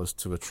as opposed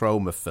to a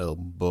trauma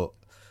film, but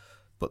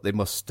they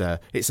must.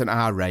 It's an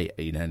R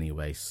rating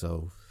anyway,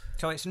 so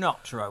it's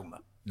not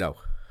trauma. No.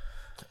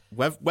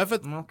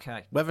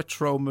 Whether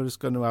trauma is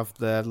going to have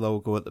their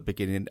logo at the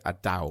beginning, I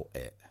doubt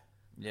it.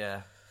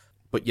 Yeah.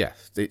 But yeah,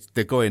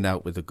 they're going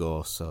out with a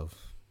go, so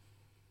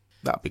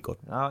that'd be good.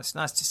 Oh, it's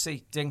nice to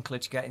see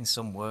Dinklage getting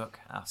some work.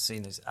 I've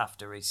seen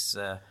after he's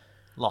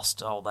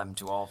lost all them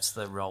dwarves,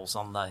 the roles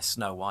on the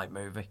Snow White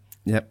movie.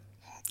 Yep.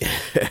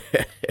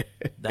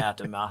 They had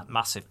a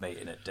massive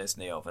meeting at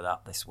Disney over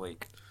that this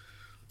week.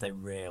 They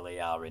really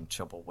are in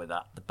trouble with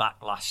that. The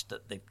backlash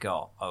that they've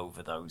got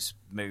over those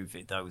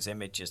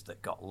images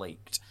that got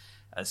leaked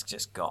has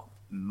just got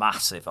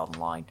massive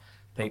online.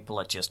 People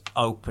are just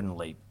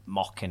openly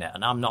mocking it.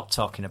 And I'm not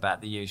talking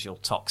about the usual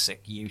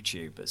toxic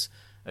YouTubers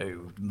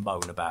who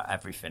moan about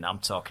everything. I'm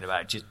talking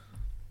about just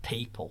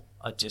people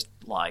are just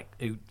like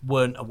who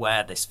weren't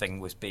aware this thing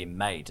was being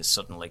made are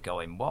suddenly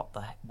going, what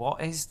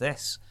is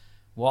this?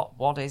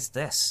 What is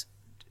this?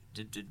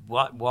 Who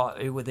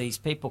are these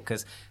people?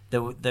 Because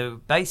they're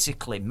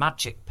basically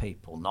magic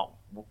people, not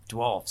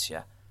dwarves.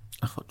 Yeah,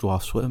 I thought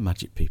dwarves were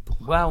magic people.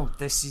 Well,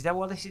 this is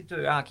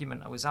the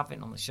argument I was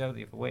having on the show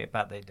the other week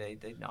about they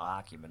not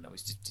argument. I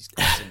was just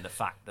discussing the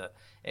fact that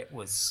it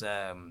was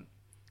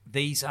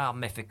these are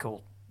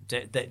mythical.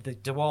 The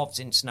dwarves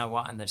in Snow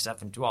White and the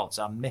Seven Dwarfs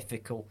are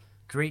mythical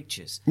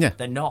creatures. Yeah,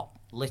 they're not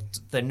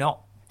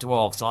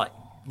dwarves like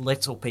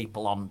little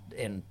people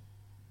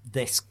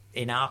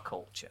in our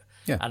culture.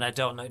 Yeah. And I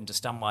don't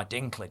understand why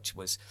Dinklage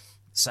was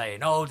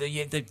saying, "Oh,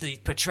 the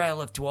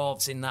portrayal of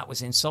dwarves in that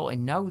was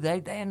insulting." No,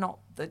 they're not.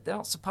 They're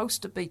not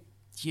supposed to be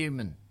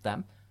human.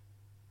 They're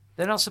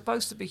not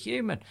supposed to be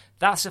human.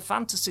 That's a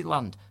fantasy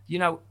land. You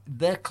know,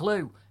 their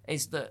clue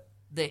is that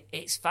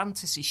it's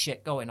fantasy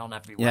shit going on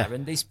everywhere,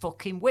 and there's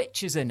fucking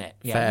witches in it.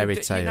 Yeah, fairy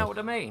tale. You know what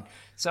I mean?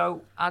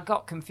 So I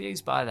got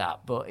confused by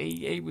that, but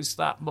he was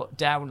that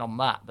down on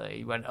that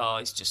he went, "Oh,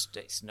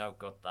 it's no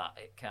good. That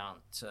it can't."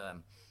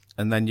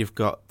 And then you've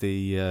got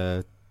the,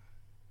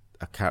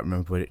 I can't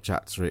remember which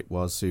actor it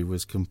was who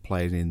was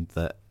complaining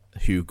that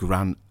Hugh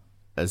Grant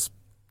has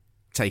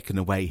taken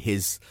away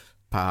his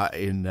part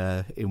in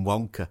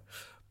Wonka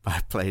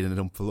by playing an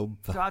Oompa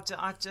Loompa.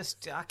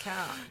 I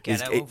can't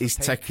get over he's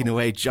taking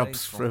away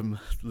jobs from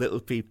little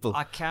people.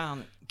 I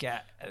can't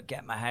get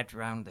my head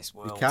around this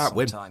world. You can't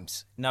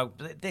sometimes. Win. No,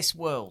 this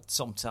world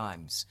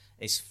sometimes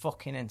is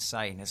fucking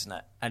insane, isn't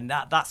it? And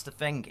that's the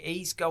thing.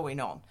 He's going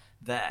on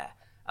there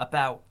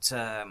about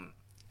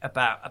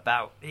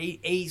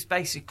he's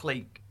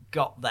basically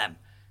got them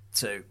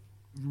to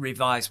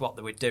revise what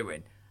they were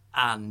doing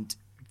and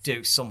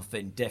do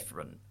something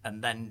different.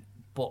 And then,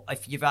 but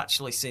if you've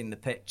actually seen the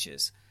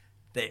pictures,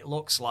 it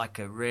looks like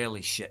a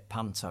really shit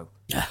panto.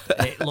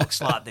 It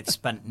looks like they've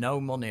spent no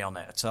money on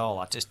it at all.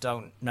 I just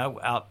don't know.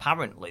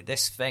 Apparently,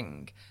 this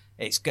thing,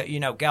 it's got,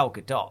 Gal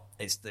Gadot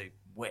is the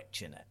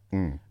witch in it,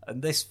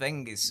 and this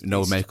thing is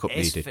makeup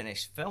needed.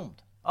 Finished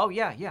filmed. Oh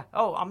yeah.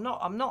 Oh, I'm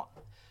not.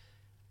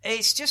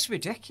 It's just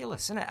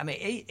ridiculous, isn't it? I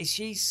mean,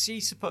 she's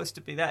supposed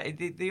to be there.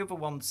 The other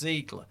one's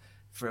Ziegler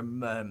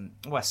from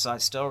West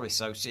Side Story.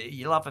 So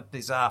you'll have a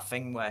bizarre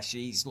thing where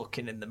she's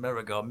looking in the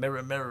mirror, going,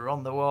 "Mirror, mirror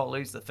on the wall,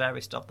 who's the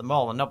fairest of them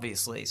all?" And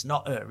obviously, it's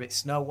not her; it's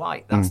Snow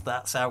White.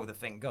 That's how the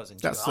thing goes. And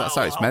that's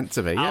how it's meant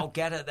to be. Yeah. I'll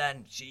get her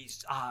then.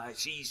 She's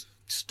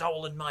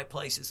stolen my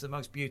place as the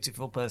most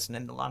beautiful person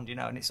in the land,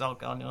 And it's all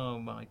gone. Oh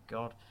my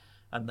God.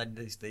 And then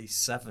there's these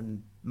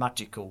 7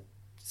 magical...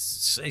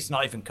 It's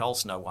not even called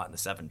Snow White and the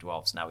 7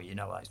 Dwarfs now, you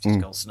know, it's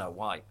just called Snow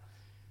White.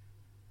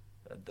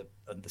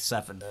 And the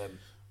 7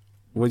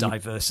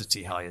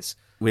 diversity hires.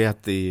 We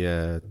had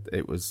the...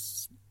 it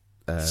was...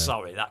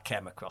 Sorry, that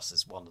came across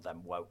as one of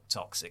them woke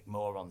toxic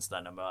morons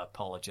then. I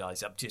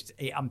apologise.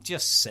 I'm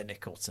just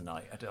cynical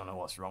tonight. I don't know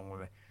what's wrong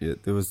with me. Yeah,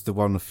 there was the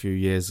one a few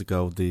years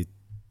ago,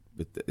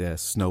 with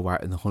Snow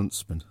White and the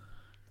Huntsman.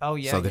 Oh,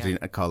 yeah. So they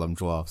didn't call them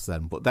dwarfs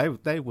then, but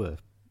they were.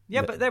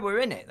 Yeah, but they were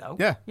in it, though.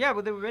 Yeah. Yeah,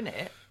 well, they were in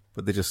it.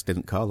 But they just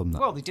didn't call them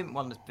that. Well, they didn't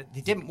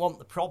want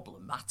the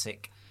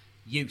problematic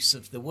use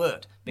of the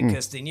word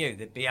because they knew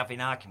they'd be having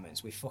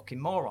arguments with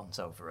fucking morons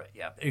over it,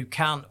 who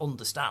can't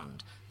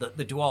understand that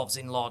the dwarves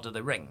in Lord of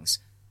the Rings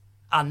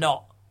are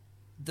not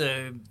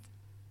the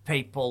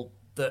people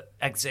that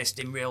exist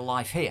in real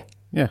life here.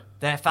 Yeah.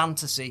 They're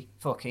fantasy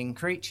fucking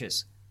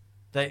creatures.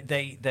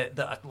 They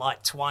are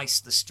like twice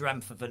the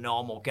strength of a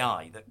normal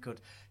guy that could,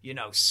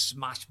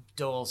 smash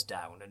doors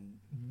down and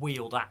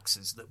wield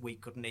axes that we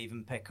couldn't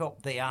even pick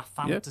up. They are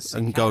fantasy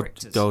and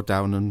characters. go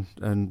down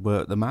and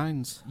work the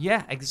mines.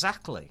 Yeah,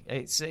 exactly.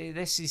 It's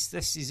this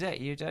is it.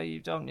 You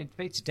don't need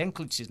Peter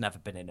Dinklage has never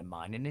been in a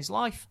mine in his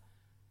life.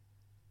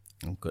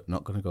 I'm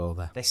not going to go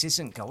there. This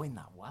isn't going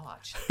that well,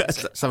 actually.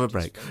 Let's have a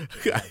break.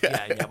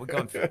 Yeah, we're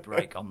going for a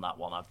break on that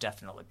one. I've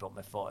definitely put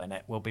my foot in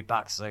it. We'll be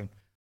back soon.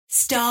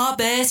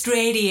 Starburst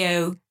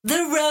Radio,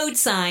 the road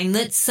sign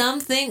that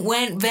something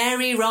went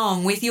very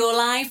wrong with your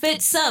life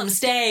at some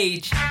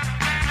stage.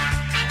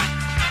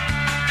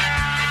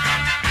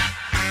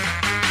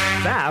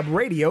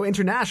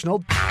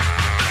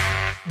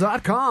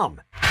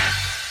 FabRadioInternational.com.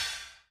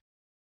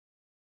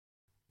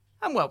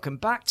 And welcome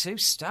back to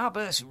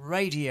Starburst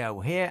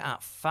Radio here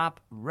at Fab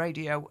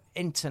Radio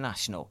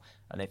International.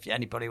 And if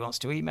anybody wants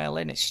to email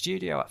in, it's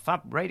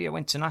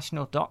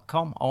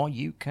studio@fabradiointernational.com, or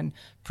you can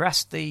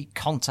press the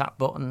contact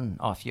button,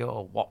 or if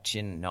you're if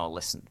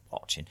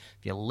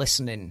you're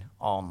listening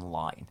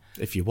online.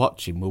 If you're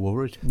watching, we're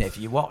worried. If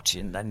you're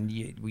watching, then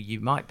you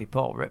might be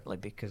Paul Ripley,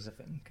 because I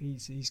think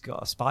he's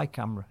got a spy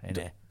camera in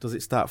here. Does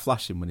it start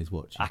flashing when he's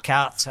watching? I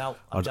can't tell.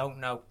 I don't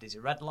know. There's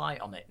a red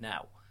light on it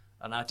now,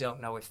 and I don't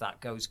know if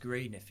that goes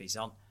green if he's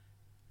on.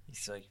 You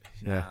see,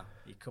 yeah,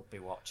 he could be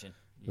watching.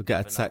 We'll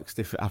get a text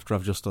after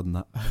I've just done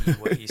that.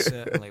 You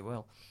certainly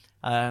will.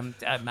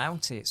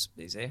 Mounty is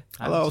here.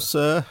 Hello,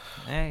 sir.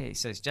 Hey, he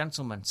says,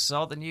 gentlemen,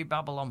 saw the new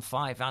Babylon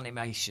 5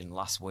 animation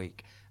last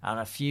week, and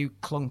a few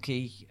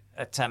clunky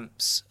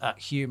attempts at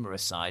humour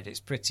aside, it's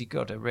pretty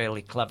good. A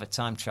really clever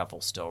time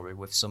travel story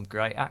with some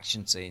great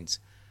action scenes.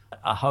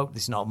 I hope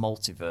there's not a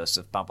multiverse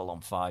of Babylon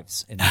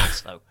 5s in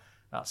this, though.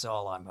 That's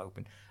all I'm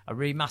hoping. A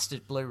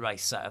remastered Blu-ray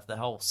set of the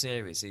whole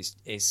series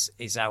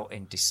is out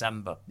in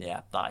December.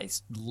 Yeah, that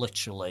is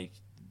literally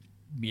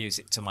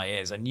music to my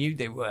ears. I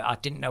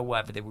didn't know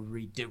whether they were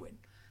redoing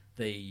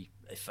the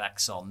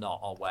effects or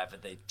not, or whether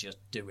they're just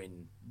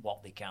doing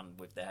what they can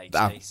with the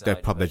HD side. They're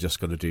probably just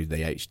going to do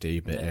the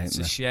HD bit, ain't they? It's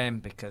a shame,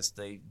 because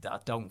I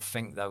don't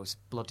think those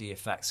bloody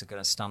effects are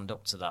going to stand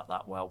up to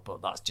that well,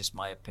 but that's just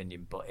my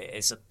opinion. But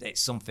it's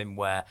something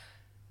where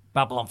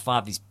Babylon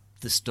 5 is...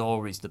 The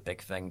story's the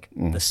big thing.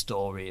 The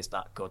story is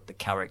that good. The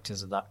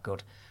characters are that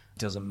good. It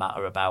doesn't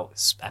matter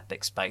about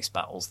epic space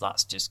battles.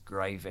 That's just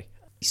gravy.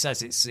 He says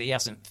he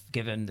hasn't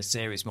given the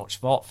series much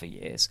thought for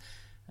years,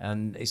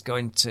 and is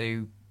going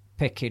to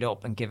pick it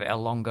up and give it a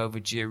long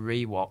overdue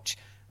rewatch.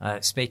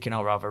 Speaking,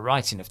 or rather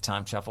writing, of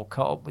time travel,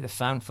 caught up with a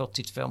found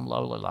footage film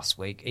Lola last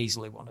week.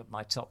 Easily one of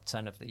my top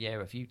 10 of the year.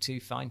 Have you two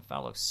fine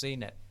fellows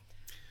seen it?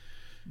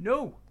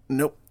 No.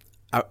 Nope.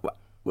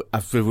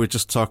 We were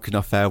just talking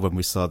off air when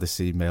we saw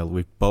this email.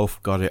 We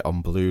both got it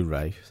on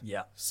Blu-ray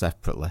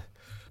separately,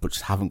 but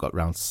just haven't got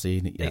round to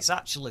seeing it yet. It's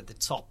actually the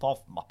top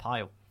of my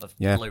pile of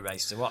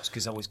Blu-rays to watch,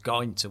 because I was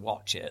going to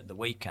watch it at the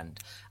weekend,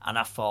 and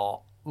I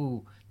thought,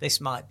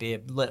 this might be a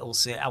little...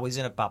 I was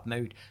in a bad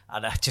mood,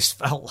 and I just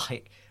felt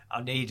like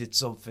I needed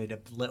something a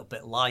little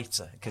bit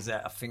lighter, because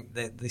I think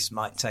that this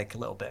might take a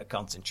little bit of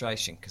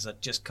concentration, because I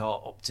just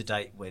caught up to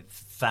date with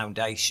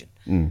Foundation,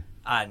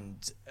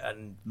 and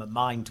my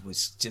mind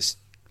was just...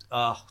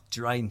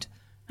 drained.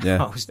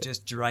 Yeah. I was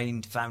just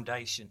drained.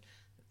 Foundation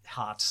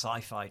hard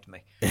sci-fi'd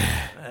me.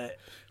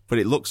 But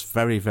it looks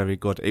very, very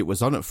good. It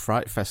was on at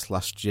Fright Fest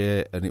last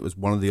year, and it was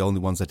one of the only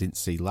ones I didn't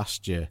see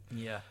last year.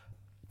 Yeah.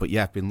 But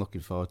yeah, I've been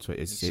looking forward to it.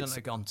 You shouldn't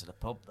have gone to the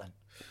pub then.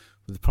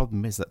 But the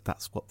problem is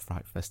that's what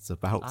Fright Fest's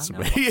about to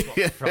me. That's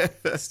what Fright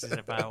Fest is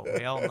about.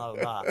 We all know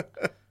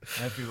that.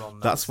 Everyone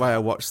knows That's why I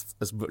watched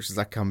as much as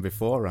I can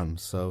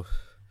beforehand, so...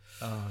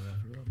 Oh,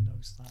 everyone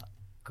knows that.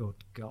 Good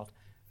God.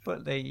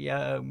 But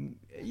I'm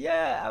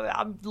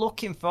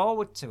looking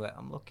forward to it.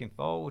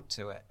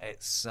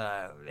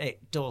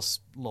 It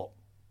does look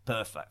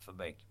perfect for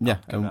me. Yeah,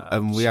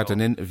 and we had an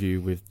interview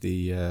with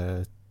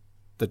the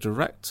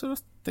director, I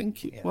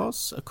think it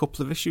was, a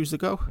couple of issues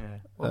ago. Yeah.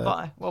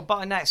 Well,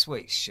 by next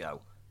week's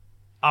show,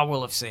 I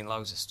will have seen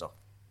loads of stuff,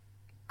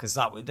 because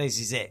this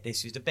is it.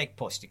 This was the big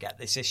push to get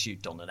this issue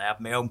done, and I have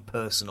my own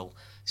personal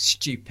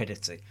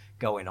stupidity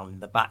going on in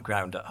the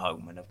background at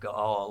home, and I've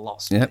got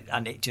lots,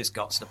 and it just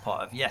got to the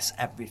point of yes,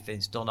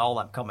 everything's done. All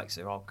them comics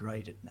are all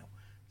graded now.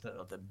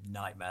 The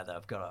nightmare that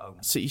I've got at home.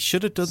 So you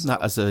should have done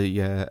that as a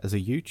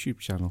YouTube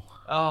channel.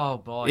 Oh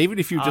boy! Even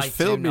if you're just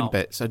filming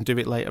bits and do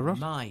it later on.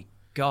 My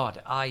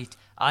God, I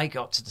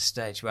got to the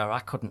stage where I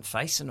couldn't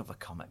face another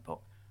comic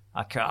book.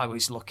 I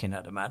was looking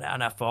at them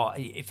and I thought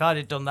if I'd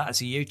have done that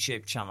as a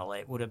YouTube channel,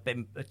 it would have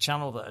been a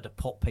channel that would have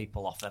put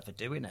people off ever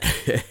doing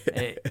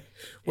it.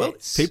 Well,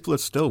 people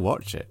would still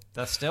watch it.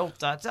 They're still,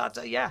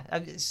 yeah.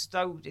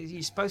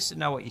 You're supposed to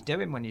know what you're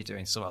doing when you're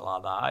doing something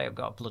like that. I have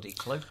got a bloody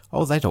clue.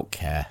 Oh, they don't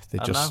care. They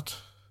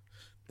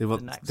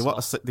want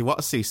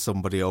to see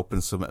somebody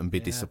open something and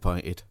be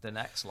disappointed. The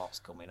next lot's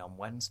coming on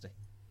Wednesday.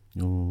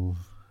 Oh.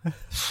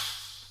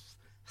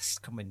 It's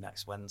coming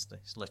next Wednesday.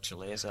 It's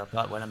literally is.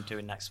 When I'm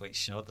doing next week's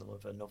show, there'll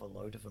have another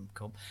load of them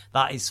come.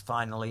 That is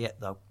finally it,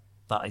 though.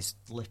 That is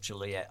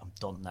literally it. I'm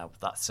done now.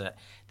 That's it.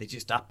 They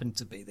just happened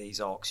to be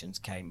these auctions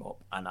came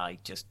up, and I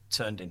just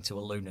turned into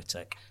a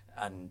lunatic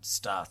and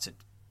started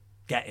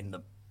getting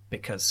them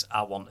because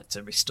I wanted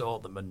to restore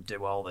them and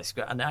do all this.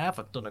 And I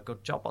have done a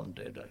good job on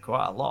doing it,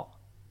 quite a lot,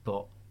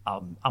 but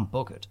I'm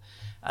buggered.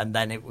 And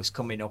then it was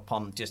coming up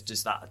on, just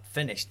as that had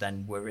finished,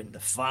 then we're in the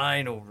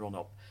final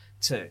run-up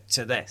to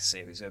this.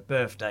 It was her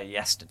birthday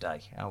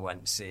yesterday. I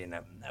went seeing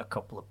a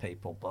couple of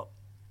people, but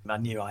I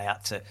knew I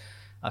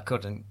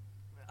couldn't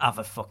have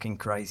a fucking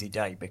crazy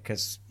day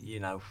because,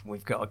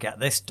 we've got to get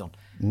this done.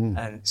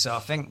 And so I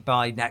think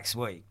by next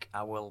week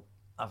I will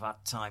have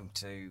had time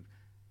to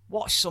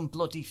watch some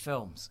bloody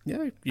films.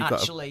 Yeah,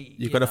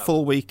 you've got a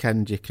full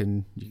weekend. You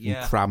can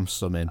cram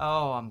some in.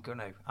 Oh, I'm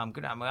gonna. I'm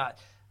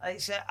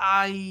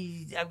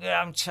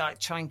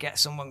try and get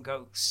someone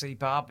go see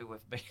Barbie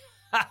with me.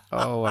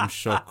 Oh, I'm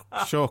sure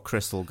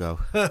Chris will go.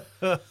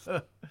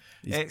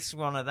 It's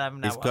one of them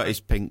now. He's got his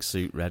pink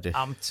suit ready.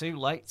 I'm too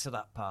late to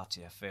that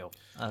party, I feel.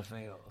 Now,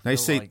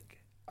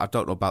 I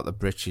don't know about the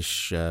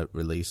British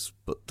release,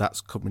 but that's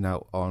coming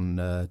out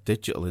on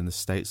digital in the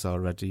States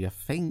already, I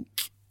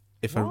think.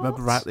 If I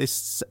remember rightly, it's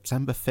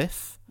September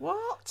 5th.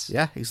 What?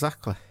 Yeah,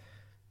 exactly.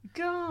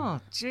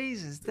 God,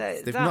 Jesus.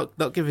 They've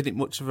not given it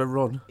much of a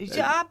run.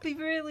 I'd be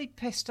really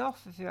pissed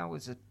off if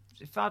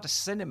I had a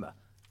cinema.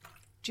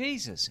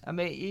 Jesus, I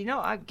mean,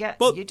 I get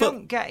you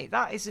don't get it.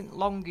 That isn't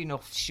long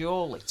enough,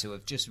 surely, to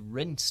have just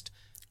rinsed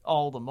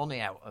all the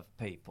money out of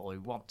people who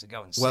want to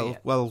go and see it.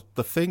 Well,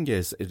 the thing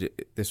is,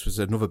 this was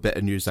another bit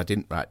of news I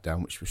didn't write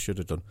down, which we should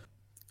have done.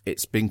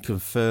 It's been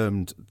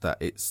confirmed that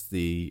it's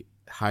the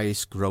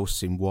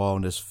highest-grossing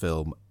Warner's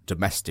film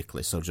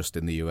domestically, so just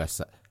in the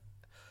US,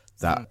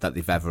 that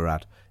they've ever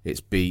had.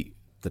 It's beat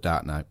The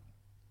Dark Knight.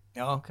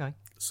 Oh, okay.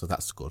 So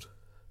that's good.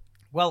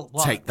 Well,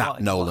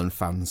 Nolan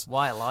fans.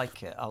 Why I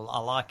like it? I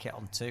like it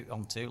on two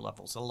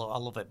levels. I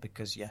love it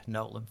because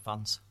Nolan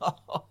fans.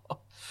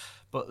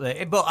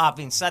 But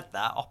having said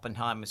that,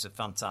 Oppenheimer's a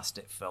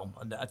fantastic film,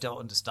 and I don't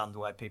understand the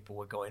way people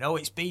were going. Oh,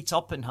 it's beat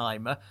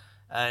Oppenheimer,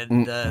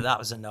 and that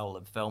was a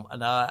Nolan film,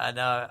 and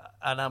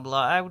I'm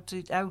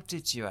like, how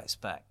did you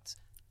expect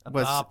a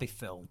Barbie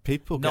film?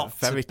 People get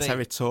very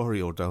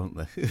territorial, don't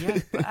they? Yeah,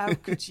 but how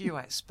could you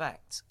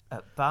expect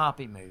a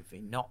Barbie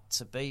movie not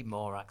to be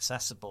more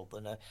accessible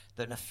than a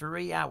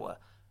 3-hour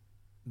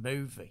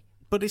movie?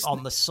 But it's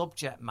on the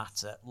subject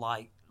matter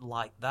like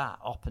that,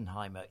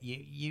 Oppenheimer.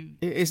 It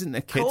isn't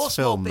a kids'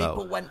 film, though.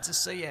 People went to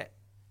see it.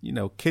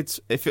 Kids.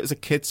 If it was a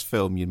kids'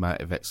 film, you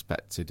might have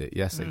expected it.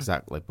 Yes,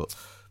 exactly. But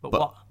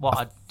what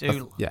I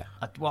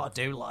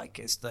do like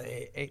is that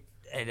it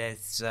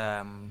is.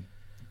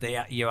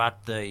 You had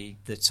the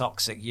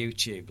toxic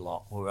YouTube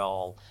lot who were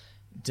all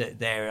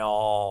they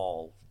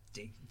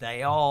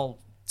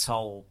all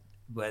told,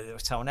 where they were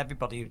telling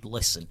everybody who'd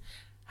listen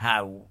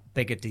how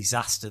big a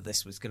disaster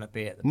this was going to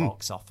be at the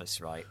box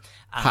office, right?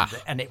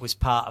 And it was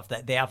part of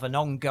that. They have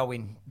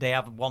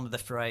one of the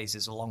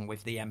phrases along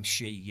with the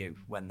MCU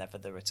whenever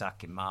they're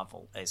attacking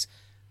Marvel is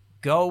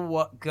go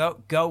woke,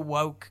 go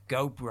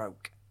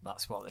broke.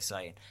 That's what they're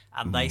saying.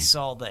 And they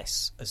saw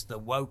this as the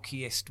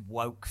wokeiest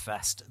woke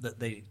fest that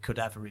they could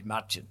ever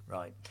imagine,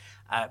 right?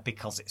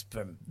 Because it's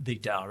from the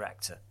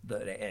director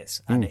that it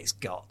is. And it's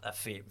got a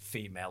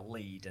female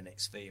lead and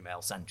it's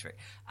female-centric.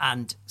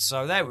 And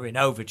so they were in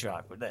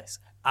overdrive with this.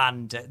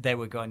 And they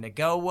were going to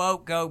go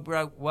woke, go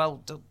broke.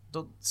 Well,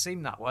 doesn't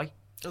seem that way,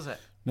 does it?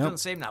 Nope. Doesn't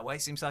seem that way.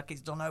 It seems like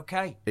it's done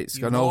okay. It's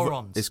gone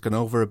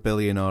over $1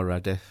 billion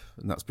already.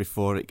 And that's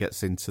before it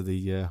gets into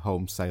the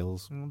home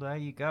sales. Well, there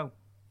you go.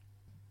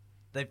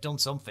 They've done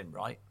something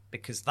right,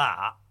 because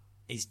that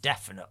is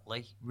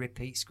definitely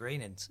repeat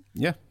screenings.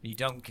 Yeah. You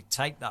don't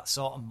take that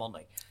sort of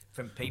money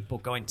from people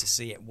going to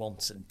see it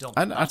once and done.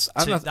 And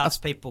that's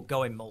people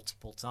going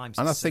multiple times.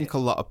 And I think a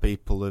lot of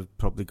people are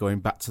probably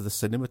going back to the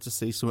cinema to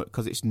see something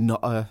because it's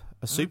not a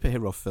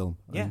superhero film.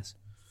 Yes,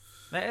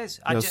 it is.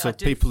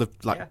 People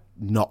have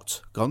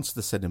not gone to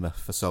the cinema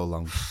for so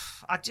long.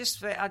 I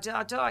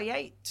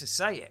hate to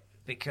say it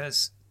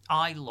because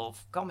I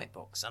love comic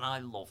books and I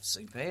love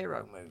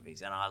superhero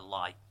movies and I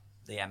like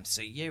the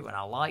MCU and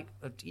I like,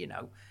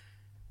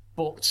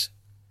 but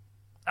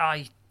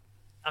I've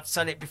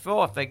said it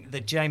before, I think the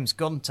James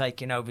Gunn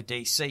taking over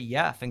DC,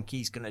 I think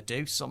he's going to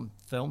do some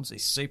films,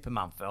 his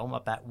Superman film. I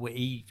bet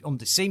he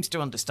seems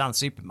to understand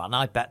Superman.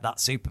 I bet that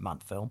Superman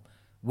film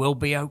will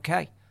be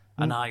okay.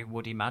 And I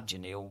would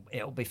imagine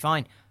it'll be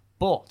fine.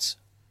 But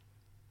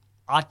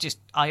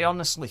I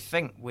honestly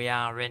think we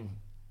are in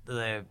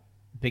the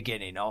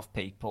beginning of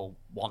people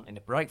wanting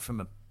a break from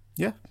them.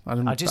 Yeah,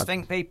 I just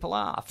think people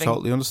are. I think,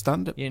 totally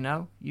understand it.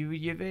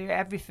 You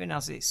everything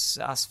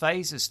has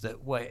phases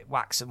that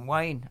wax and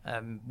wane.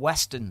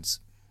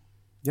 Westerns.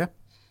 Yeah.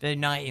 The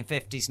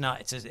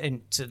 1950s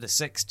into the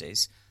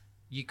 60s,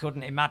 you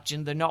couldn't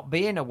imagine there not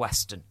being a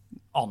Western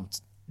on.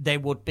 There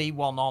would be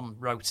one on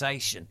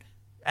rotation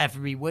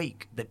every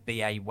week. There'd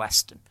be a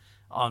Western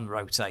on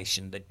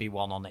rotation. There'd be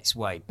one on its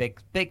way.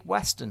 Big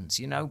Westerns,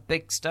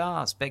 big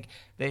stars.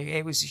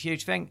 It was a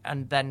huge thing.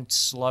 And then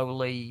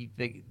slowly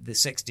the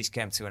 60s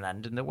came to an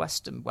end and the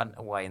Western went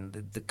away and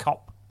the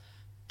cop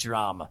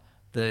drama,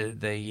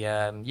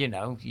 even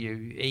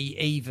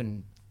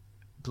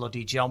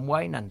bloody John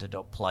Wayne ended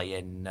up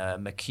playing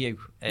McHugh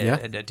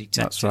in a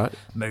detective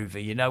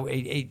movie.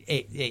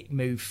 It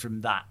moved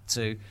from that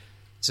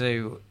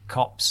to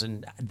cops,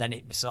 and then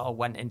it sort of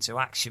went into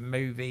action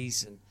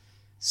movies, and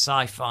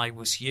sci-fi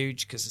was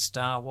huge because of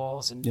Star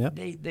Wars. And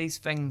these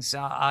things,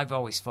 I've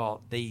always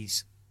thought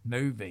these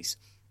movies,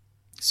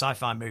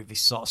 sci-fi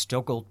movies, sort of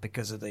struggled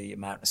because of the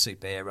amount of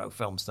superhero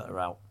films that are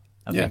out.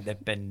 I think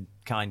they've been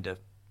kind of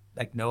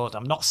ignored.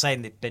 I'm not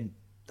saying they've been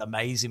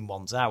amazing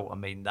ones out. I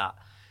mean, that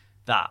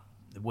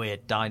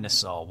weird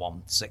dinosaur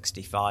one,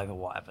 65 or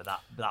whatever,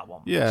 that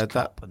one was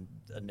crap, and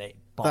it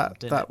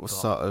bombed, that was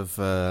sort of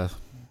a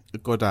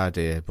good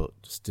idea, but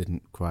just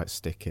didn't quite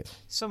stick it.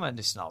 Something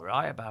just not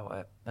right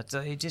about it.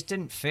 It just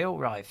didn't feel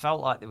right. It felt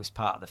like there was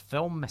part of the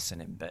film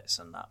missing in bits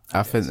and that.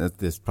 I think that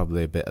there's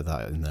probably a bit of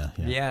that in there.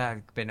 Yeah,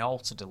 been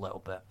altered a little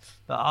bit.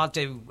 But I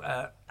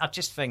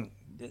just think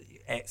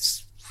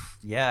it's...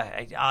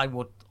 Yeah, I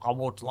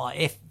would like,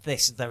 if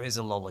there is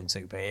a lull in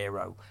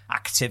superhero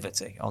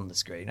activity on the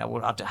screen,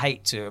 I'd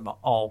hate to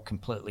all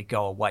completely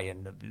go away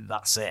and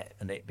that's it,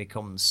 and it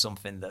becomes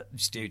something that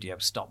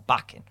studios stop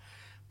backing.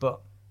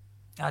 But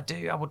I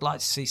would like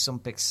to see some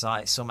epic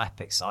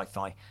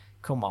sci-fi.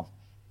 Come on,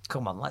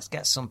 let's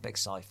get some big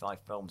sci-fi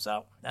films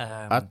out.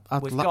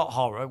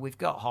 We've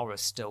got horror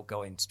still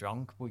going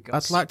strong.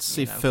 I'd like to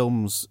see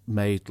films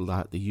made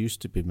like they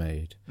used to be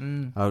made.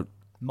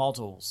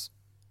 Models.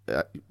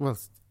 Well,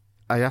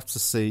 I happened to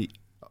see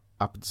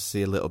a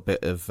little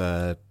bit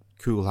of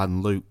Cool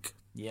Hand Luke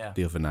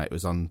the other night. It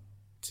was on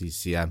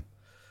TCM,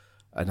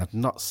 and I've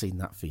not seen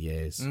that for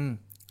years. And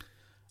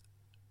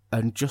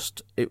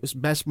it was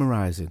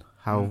mesmerising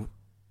how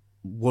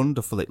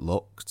wonderful it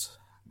looked,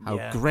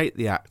 how great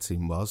the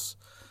acting was.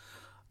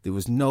 There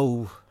was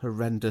no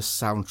horrendous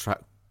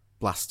soundtrack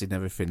blasting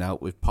everything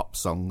out with pop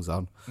songs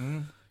on.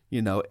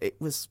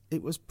 It was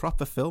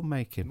proper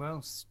filmmaking.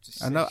 Well,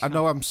 I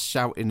know I'm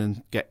shouting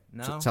and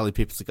telling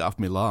people to get off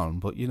my lawn,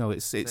 but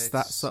it's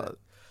that sort of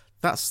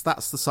that's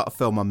the sort of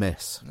film I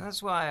miss.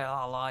 That's why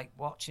I like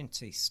watching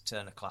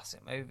Turner Classic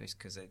Movies,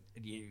 because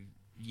you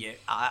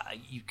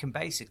can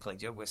basically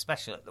do,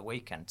 especially at the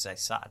weekend, say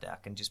Saturday, I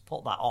can just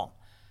put that on,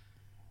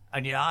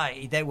 and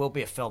there will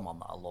be a film on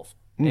that I love.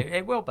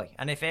 It will be,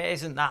 and if it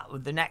isn't that,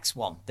 the next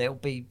one, there'll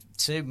be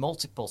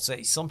multiple.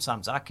 So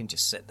sometimes I can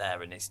just sit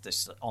there and it's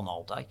just on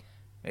all day.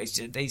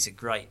 These are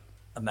great,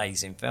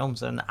 amazing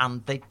films, and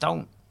they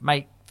don't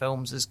make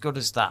films as good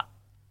as that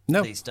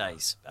these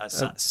days,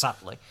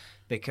 sadly,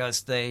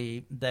 because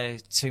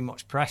there's too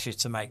much pressure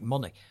to make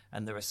money,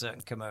 and there are certain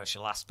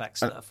commercial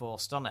aspects that are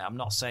forced on it. I'm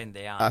not saying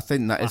they aren't. I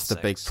think that classics. is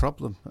the big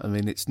problem. I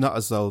mean, it's not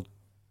as though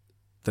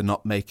they're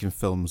not making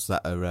films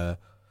that are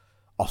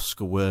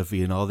Oscar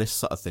worthy and all this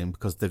sort of thing,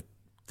 because there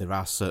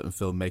are certain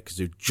filmmakers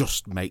who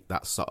just make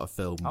that sort of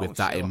film with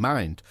that in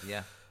mind.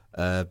 Yeah.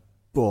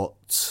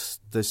 But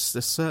there's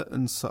a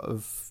certain sort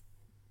of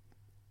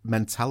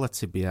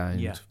mentality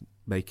behind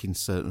making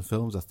certain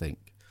films. I think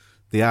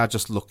they are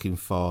just looking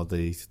for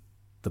the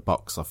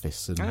box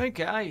office. And I think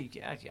that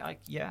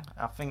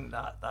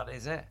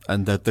is it.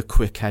 And the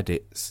quick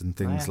edits and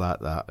things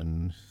like that.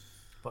 And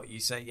but you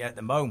say at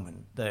the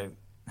moment the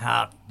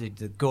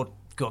good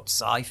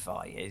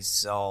sci-fi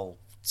is all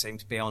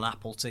seems to be on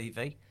Apple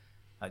TV.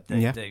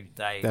 They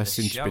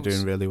seem to be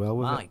doing really well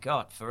with it. My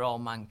God, For All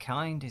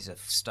Mankind is a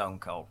stone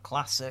cold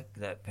classic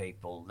that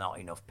not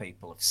enough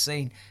people have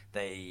seen.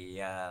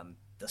 The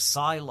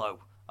Silo,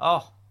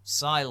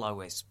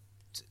 Silo is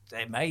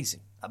amazing.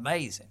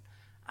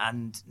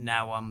 And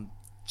now I'm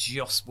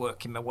just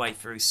working my way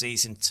through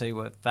season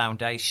 2 of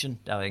Foundation.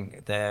 I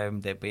think there'll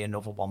be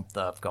another one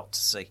that I've got to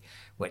see,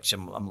 which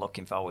I'm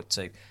looking forward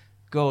to.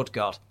 Good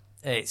God.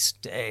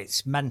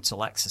 It's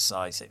mental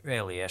exercise, it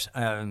really is.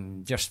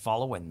 Just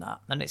following that,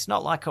 and it's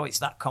not like it's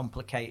that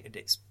complicated.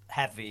 It's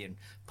heavy and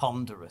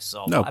ponderous.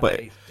 But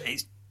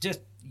it's just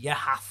you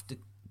have to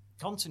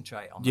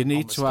concentrate on. You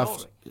need to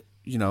have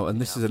you know, and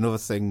this is another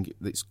thing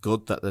that's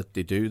good that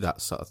they do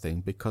that sort of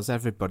thing, because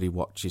everybody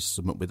watches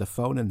something with a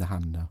phone in the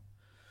hand now.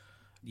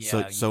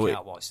 Yeah, so you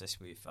can't watch this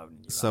with your phone in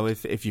your hand. So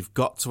if you've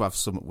got to have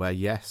something where,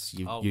 yes,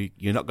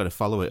 you're not going to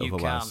follow it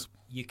otherwise.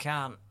 You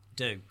can't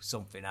do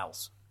something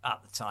else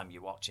at the time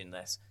you're watching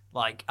this.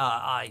 Like,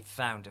 I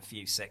found a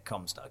few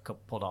sitcoms that I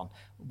could put on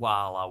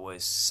while I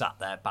was sat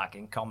there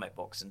bagging comic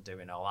books and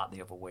doing all that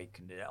the other week.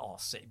 And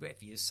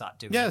if you sat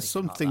doing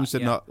some like things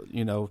that, are not,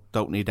 you know,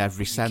 don't need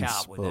every sense. You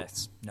can't with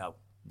this. No,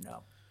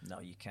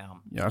 you can't.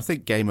 Yeah, I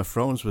think Game of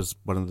Thrones was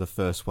one of the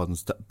first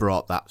ones that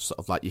brought that sort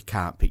of like you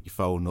can't pick your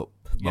phone up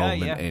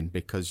moment in,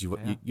 because you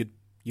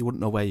wouldn't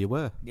know where you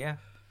were. Yeah,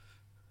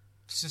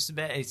 it's just a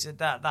bit. It's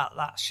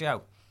that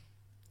show.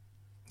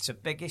 It's the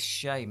biggest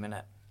shame, isn't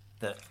it,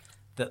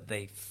 that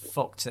they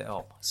fucked it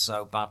up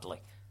so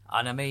badly.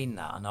 And I mean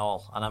that and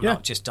all. And I'm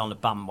not just on a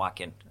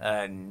bandwagon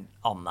on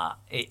that.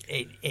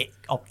 It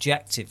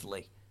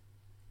objectively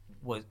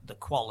was the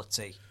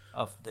quality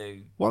of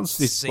the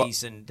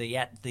season,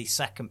 the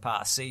second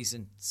part of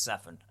season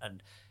 7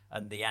 and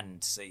the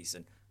end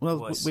season.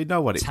 Well, we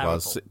know what terrible.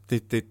 It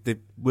was. They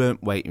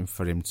weren't waiting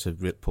for him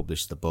to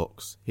publish the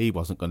books. He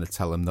wasn't going to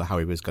tell them how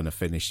he was going to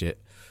finish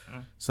it.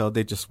 So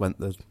they just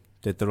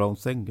did their own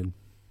thing,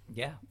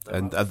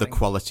 and the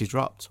quality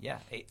dropped. Yeah,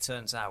 it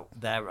turns out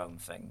their own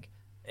thing.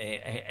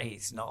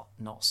 It's not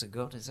so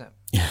good, is it?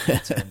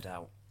 It turned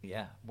out.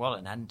 Yeah, what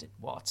an ending!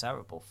 What a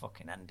terrible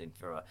fucking ending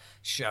for a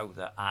show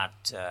that had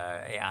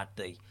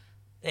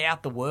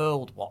the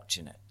world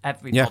watching it.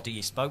 Everybody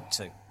you spoke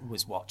to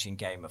was watching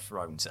Game of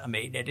Thrones. I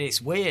mean, it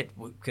is weird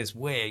because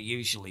we're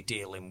usually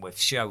dealing with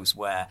shows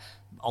where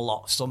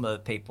some of the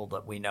people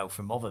that we know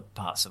from other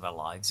parts of our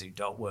lives who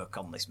don't work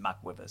on this mag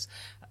with us,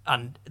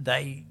 and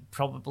they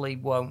probably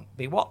won't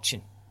be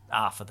watching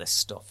half of this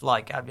stuff.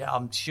 Like,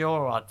 I'm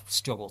sure I'd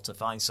struggle to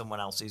find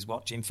someone else who's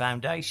watching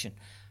Foundation,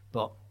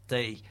 but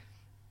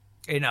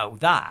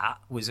that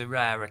was a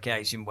rare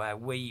occasion where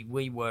we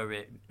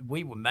were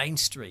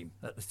mainstream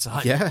at the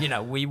time. Yeah. You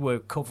know, we were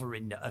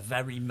covering a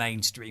very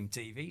mainstream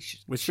TV show.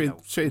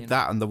 Between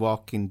that and The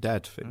Walking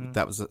Dead,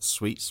 that was a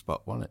sweet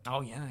spot, wasn't it? Oh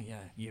yeah.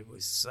 It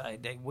was.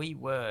 We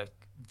were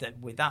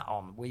with that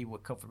on. We were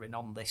covering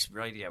on this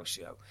radio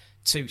show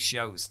 2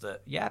 shows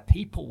that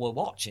people were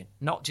watching,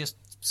 not just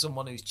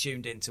someone who's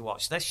tuned in to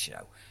watch this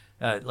show.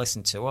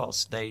 Listen to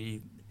us.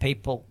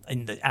 People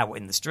out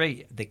in the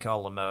street, they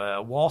call them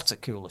a water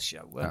cooler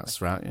show. That's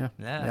right, yeah.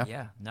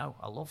 Yeah. No,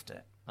 I loved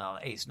it.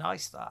 It's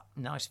nice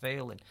nice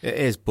feeling. It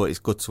is, but it's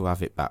good to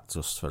have it back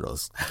just for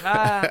us.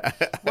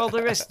 Well,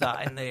 there is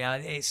that in the.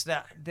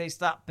 There's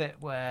that bit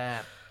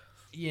where,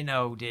 you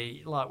know,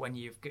 like when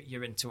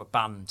you're into a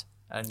band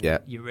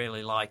and you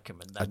really like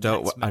them, and then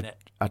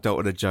I don't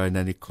want to join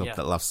any club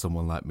that'll have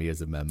someone like me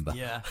as a member.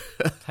 Yeah.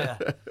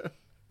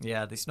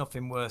 Yeah, there's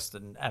nothing worse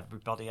than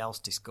everybody else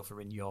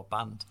discovering your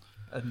band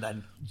and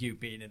then you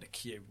being in a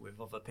queue with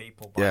other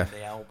people buying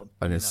the album.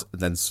 And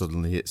then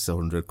suddenly it's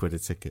 £100 a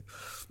ticket.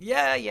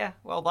 Yeah.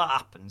 Well, that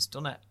happens,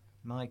 doesn't it?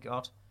 My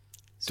God.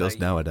 Does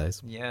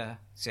nowadays. Yeah.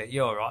 So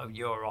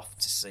you're off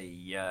to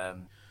see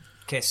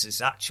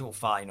Kiss's actual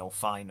final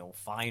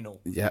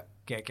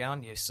gig,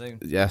 aren't you, soon?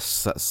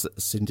 Yes,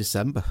 that's in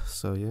December,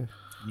 so yeah.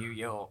 New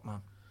York,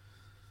 man.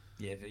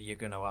 Yeah, you're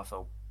going to have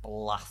a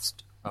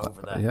blast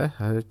over there. Yeah,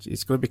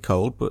 it's going to be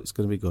cold, but it's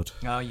going to be good.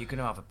 Oh, you're going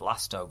to have a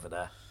blast over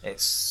there.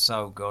 It's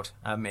so good.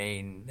 I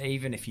mean,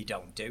 even if you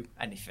don't do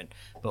anything,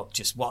 but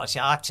just watch.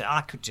 I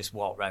could just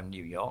walk around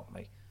New York,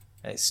 mate.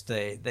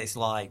 There's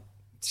like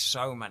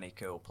so many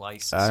cool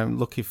places. I'm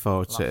looking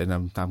forward to it,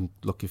 and I'm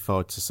looking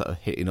forward to sort of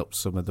hitting up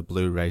some of the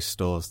Blu-ray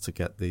stores to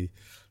get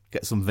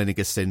some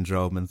Vinegar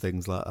Syndrome and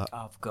things like that.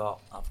 I've got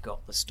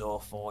the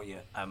store for you.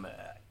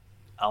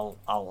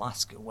 I'll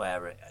ask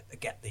where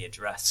get the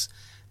address.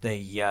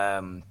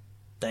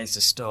 There's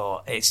a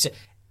store.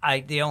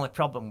 The only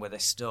problem with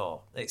this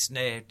store, it's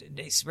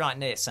right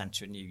near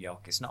centre of New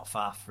York. It's not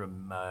far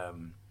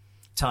from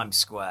Times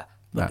Square.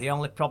 But the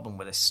only problem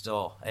with this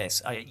store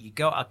is I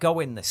go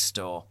in this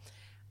store,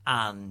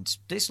 and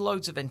there's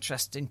loads of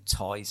interesting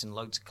toys and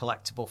loads of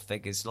collectible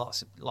figures,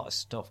 lots of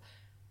stuff.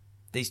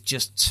 There's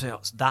just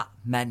that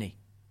many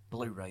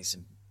Blu-rays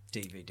and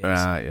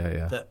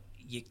DVDs that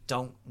you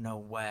don't know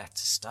where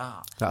to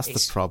start. That's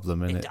the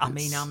problem, isn't it? I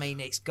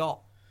mean,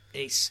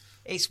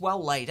 it's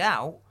well laid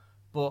out,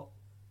 but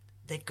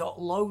they've got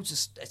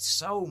it's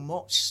so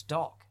much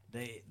stock.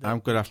 I'm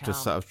going to have to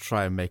sort of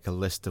try and make a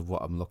list of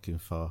what I'm looking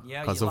for,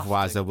 because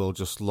otherwise I will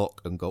just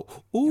look and go,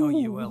 "Ooh,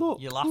 you will.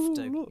 Look, you'll have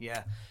to." Look.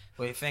 Yeah.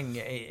 Well, the thing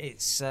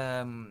it's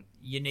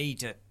you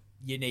need a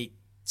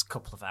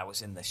couple of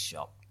hours in this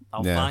shop.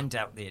 I'll find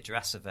out the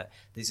address of it.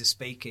 There's a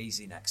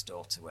speakeasy next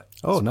door to it.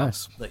 Oh,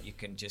 nice. That you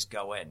can just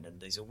go in, and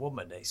there's a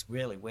woman. It's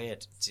really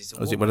weird. There's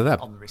is it one of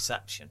them? On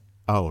reception.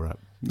 Oh, right.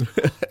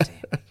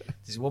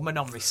 There's a woman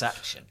on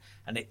reception,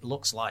 and it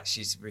looks like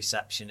she's a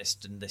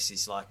receptionist, and this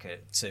is like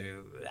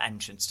to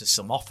entrance to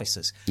some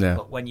offices. Yeah.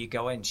 But when you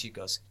go in, she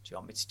goes, "Do you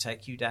want me to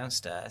take you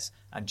downstairs?"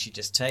 And she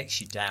just takes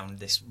you down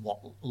this what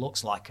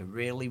looks like a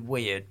really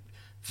weird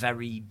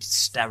very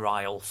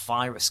sterile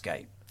fire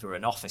escape for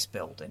an office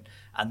building,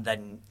 and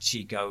then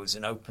she goes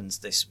and opens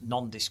this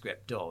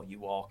nondescript door. You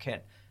walk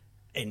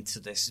into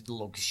this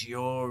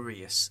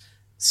luxurious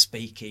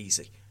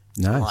speakeasy,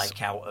 nice.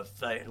 like out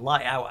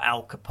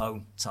Al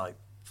Capone type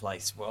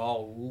place, where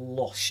all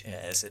lush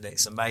it is, and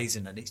it's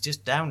amazing, and it's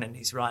just down, and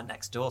it's right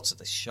next door to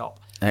this shop.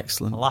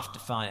 Excellent.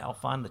 I'll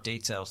find the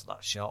details of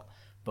that shop,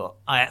 but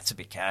I had to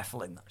be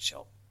careful in that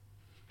shop.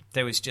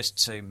 There was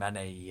just too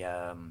many.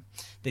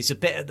 There's a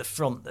bit at the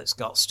front that's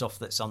got stuff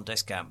that's on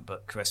discount,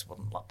 but Chris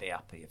wouldn't be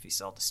happy if he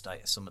saw the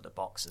state of some of the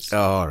boxes. Oh,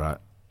 all right.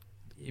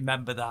 You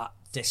remember that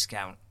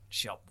discount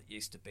shop that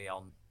used to be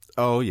on?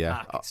 Oh yeah,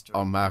 Market Street,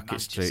 on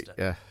Market Street.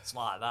 Yeah, it's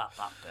like that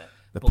bit.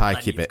 The but pikey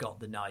then bit. You've got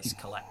the nice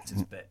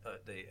collector's bit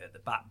at the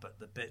back, but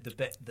the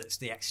bit that's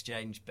the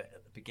exchange bit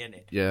at the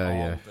beginning.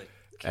 Yeah.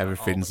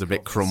 Everything's a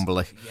bit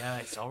crumbly. Yeah,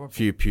 it's horrible.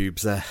 Few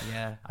pubes there.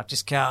 Yeah, I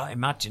just can't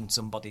imagine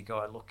somebody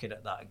going looking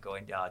at that and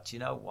going, "Yeah, do you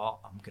know what?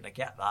 I'm going to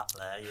get that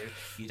there."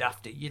 You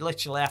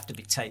literally have to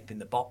be taping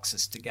the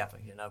boxes together,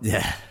 you know.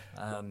 Yeah.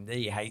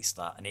 He hates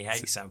that, and he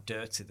hates how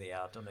dirty they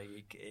are. Don't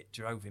he? It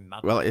drove him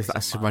mad. Well, I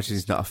imagine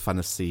he's not a fan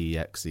of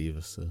CEX either.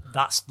 So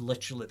that's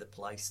literally the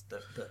place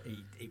that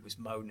he was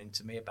moaning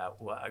to me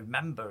about. Well, I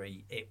remember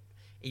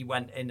he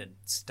went in and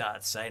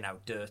started saying how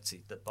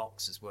dirty the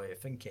boxes were. I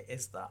think it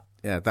is that.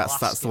 Yeah,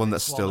 that's the one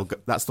that's still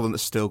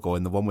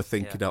going. The one we're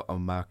thinking of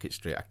on Market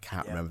Street. I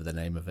can't remember the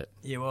name of it.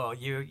 You won't.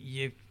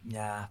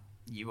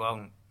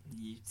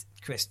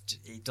 Chris,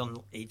 he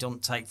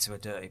don't take to a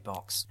dirty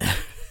box. He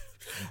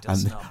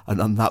does not.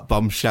 And on that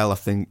bombshell, I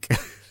think.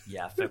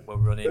 Yeah, I think we're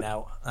running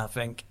out.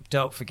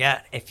 Don't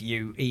forget, if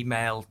you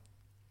email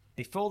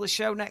before the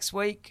show next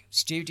week,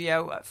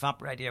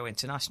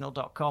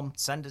 studio@fabradiointernational.com.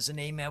 Send us an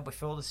email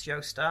before the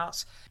show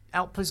starts.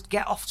 Help us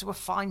get off to a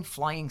fine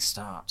flying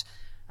start.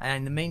 And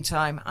in the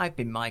meantime, I've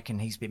been Mike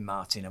and he's been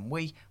Martin, and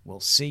we will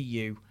see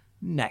you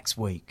next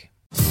week.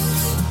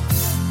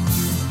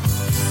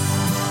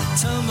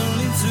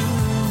 Tumbling through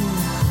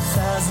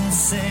 1,000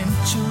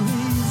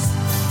 centuries,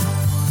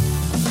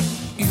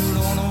 you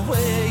don't know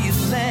where you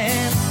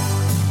land.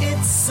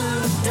 It's so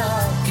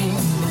dark in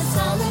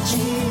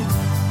mythology.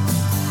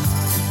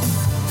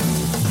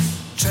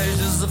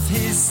 Treasures of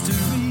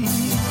history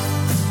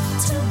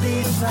to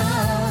be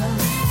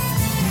found.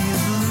 Hear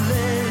the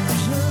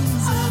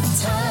legends of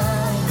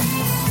time.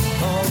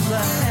 All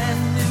the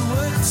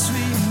handiworks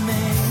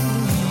remain,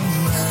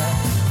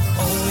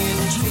 only a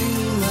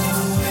dream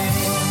away.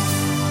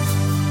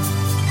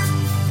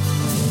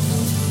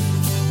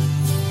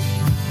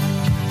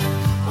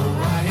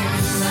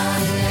 Orion,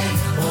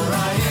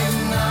 Orion,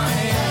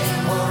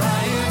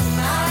 Orion,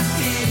 I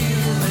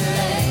feel the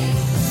lane.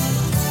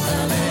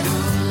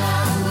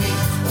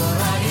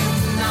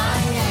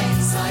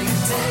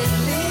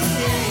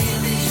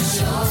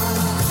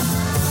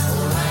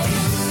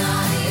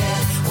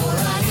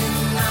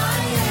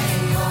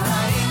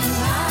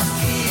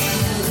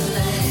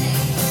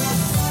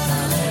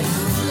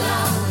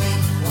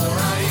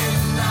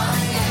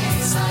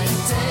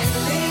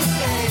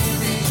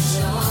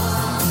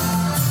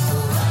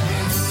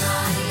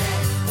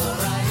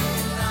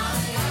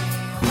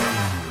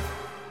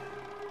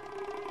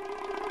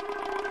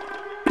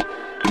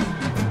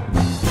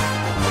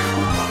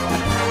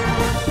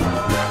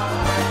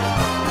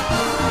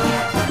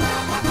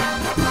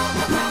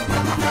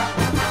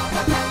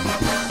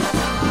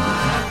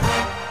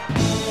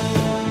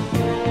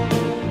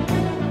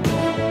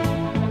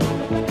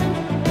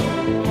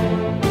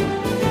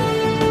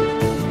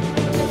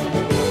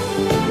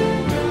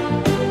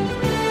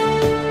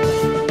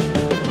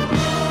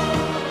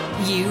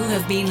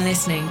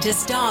 Listening to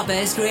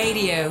Starburst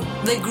Radio,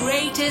 the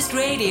greatest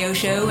radio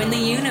show in the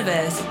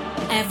universe.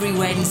 Every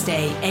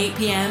Wednesday, 8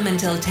 p.m.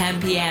 until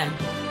 10 p.m.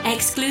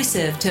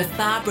 Exclusive to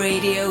Fab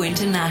Radio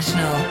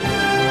International.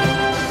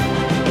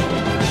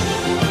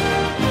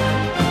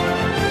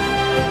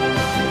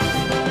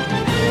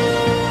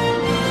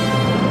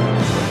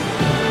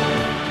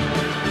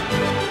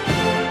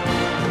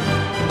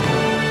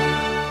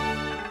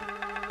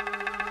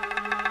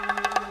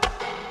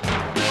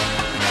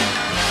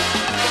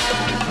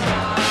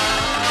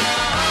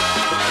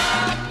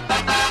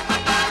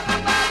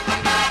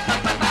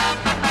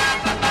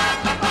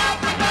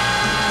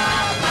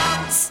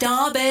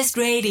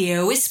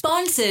 Radio is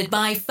sponsored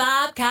by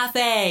Fab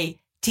Cafe,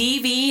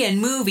 TV and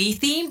movie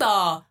theme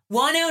bar,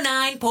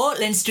 109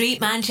 Portland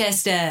Street,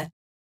 Manchester.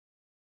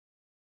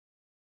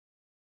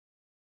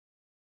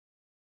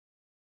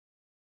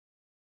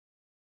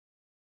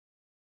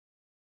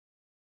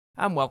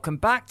 And welcome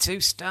back to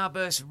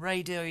Starburst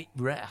Radio.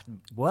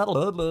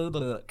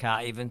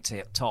 Can't even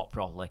talk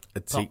properly.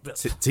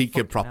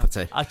 Tika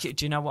property. Actually,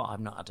 do you know what? I've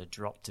not had a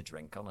drop to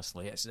drink,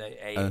 honestly. It's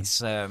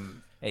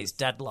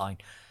deadline.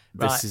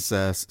 This is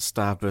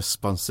Starburst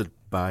sponsored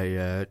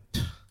by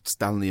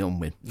Stanley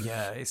Unwin.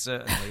 Yeah, it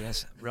certainly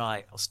is.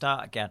 Right, I'll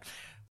start again.